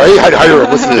 yeah, right. I'd hire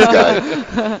him. Listen to this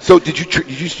guy. So, did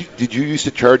you used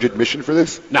to charge admission for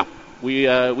this? No, we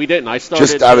didn't. I started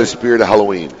Just out of the spirit of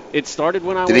Halloween. It started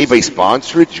when I Did was. anybody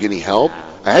sponsor it? Did you get any help?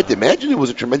 I had to imagine it was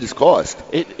a tremendous cost.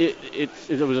 It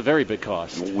was a very big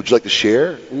cost. Would you like to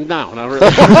share? No, not really.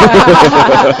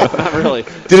 Not really.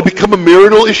 Did it become a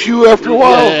marital issue after a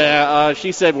while? Yeah,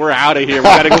 she said we're out of here. We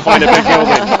got to go find a big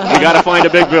building. We got to find a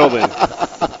big building.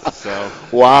 So.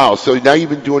 Wow. So now you've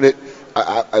been doing it.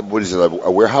 What is it?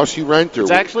 A warehouse you rent? Or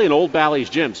It's actually an old Bally's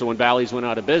gym. So when Bally's went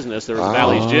out of business, there was a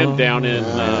Bally's gym down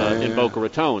in Boca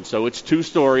Raton. So it's 2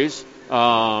 stories.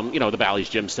 The Bally's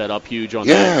gym set up huge on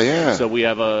that. Yeah. So we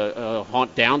have a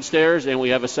haunt downstairs and we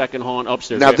have a second haunt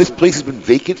upstairs. Now this place has been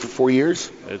vacant for 4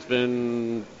 years. It's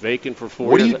been vacant for 4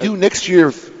 What years. do you do next year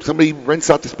if somebody rents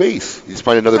out the space? You just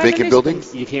find another vacant building?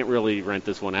 You can't really rent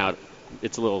this one out.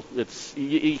 It's a little.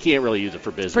 You can't really use it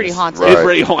for business. Pretty haunted. Right. It's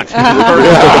pretty haunted.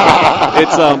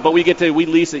 But we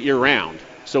lease it year round,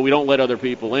 so we don't let other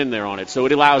people in there on it. So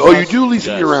it allows. Oh, us, you do lease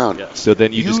it yes, year round. yes. So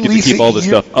then you just get to keep all the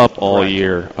stuff up all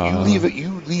year. You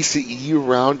lease it year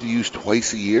round to use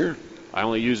twice a year? I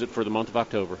only use it for the month of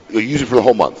October. You use it for the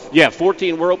whole month? Yeah,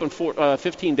 14. We're open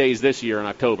 15 days this year in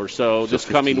October. So this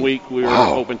 15. coming week we're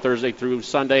Wow. open Thursday through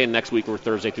Sunday, and next week we're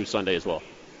Thursday through Sunday as well.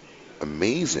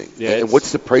 Amazing. Yeah, And it's-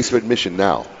 what's the price of admission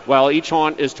now? Well, each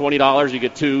haunt is $20. You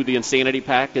get 2. The Insanity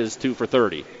Pack is 2 for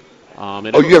 $30.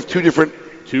 And Oh, you have two different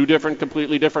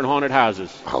completely different haunted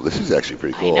houses. Oh, this is actually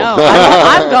pretty cool. No,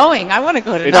 I'm going. I want to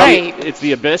go tonight. It's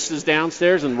the Abyss is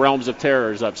downstairs and Realms of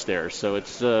Terror is upstairs. So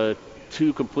it's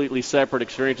 2 completely separate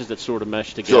experiences that sort of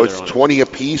mesh together. So it's on 20 a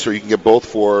piece, or you can get both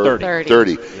for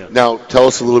 30. Yeah. Now, tell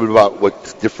us a little bit about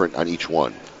what's different on each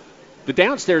one. The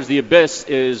downstairs, the Abyss,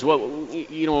 is what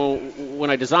when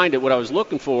I designed it, what I was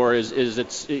looking for is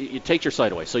it takes your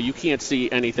sight away, so you can't see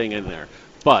anything in there.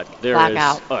 But there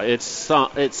Blackout. it's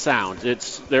sounds.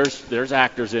 There's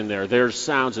actors in there. There's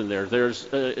sounds in there. There's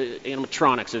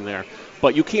animatronics in there,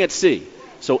 but you can't see.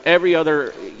 So every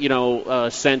other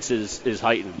sense is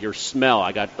heightened. Your smell,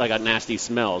 I got nasty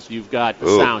smells. You've got the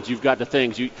sounds. You've got the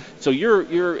things. So you're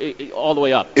all the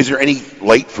way up. Is there any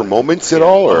light for moments at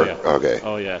all, or okay?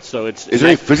 Oh yeah. So Is there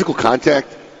any physical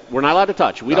contact? We're not allowed to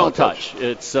touch. We Not don't allowed touch.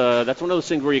 It's that's one of those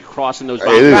things where you're crossing those It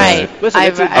boundaries. is. Right. Listen,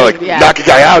 I like knock a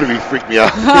guy out if he freaked me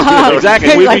out.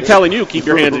 Exactly. We'd be telling you keep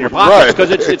your hands in your pockets Right.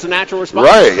 because it's a natural response.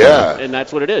 Right, yeah. And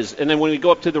that's what it is. And then when we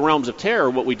go up to the realms of terror,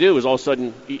 what we do is all of a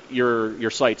sudden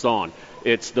your sight's on.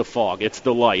 It's the fog. It's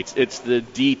the lights. It's the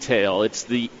detail. It's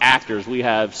the actors. We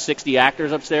have 60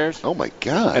 actors upstairs. Oh my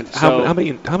God! And so, how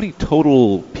many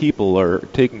total people are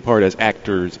taking part as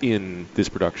actors in this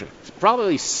production?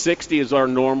 Probably 60 is our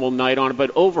normal night on it,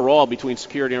 but overall, between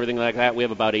security and everything like that, we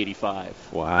have about 85.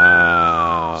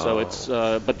 Wow. So it's,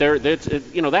 but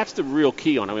that's the real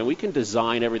key on it. I mean, we can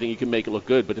design everything, you can make it look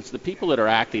good, but it's the people that are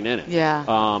acting in it.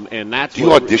 Yeah. And that's. Do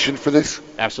you audition for this?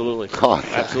 Absolutely. God,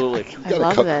 absolutely. I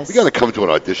love this. We got to come to an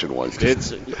audition once. You're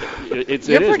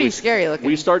pretty scary looking.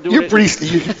 We start doing You're it. pretty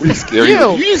scary.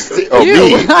 You. just say, You.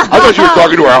 me? I thought you were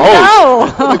talking to our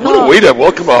host. No. Like, what a way to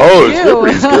welcome a host. You. You're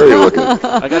pretty scary looking.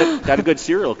 I got a good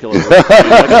serial killer.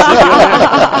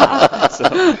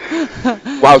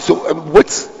 Wow. So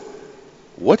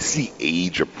what's the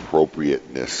age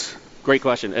appropriateness? Great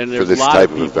question. And For there's this a lot type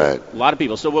of of people. event. A lot of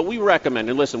people. So what we recommend,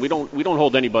 and listen, we don't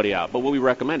hold anybody out, but what we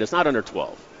recommend is not under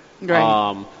 12.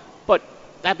 Right. But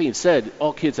that being said,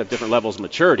 all kids have different levels of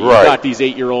maturity. Right. You've got these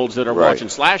 8-year-olds that are Right. watching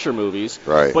slasher movies,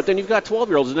 Right. but then you've got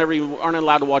 12-year-olds that never even aren't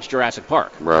allowed to watch Jurassic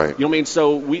Park. Right. You know what I mean?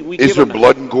 So we Is give there them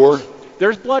blood and gore?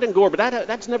 There's blood and gore, but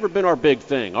that's never been our big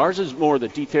thing. Ours is more the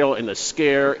detail and the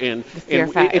scare, and fear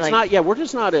it's factor, not. Yeah, we're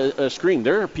just not a screen.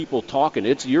 There are people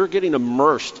talking. You're getting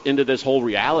immersed into this whole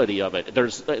reality of it.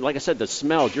 There's, like I said, the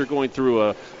smells. You're going through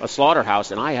a slaughterhouse,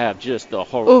 and I have just the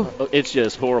horror. It's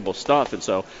just horrible stuff, and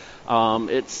so.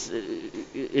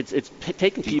 It's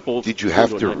taking people. Did you have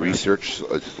to nightmare. research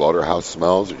slaughterhouse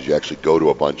smells, or did you actually go to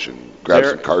a bunch and grab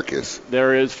some carcass?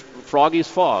 There is Froggy's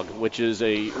Fog, which is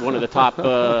one of the top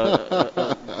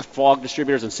fog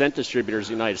distributors and scent distributors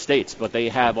in the United States. But they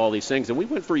have all these things, and we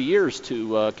went for years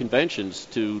to conventions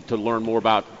to learn more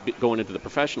about going into the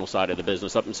professional side of the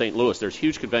business. Up in St. Louis, there's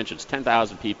huge conventions.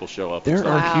 10,000 people show up. There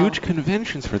are huge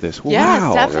conventions for this. Yes,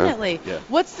 Wow. definitely. Yeah.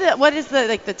 What is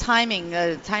the timing,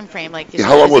 the time frame? Like,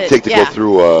 How long will it take to go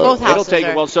through? Both houses It'll take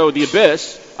are- well. So the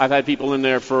Abyss, I've had people in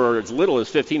there for as little as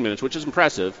 15 minutes, which is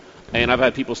impressive, and I've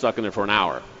had people stuck in there for an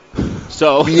hour.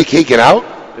 So You can't get out?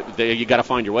 You got to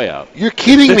find your way out. You're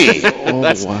kidding me.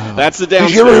 That's the Did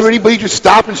downside. you ever have anybody just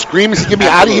stop and scream and say, "Get me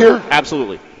out of here"?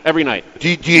 Absolutely. Every night. Do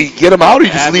you get them out, or you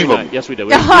just Every leave night. them? Yes, we do.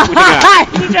 We take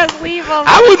out. You just leave them.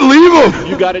 I would leave them.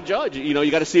 You got to judge.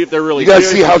 You got to see if they're really. You gotta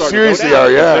serious see how or starting to serious go they down.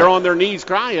 are, yeah. If they're on their knees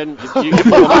crying. You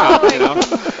pull them out. You know?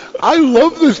 I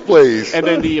love this place. And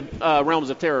then the Realms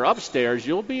of Terror upstairs,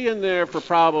 you'll be in there for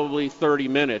probably 30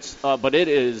 minutes, but it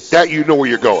is. That you know where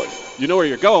you're going. You know where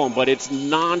you're going, but it's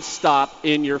nonstop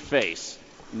in your face.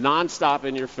 Nonstop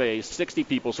in your face. 60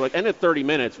 people. So at the end of 30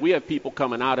 minutes, we have people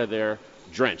coming out of there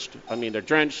drenched. I mean, they're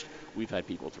drenched. We've had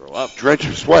people throw up. Drenched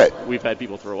with sweat. We've had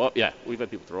people throw up. Yeah, we've had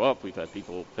people throw up. We've had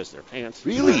people piss their pants.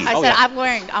 Really? I Oh, said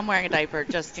yeah. I'm wearing a diaper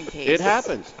just in case. It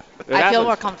happens. It I feel happens.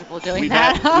 more comfortable doing We've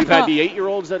that. We've had the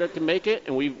 8-year-olds that can make it,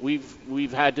 and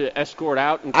we've had to escort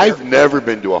out. And I've never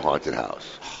been to a haunted house.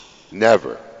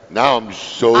 Never. Now I'm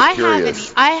so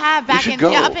curious. I have back should in.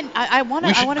 go. Yeah, up in. I want to.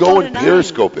 We should I want go to and tonight.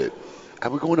 periscope it.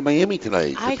 We're going to Miami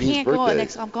tonight. I for Fiend's can't go birthday.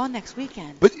 next. I'm going next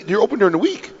weekend. But you're open during the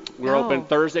week. We're open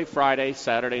Thursday, Friday,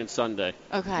 Saturday, and Sunday.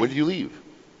 Okay. When do you leave?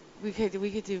 We could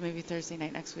do maybe Thursday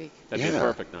night next week. That'd be a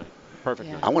perfect night. Perfect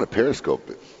night. I want to periscope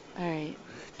it. All right.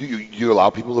 Do you allow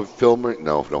people to film it?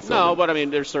 No film. No, but I mean,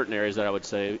 there's certain areas that I would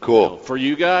say. Cool. You know, for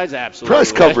you guys, absolutely.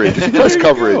 Press coverage. It's press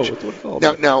coverage. That's what it's all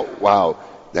about. Now, wow,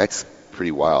 that's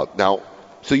pretty wild. Now,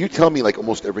 so you tell me like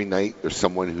almost every night there's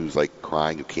someone who's like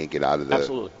crying who can't get out of the.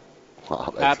 Absolutely.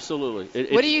 Wow, Absolutely.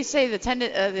 What do you say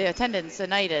the attendance a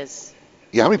night is?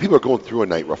 Yeah, how many people are going through a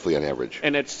night roughly on average?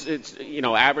 And it's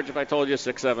average. If I told you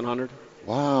 600-700.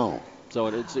 Wow. So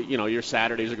it's your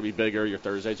Saturdays are gonna be bigger. Your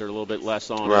Thursdays are a little bit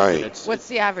less on. Right. It. It's, What's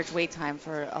the average wait time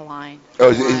for a line?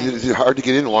 Oh, is it hard to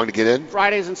get in? Long to get in?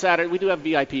 Fridays and Saturdays, we do have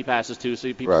VIP passes too, so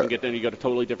people Right. can get in. You get a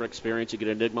totally different experience. You get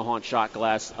Enigma Haunt shot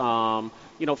glass.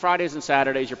 Fridays and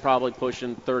Saturdays, you're probably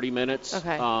pushing 30 minutes. Okay.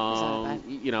 That's not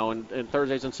bad. And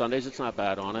Thursdays and Sundays, it's not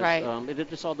bad on it. Right. It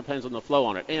just all depends on the flow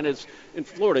on it. And it's in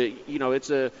Florida, it's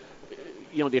a.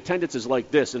 The attendance is like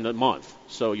this in the month,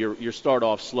 so you start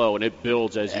off slow and it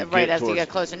builds as you right get as towards you get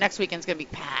closer. Next weekend's gonna be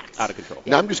packed. out of control.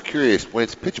 Now I'm just curious. When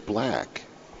it's pitch black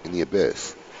in the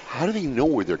abyss, how do they know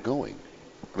where they're going?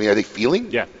 I mean, are they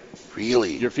feeling? Yeah.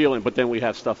 Really? You're feeling, but then we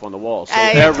have stuff on the wall. So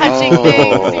You're touching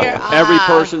things. every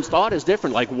person's thought is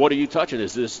different. Like, what are you touching?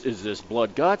 Is this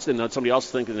blood guts? And then somebody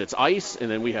else thinking it's ice. And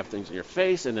then we have things in your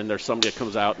face. And then there's somebody that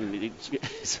comes out and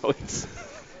so it's.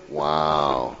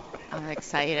 Wow. I'm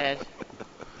excited.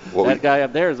 That guy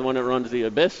up there is the one that runs the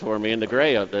abyss for me in the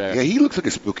gray up there. Yeah, he looks like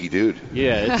a spooky dude.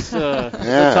 Yeah, it's a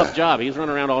tough job. He's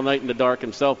running around all night in the dark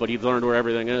himself, but he's learned where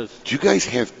everything is. Do you guys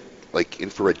have like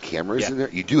infrared cameras in there?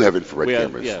 You do have infrared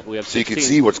cameras. Yeah, we have. So you 16, can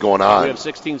see what's going on. We have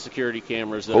 16 security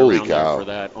cameras that Holy are around there cow. for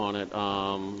that on it.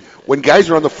 When guys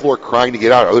are on the floor crying to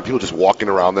get out, are other people just walking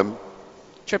around them?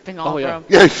 Tripping all over them.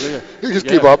 Yeah, they just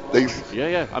give up.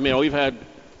 Yeah. I mean, we've had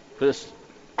this.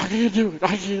 I can't do it.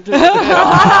 I'm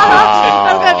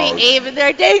gonna be aiming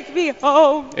there. Take me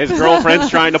home. His girlfriend's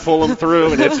trying to pull him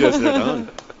through, and it's just they're done.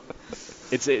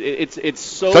 It's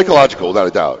so Psychological, without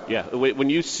a doubt. Yeah, when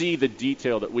you see the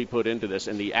detail that we put into this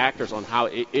and the actors on how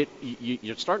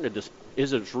you're starting to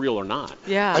is it real or not?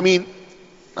 Yeah. I mean,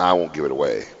 I won't give it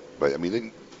away, but I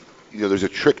mean, there's a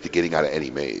trick to getting out of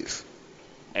any maze.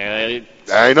 And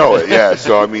I know it. Yeah.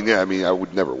 So I mean, I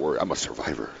would never worry. I'm a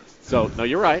survivor. So no,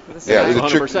 you're right. Yeah,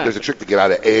 100%. there's a trick to get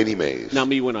out of any maze. Now,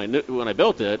 me when I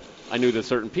built it, I knew that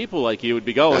certain people like you would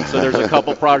be going. So there's a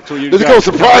couple products where you. There's a couple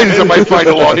surprises I might find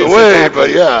along the way, but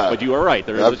yeah. But you are right.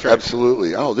 There is a trick.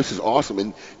 Absolutely. Oh, this is awesome.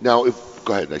 And now,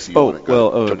 go ahead. I see you want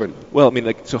to jump in. Well, I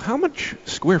mean, so how much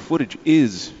square footage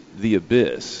is the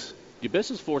Abyss? The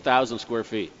Abyss is 4,000 square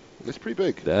feet. That's pretty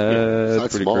big. That's it's not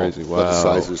pretty small. crazy. It's Wow. about the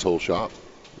size of this whole shop.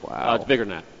 Wow. It's bigger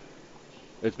than that.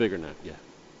 It's bigger than that, yeah.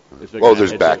 It's bigger Well, than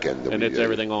there's that. back end. And it's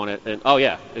everything on it. And, oh,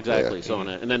 yeah, exactly. Yeah. So on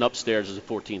it. And then upstairs is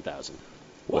 14,000.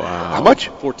 Wow. How much?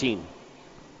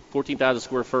 14,000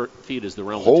 square feet is the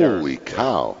realm of terror. Holy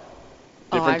cow.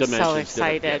 Different I'm dimensions. so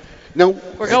excited. Now,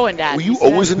 We're going, Dad. were you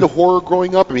always into horror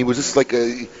growing up? I mean, was this like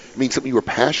something you were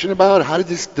passionate about? How did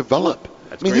this develop?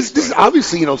 That's I mean, great this is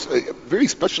obviously, a very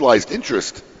specialized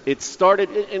interest. It started,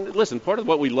 and listen, part of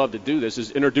what we love to do this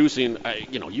is introducing,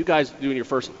 you guys doing your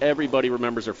first, everybody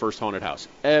remembers their first haunted house.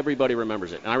 Everybody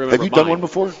remembers it. And I remember Have you done one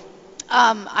before?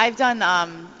 I've done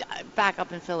back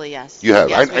up in Philly, yes. You have?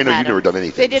 Yes, I know you've never done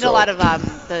anything. They did so. a lot of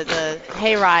the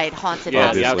hayride haunted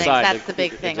house the things. outside, That's the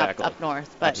big thing exactly. up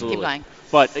north. But Absolutely. keep going.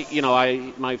 But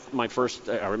my first,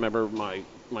 I remember my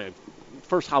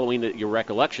first Halloween, your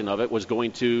recollection of it was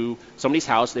going to somebody's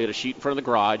house. They had a sheet in front of the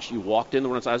garage. You walked in the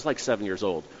room. I was like 7 years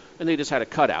old, and they just had a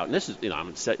cutout. And this is,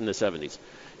 I'm set in the 70s,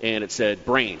 and it said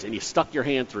brains, and you stuck your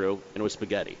hand through, and it was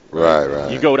spaghetti. Right.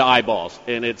 You go to eyeballs,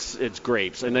 and it's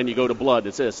grapes, and then you go to blood.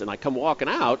 It's this, and I come walking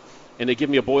out, and they give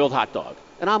me a boiled hot dog,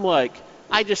 and I'm like,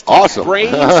 I just take awesome.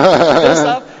 brains and this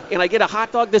stuff, and I get a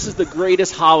hot dog. This is the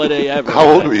greatest holiday ever. How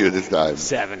old were you this time?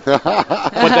 7. But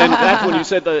then that's when you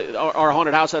said our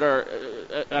haunted house at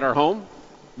our home.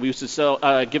 We used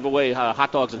to give away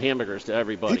hot dogs and hamburgers to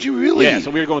everybody. Did you really? Yeah,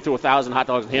 so we were going through 1,000 hot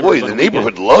dogs and hamburgers. Boy, the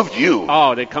neighborhood loved you.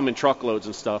 Oh, they'd come in truckloads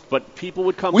and stuff. But people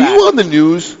would come Were back. you on the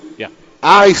news? Yeah.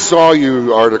 I saw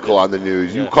your article on the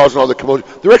news. You causing all the commotion.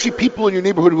 There are actually people in your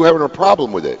neighborhood who are having a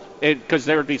problem with it. Because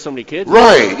there would be so many kids.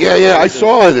 Right. Yeah. I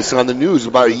saw this on the news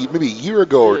about maybe a year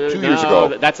ago or 2 years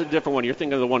ago. That's a different one. You're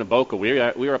thinking of the one in Boca. We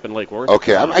were up in Lake Worth.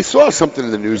 Okay. I saw something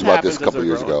in the news about this a couple as of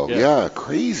years they're ago. growing, Yeah,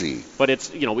 crazy. But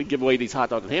it's, we'd give away these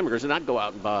hot dogs and hamburgers, and I'd go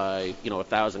out and buy,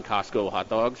 1,000 Costco hot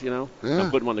dogs, Yeah.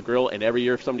 and put them on the grill, and every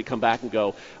year somebody come back and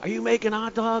go, are you making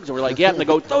hot dogs? And we're like, yeah, and they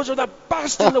go, those are the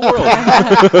best in the world.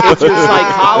 It's your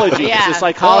psychology. Yeah. It's your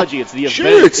psychology. It's the event.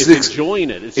 Sure, it's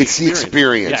enjoying it. It's the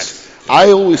experience. Yes.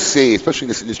 I always say, especially in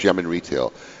this industry, I'm in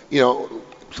retail,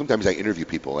 sometimes I interview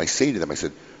people, and I say to them, I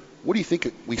said, what do you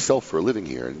think we sell for a living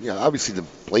here? And obviously the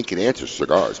blanket answer is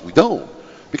cigars. We don't.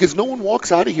 Because no one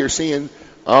walks out of here saying,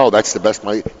 oh, that's the best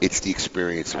night. It's the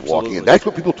experience of walking in. That's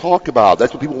what people talk about.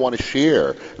 That's what people want to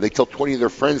share. And they tell 20 of their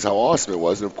friends how awesome it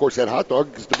was. And, of course, that hot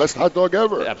dog is the best hot dog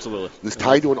ever. Absolutely. It's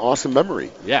tied to an awesome memory.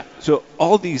 Yeah. So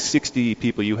all these 60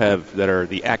 people you have that are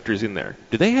the actors in there,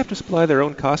 do they have to supply their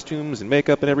own costumes and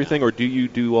makeup and everything, or do you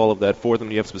do all of that for them?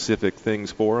 Do you have specific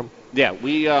things for them? Yeah,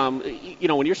 we,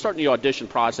 when you're starting the audition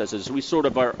processes, we sort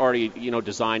of are already,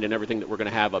 designed and everything that we're going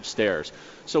to have upstairs.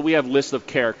 So we have lists of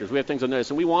characters. We have things on this,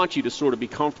 and we want you to sort of be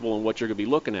comfortable in what you're going to be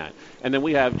looking at. And then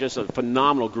we have just a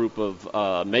phenomenal group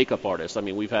of makeup artists. I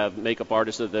mean, we've had makeup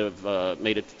artists that have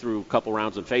made it through a couple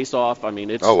rounds in Face Off. I mean,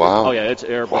 it's it's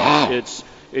airbrush, Wow. it's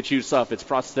huge stuff, it's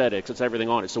prosthetics, it's everything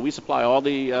on it. So we supply all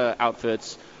the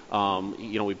outfits.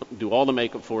 We do all the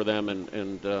makeup for them,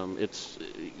 and it's,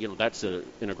 that's an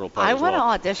integral part I as well.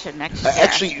 want to audition next year.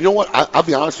 Actually, you know what? I'll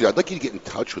be honest with you. I'd like you to get in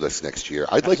touch with us next year.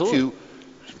 I'd like to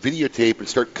videotape and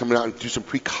start coming out and do some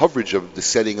pre-coverage of the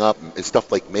setting up and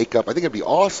stuff like makeup. I think it'd be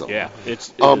awesome. Yeah, it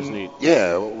is neat.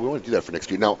 Yeah, we want to do that for next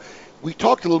year. Now, we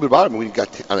talked a little bit about it when we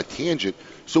got on a tangent.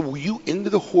 So were you into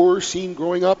the horror scene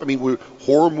growing up? I mean, were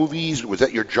horror movies, was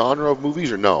that your genre of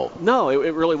movies or no? No,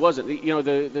 it really wasn't.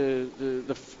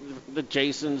 The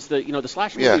Jasons, the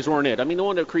slasher movies weren't it. I mean, the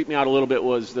one that creeped me out a little bit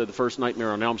was the first Nightmare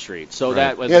on Elm Street. So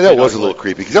that was that was a little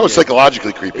creepy because that was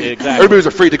psychologically creepy. Exactly. Everybody was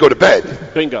afraid to go to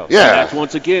bed. Bingo. Yeah. And that's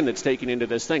once again it's taken into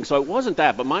this thing. So it wasn't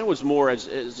that, but mine was more as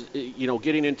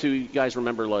getting into. You guys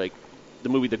remember like the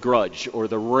movie The Grudge or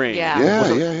The Ring?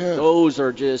 Yeah. Those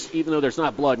are just, even though there's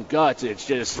not blood and guts, it's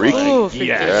just freaky. Like,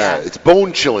 Yeah, it's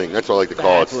bone chilling. That's what I like to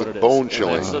call it. It's bone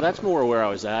chilling. So that's more where I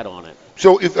was at on it.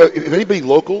 So if anybody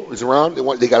local is around,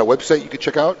 they got a website you can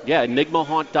check out? Yeah,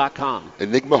 enigmahaunt.com.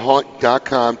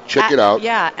 Enigmahaunt.com. Check it out.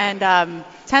 Yeah, and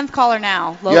 10th caller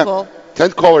now, local. Yeah,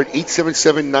 10th caller at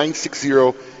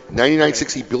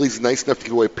 877-960-9960. Billy's nice enough to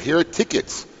give away a pair of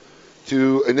tickets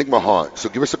to Enigma Haunt. So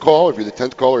give us a call if you're the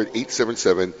 10th caller at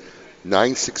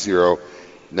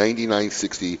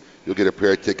 877-960-9960. You'll get a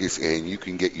pair of tickets and you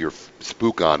can get your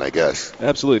spook on, I guess.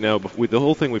 Absolutely. Now, the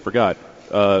whole thing we forgot.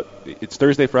 It's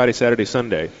Thursday, Friday, Saturday,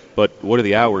 Sunday. But what are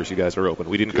the hours you guys are open?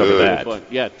 We didn't cover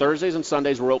that. Yeah, Thursdays and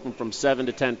Sundays we're open from 7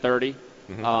 to 10:30.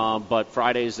 But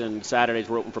Fridays and Saturdays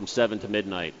we're open from 7 to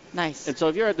midnight. Nice. And so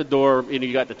if you're at the door,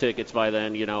 you got the tickets by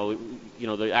then.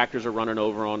 The actors are running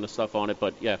over on the stuff on it.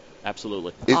 But yeah,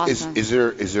 absolutely. Awesome. Is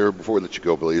there before we let you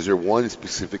go, Billy? Is there one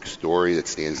specific story that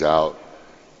stands out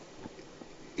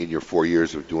in your 4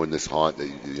 years of doing this haunt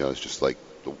that it's just like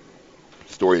the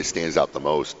story that stands out the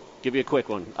most? Give you a quick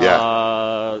one.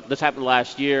 Yeah. This happened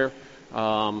last year.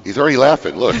 He's already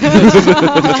laughing. Look, he's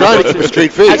trying to keep a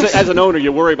straight face. As an owner,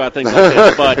 you worry about things like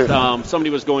this. But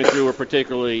somebody was going through a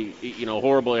particularly,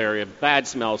 horrible area, bad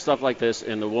smell, stuff like this,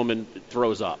 and the woman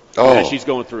throws up as she's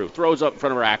going through. Throws up in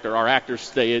front of her actor. Our actor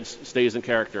stays in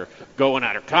character, going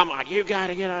at her. Come on, you got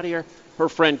to get out of here. Her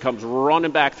friend comes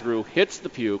running back through, hits the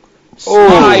puke.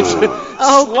 Slides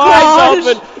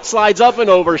up and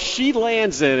over. She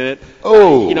lands in it.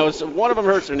 So one of them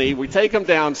hurts her knee. We take them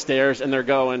downstairs, and they're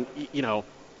going, do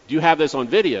you have this on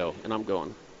video? And I'm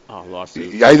going,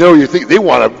 lawsuit. I know you think they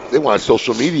want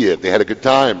social media. They had a good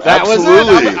time. That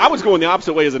Absolutely. was it. I was going the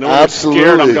opposite way as an owner. Absolutely.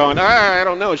 Scared. I'm going, I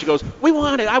don't know. She goes, we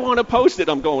want it. I want to post it.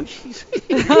 I'm going, jeez.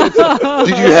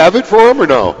 Did you have it for him or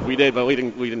no? We did, but we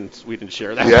didn't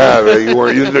share that. Yeah, you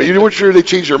weren't sure they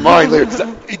changed their mind later.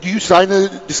 Do you sign a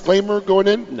disclaimer going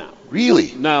in? No.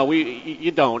 Really? No,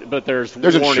 you don't. But there's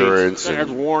warnings. Insurance.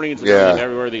 There's warnings. Yeah.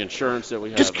 Everywhere. The insurance that we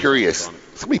have. Just curious.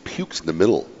 Somebody pukes in the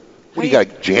middle. What do you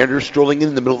got? Janitors strolling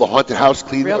in the middle of the haunted house,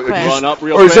 cleaning real quick. Run up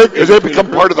real or quick. has that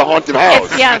become part of the haunted house?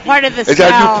 Part of the Is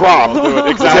that a new prop?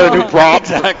 Exactly. Is that a new prop?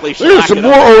 Exactly. There's some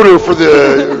more odor for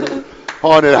the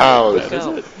haunted house.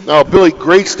 No, Billy,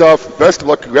 great stuff. Best of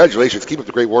luck. Congratulations. Keep up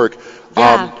the great work.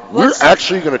 Yeah, we're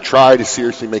actually going to try to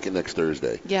seriously make it next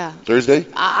Thursday. Yeah. Thursday?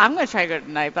 I'm going to try to go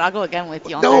tonight, but I'll go again with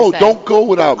you on No, Thursday. don't go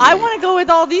without me. I want to go with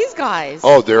all these guys.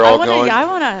 Oh, they're all going? Yeah, I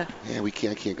want to. Yeah, I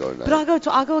can't go tonight. But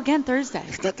I'll go again Thursday.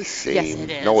 It's not the same. Yes, it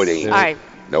is. No, it ain't. All right.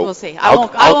 Nope. We'll see. I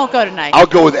won't go tonight. I'll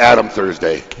go with Adam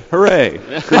Thursday. Hooray.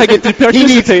 I get to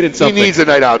participate in something. He needs a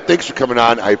night out. Thanks for coming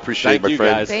on. I appreciate it, my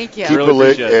friend. Guys. Thank you. Keep really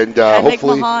it lit. And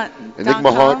hopefully,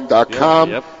 enigmahaunt.com.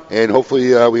 Yep. And hopefully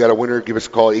we got a winner. Give us a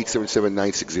call,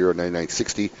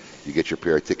 877-960-9960. You get your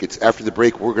pair of tickets. After the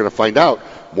break, we're going to find out,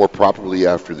 more properly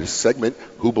after this segment,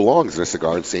 who belongs in a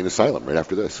Cigar Insane Asylum right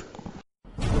after this.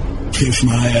 Kiss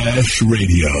My Ash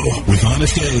Radio with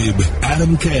Honest Abe,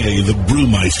 Adam K, the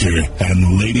Brewmeister,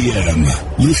 and Lady M.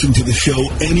 Listen to the show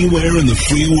anywhere in the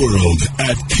free world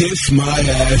at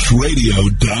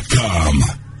KissMyAshRadio.com.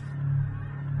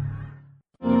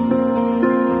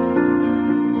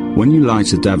 When you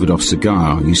light a Davidoff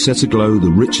cigar, you set aglow the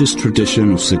richest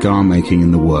tradition of cigar making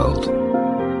in the world.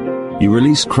 You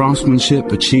release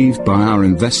craftsmanship achieved by our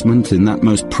investment in that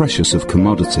most precious of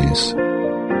commodities,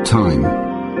 time.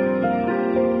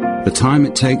 The time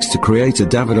it takes to create a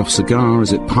Davidoff cigar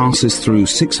as it passes through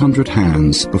 600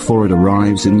 hands before it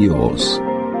arrives in yours.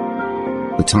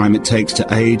 The time it takes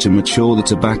to age and mature the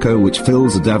tobacco which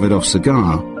fills a Davidoff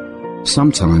cigar,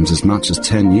 sometimes as much as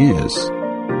 10 years.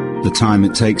 The time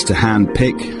it takes to hand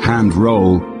pick, hand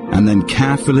roll, and then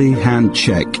carefully hand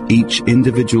check each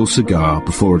individual cigar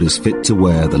before it is fit to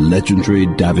wear the legendary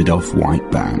Davidoff white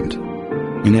band.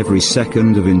 In every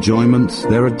second of enjoyment,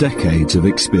 there are decades of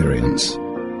experience.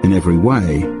 In every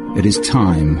way, it is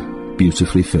time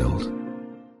beautifully filled.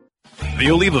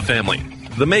 The Oliva family,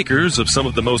 the makers of some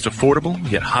of the most affordable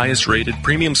yet highest rated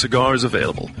premium cigars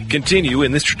available, continue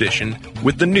in this tradition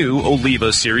with the new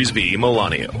Oliva Series V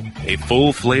Melanio, a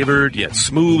full-flavored yet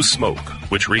smooth smoke,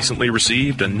 which recently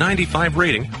received a 95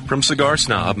 rating from Cigar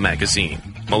Snob magazine.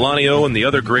 Melanio and the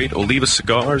other great Oliva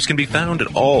cigars can be found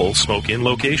at all smoke-in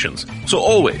locations, so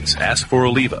always ask for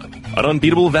Oliva, an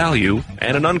unbeatable value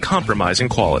and an uncompromising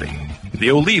quality. The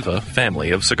Oliva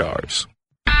family of cigars.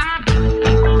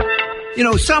 You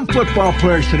know, some football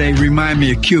players today remind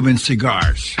me of Cuban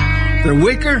cigars. They're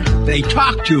weaker, they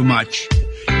talk too much,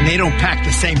 and they don't pack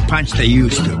the same punch they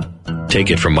used to. Take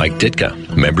it from Mike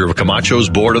Ditka, member of Camacho's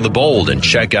Board of the Bold, and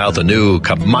check out the new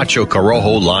Camacho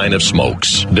Corojo line of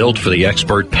smokes. Built for the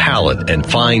expert palate and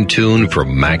fine-tuned for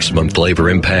maximum flavor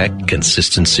impact,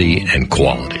 consistency, and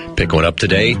quality. Pick one up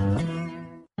today.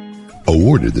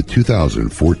 Awarded the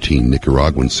 2014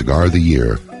 Nicaraguan Cigar of the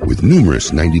Year with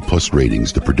numerous 90-plus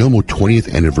ratings, the Perdomo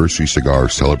 20th Anniversary Cigar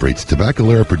celebrates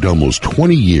Tabacalera Perdomo's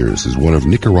 20 years as one of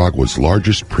Nicaragua's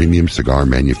largest premium cigar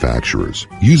manufacturers.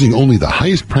 Using only the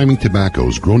highest priming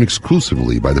tobaccos grown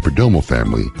exclusively by the Perdomo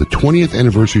family, the 20th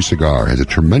Anniversary Cigar has a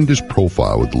tremendous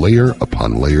profile with layer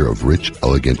upon layer of rich,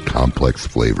 elegant, complex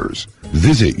flavors.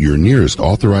 Visit your nearest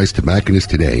authorized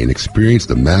tobacconist today and experience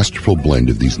the masterful blend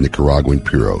of these Nicaraguan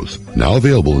puros. Now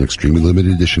available in extremely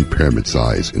limited edition pyramid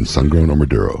size in sun-grown or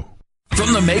Maduro.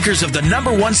 From the the makers of the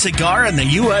 #1 cigar in the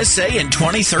USA in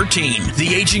 2013.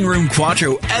 The Aging Room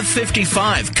Quattro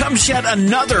F55 comes yet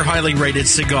another highly rated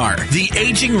cigar, the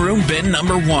Aging Room Bin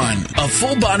 #1, a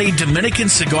full-bodied Dominican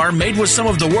cigar made with some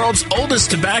of the world's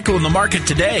oldest tobacco in the market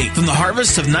today, from the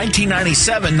harvest of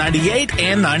 1997, 98,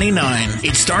 and 99.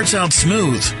 It starts out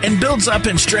smooth and builds up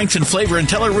in strength and flavor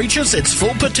until it reaches its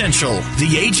full potential.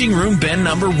 The Aging Room Bin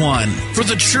 #1, for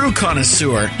the true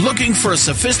connoisseur looking for a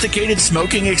sophisticated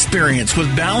smoking experience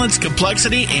with balance,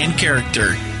 complexity, and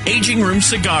character. Aging Room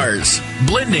Cigars.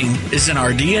 Blending is in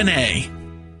our DNA.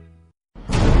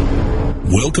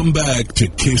 Welcome back to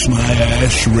Kiss My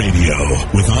Ash Radio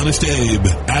with Honest Abe,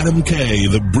 Adam K,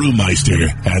 the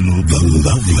Brewmeister, and the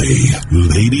lovely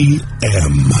Lady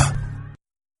M.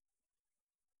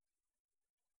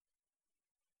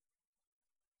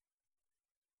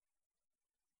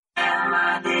 Am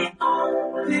I the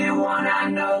only one I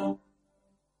know?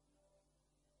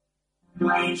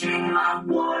 Waging my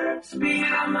wars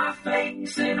behind my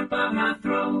face and above my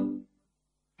throat.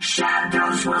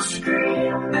 Shadows will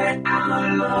scream that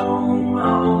I'm alone.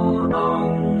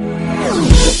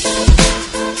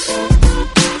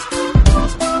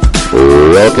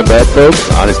 Welcome back,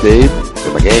 folks. Honest Abe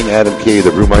and my gang, Adam K, the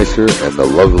Brewmeister, and the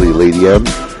lovely Lady M.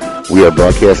 We are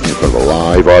broadcasting in front of a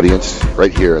live audience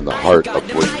right here in the heart of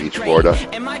Boynton Beach, Florida.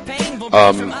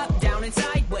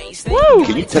 Woo!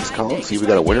 Can you text Colin, see if we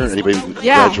got a winner? Anybody we can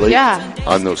congratulate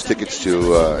on those tickets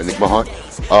to Enigma Haunt?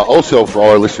 Also, for all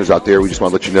our listeners out there, we just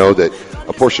want to let you know that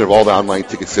a portion of all the online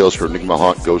ticket sales for Enigma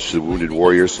Haunt goes to the Wounded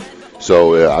Warriors.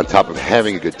 So on top of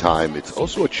having a good time, it's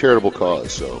also a charitable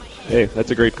cause. So hey,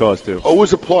 that's a great cause, too.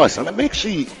 Always a plus. I'm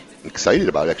actually excited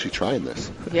about actually trying this.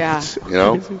 Yeah. You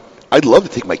know, I'd love to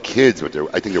take my kids, but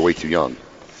I think they're way too young.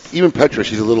 Even Petra,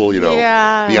 she's a little,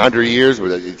 beyond her years.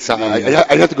 But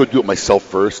I'd have to go do it myself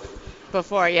first.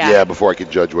 Before, yeah. Yeah, before I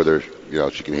could judge whether,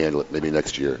 she can handle it maybe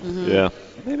next year. Mm-hmm. Yeah.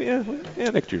 Maybe,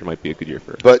 next year might be a good year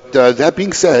for her. But that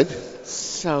being said,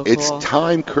 so cool. It's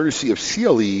time, courtesy of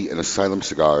CLE and Asylum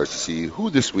Cigars, to see who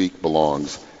this week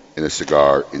belongs in a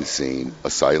Cigar Insane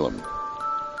Asylum.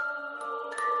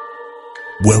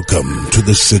 Welcome to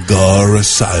the Cigar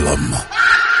Asylum.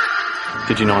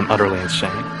 Did you know I'm utterly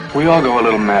insane? We all go a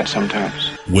little mad sometimes.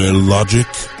 Where logic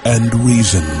and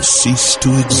reason cease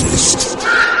to exist.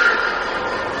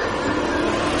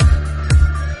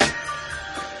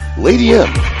 Lady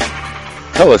M,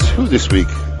 tell us who this week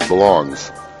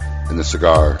belongs in the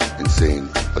Cigar Insane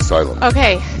Asylum.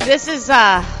 Okay, this is,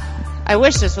 I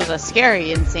wish this was a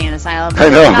scary insane asylum, but I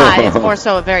know. it's not. It's more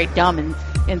so a very dumb and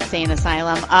insane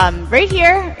asylum. Right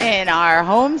here in our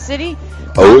home city,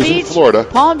 Palm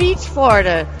Beach,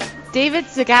 Florida. David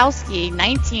Zagowski,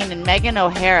 19, and Megan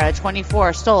O'Hara,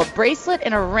 24, stole a bracelet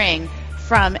and a ring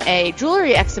from a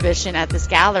jewelry exhibition at this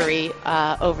gallery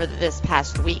over this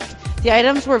past week. The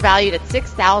items were valued at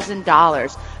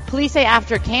 $6,000. Police say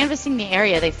after canvassing the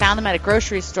area, they found them at a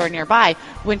grocery store nearby.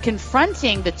 When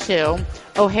confronting the two,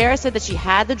 O'Hara said that she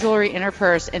had the jewelry in her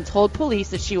purse and told police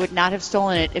that she would not have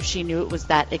stolen it if she knew it was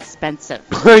that expensive.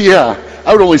 Yeah,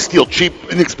 I would only steal cheap,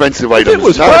 inexpensive items. It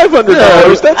was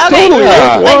 $500. That's totally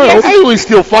worthwhile. I only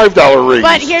steal $5 rings.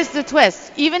 But here's the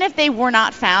twist. Even if they were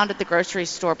not found at the grocery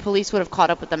store, police would have caught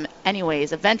up with them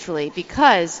anyways, eventually,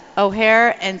 because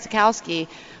O'Hara and Zagowski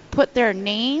put their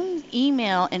name,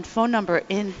 email, and phone number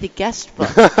in the guest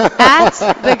book at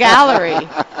the gallery.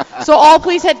 So all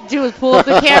police had to do was pull up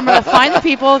the camera, find the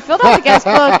people, fill out the guest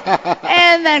book,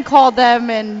 and then called them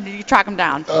and track them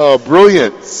down. Oh,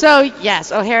 brilliant. So,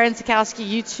 yes, O'Hara and Zagowski,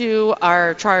 you two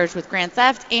are charged with grand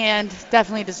theft and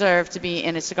definitely deserve to be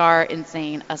in a Cigar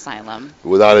Insane Asylum.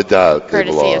 Without a doubt.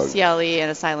 Courtesy of CLE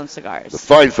and Asylum Cigars. The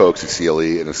fine folks at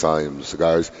CLE and Asylum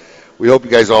Cigars. We hope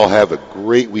you guys all have a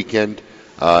great weekend.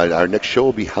 Our next show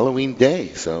will be Halloween Day,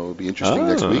 so it'll be interesting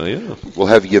next week. Yeah. We'll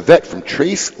have Yvette from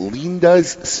Trace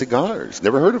Linda's Cigars.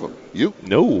 Never heard of them. You?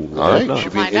 No. All right.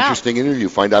 Should be an interesting interview.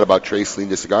 Find out about Trace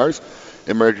Linda Cigars.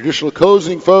 And my traditional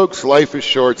closing, folks, life is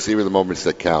short. Savor the moments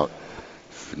that count.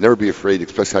 Never be afraid to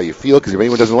express how you feel, because if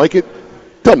anyone doesn't like it,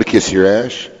 tell them to kiss your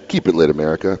ash. Keep it lit,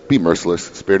 America. Be merciless.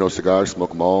 Spare no cigars. Smoke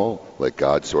them all. Let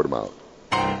God sort them out.